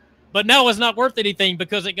 but now it's not worth anything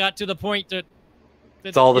because it got to the point that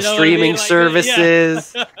it's all the streaming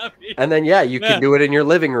services, and then you can do it in your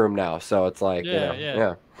living room now. So it's like,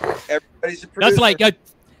 Everybody's a producer. That's like.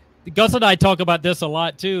 Gus and I talk about this a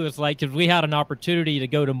lot too. It's like, because we had an opportunity to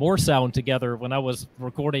go to More Sound together when I was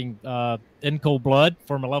recording In Cold Blood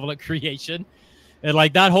for Malevolent Creation, and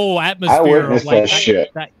like that whole atmosphere, I witnessed like, that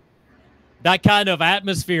shit. That kind of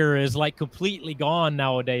atmosphere is like completely gone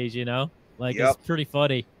nowadays. You know, like it's pretty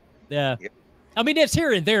funny. Yeah, I mean, it's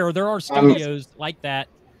here and there. There are studios like that,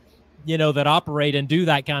 you know, that operate and do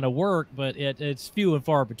that kind of work, but it's few and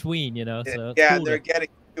far between. You know, so cool they're getting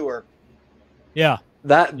fewer. Yeah.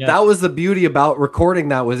 That was the beauty about recording.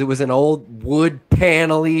 That was, it was an old wood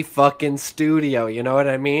panel-y fucking studio. You know what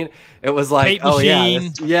I mean? It was like, tape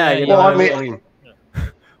machine. You know what I mean?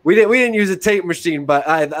 We didn't use a tape machine, but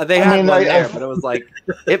they had one there. But it was like,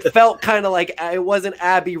 it felt kind of like, it wasn't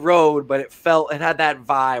Abbey Road, but it had that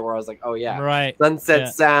vibe where I was like, oh yeah, right,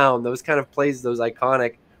 Sunset Sound, those kind of places, those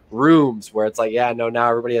iconic rooms where it's like, now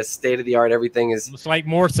everybody has state of the art. Everything is, it's like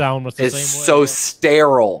More Sound was the same way. So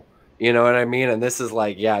sterile. You know what I mean? And this is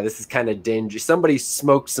like, this is kind of dingy. Somebody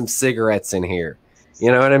smoked some cigarettes in here. You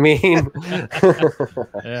know what I mean?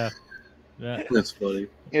 Yeah. That's funny.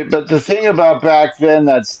 Yeah, but the thing about back then,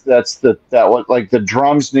 like the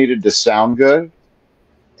drums needed to sound good,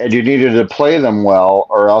 and you needed to play them well,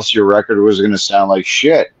 or else your record was going to sound like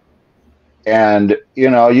shit. And you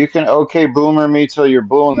know, you can boomer me till you're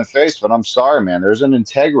blue in the face, but I'm sorry, man. There's an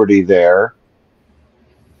integrity there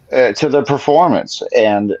to the performance,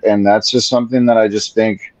 and that's just something that I just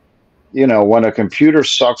think, you know, when a computer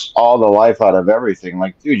sucks all the life out of everything,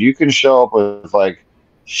 like, dude, you can show up with like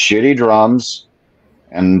shitty drums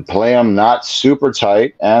and play them not super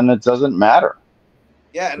tight, and it doesn't matter.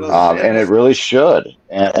 Yeah, and it really should.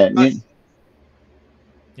 And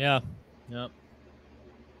yeah.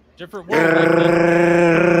 Different world.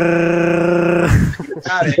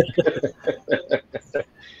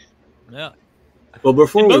 Yeah. Well,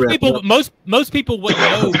 before most people would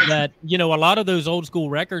know that, you know, a lot of those old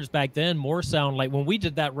school records back then, More Sound, like when we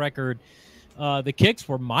did that record, the kicks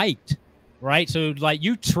were mic'd, right? So like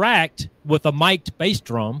you tracked with a mic'd bass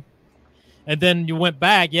drum, and then you went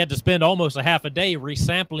back, you had to spend almost a half a day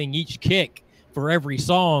resampling each kick for every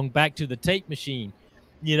song back to the tape machine,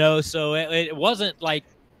 you know? So it wasn't like,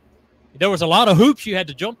 there was a lot of hoops you had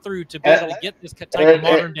to jump through to be able to get this type of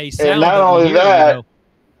modern day sound. And not only that, you know?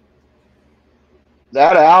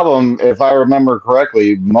 That album, if I remember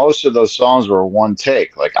correctly, most of those songs were one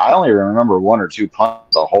take. Like, I only remember one or two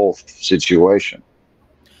punts, the whole situation.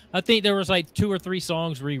 I think there was like 2 or 3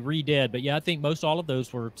 songs we redid, but yeah, I think most all of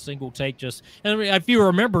those were single take. Just, and if you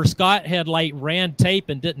remember, Scott had like ran tape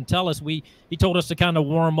and didn't tell us. He told us to kind of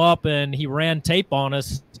warm up, and he ran tape on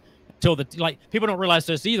us till people don't realize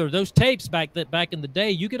this either. Those tapes back in the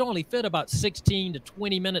day, you could only fit about 16 to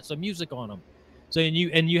 20 minutes of music on them. So and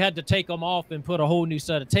you had to take them off and put a whole new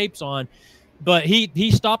set of tapes on. But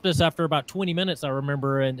he stopped us after about 20 minutes, I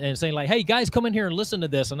remember, and saying like, "Hey guys, come in here and listen to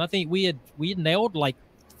this." And I think we had nailed like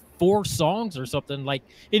 4 songs or something, like,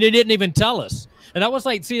 and he didn't even tell us. And I was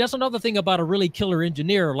like, see, that's another thing about a really killer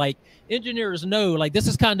engineer. Like, engineers know, like, this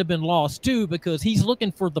has kind of been lost too, because he's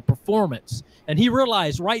looking for the performance, and he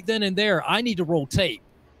realized right then and there, I need to roll tape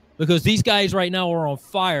because these guys right now are on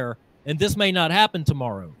fire, and this may not happen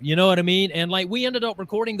tomorrow. You know what I mean? And like, we ended up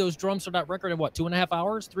recording those drums for that record in what, 2.5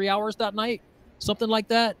 hours, 3 hours that night, something like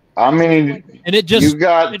that. I mean, and it just, you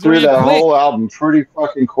got through that whole album pretty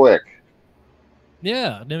fucking quick.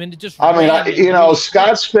 Yeah, I mean, it just. I mean, you know,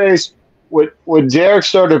 Scott's face when Derek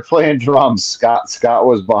started playing drums. Scott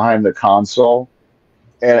was behind the console,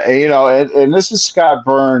 and you know, and this is Scott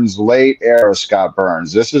Burns' late era. Scott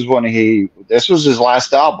Burns. This is when this was his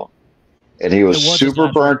last album, and he was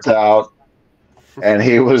super burnt out, and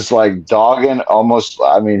he was like dogging almost.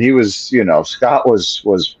 I mean, he was, you know, Scott was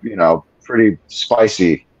you know, pretty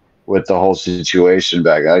spicy with the whole situation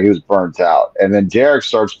back then. He was burnt out. And then Derek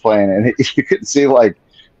starts playing, and you could see like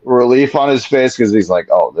relief on his face because he's like,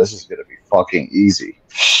 oh, this is going to be fucking easy.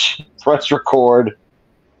 Press record.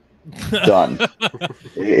 Done.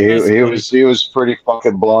 he was pretty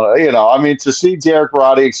fucking blown. You know, I mean, to see Derek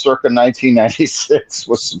Roddy circa 1996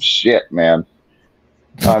 was some shit, man.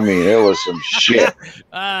 I mean, it was some shit.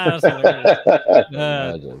 That's hilarious.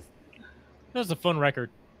 That was a fun record.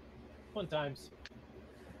 Fun times.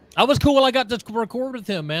 I was cool. I got to record with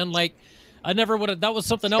him, man. Like, I never would have. That was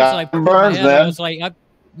something else. I was like,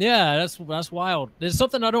 yeah, that's wild. It's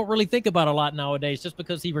something I don't really think about a lot nowadays, just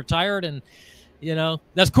because he retired, and you know,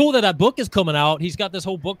 that's cool that book is coming out. He's got this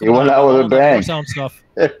whole book. He went out with a bang. Sound stuff.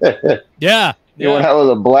 Yeah, he went out with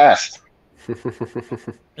a blast.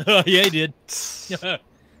 Yeah, he did.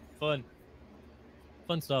 Fun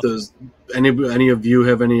stuff. Does any of you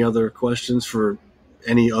have any other questions for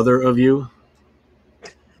any other of you?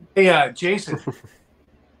 Hey, Jason,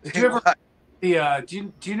 did you ever do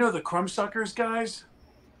you know the Crumbsuckers guys?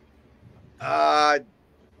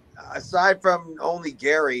 Aside from only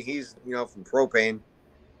Gary, he's, you know, from Propane.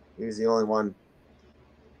 He's the only one.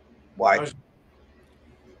 Why?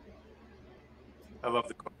 I love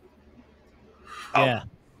the. Yeah.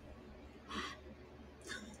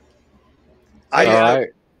 I know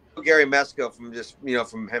Gary Mesco from just, you know,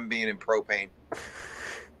 from him being in Propane.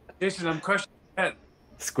 Jason, I'm crushing your head.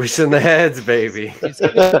 Squishing the heads, baby.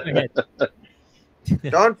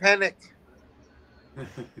 Don't panic.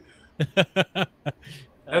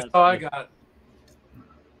 That's all I got.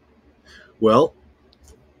 Well,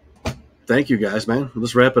 thank you guys, man.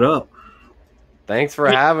 Let's wrap it up. Thanks for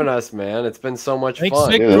having us, man. It's been so much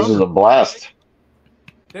fun. Dude, this is a blast.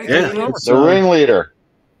 Yeah, the ringleader.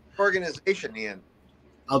 Organization, Ian.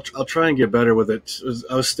 I'll try and get better with it.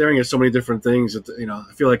 I was staring at so many different things that, you know,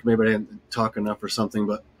 I feel like maybe I didn't talk enough or something,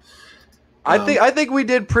 but I think we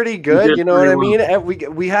did pretty good. You know what I mean?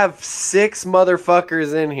 We have 6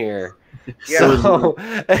 motherfuckers in here. Yeah. So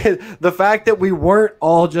the fact that we weren't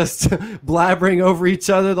all just blabbering over each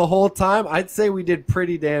other the whole time, I'd say we did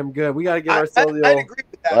pretty damn good. We got to give ourselves the I'd old... agree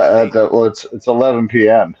with that. Well, it's 11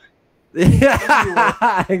 p.m.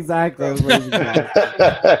 Yeah, exactly.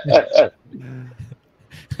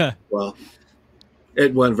 Well,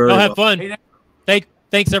 it went very well. Have fun.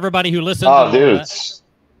 Thanks everybody who listened. Oh, dude.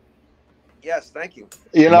 Yes, thank you.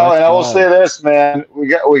 You know, and I will say this, man. We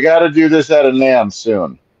got to do this at a NAMM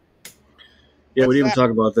soon. Yeah, we didn't even talk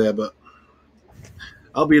about that, but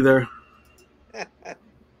I'll be there. Have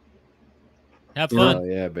fun. Oh,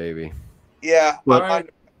 yeah, baby. Yeah. Well, all right.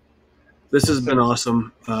 This has been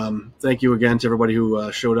awesome. Thank you again to everybody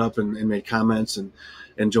who showed up and made comments and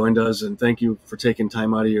joined us, and thank you for taking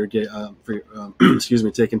time out of your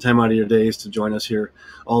taking time out of your days to join us here,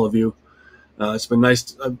 all of you. It's been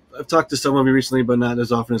nice. I've talked to some of you recently, but not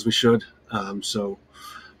as often as we should. So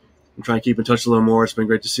I'm trying to keep in touch a little more. It's been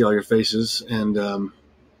great to see all your faces, and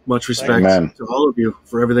much respect to all of you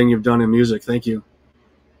for everything you've done in music. Thank you.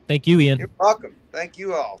 Thank you, Ian. You're welcome. Thank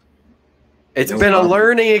you all. It's been a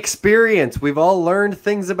learning experience. We've all learned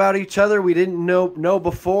things about each other we didn't know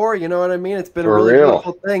before. You know what I mean? It's been a really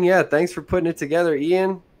beautiful thing. Yeah, thanks for putting it together,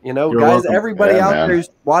 Ian. You know, You're guys, welcome. everybody out there who's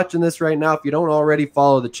watching this right now, if you don't already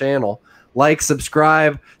follow the channel, like,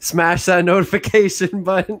 subscribe, smash that notification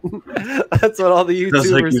button. That's what all the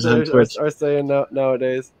YouTubers are saying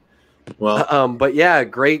nowadays. Well, but yeah,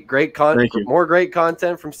 great content. More great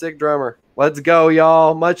content from Sick Drummer. Let's go,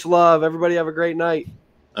 y'all. Much love. Everybody have a great night.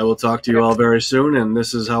 I will talk to you all very soon, and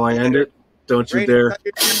this is how I end it. Don't you dare.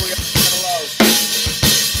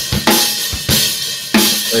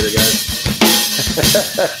 Later,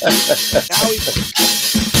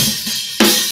 guys.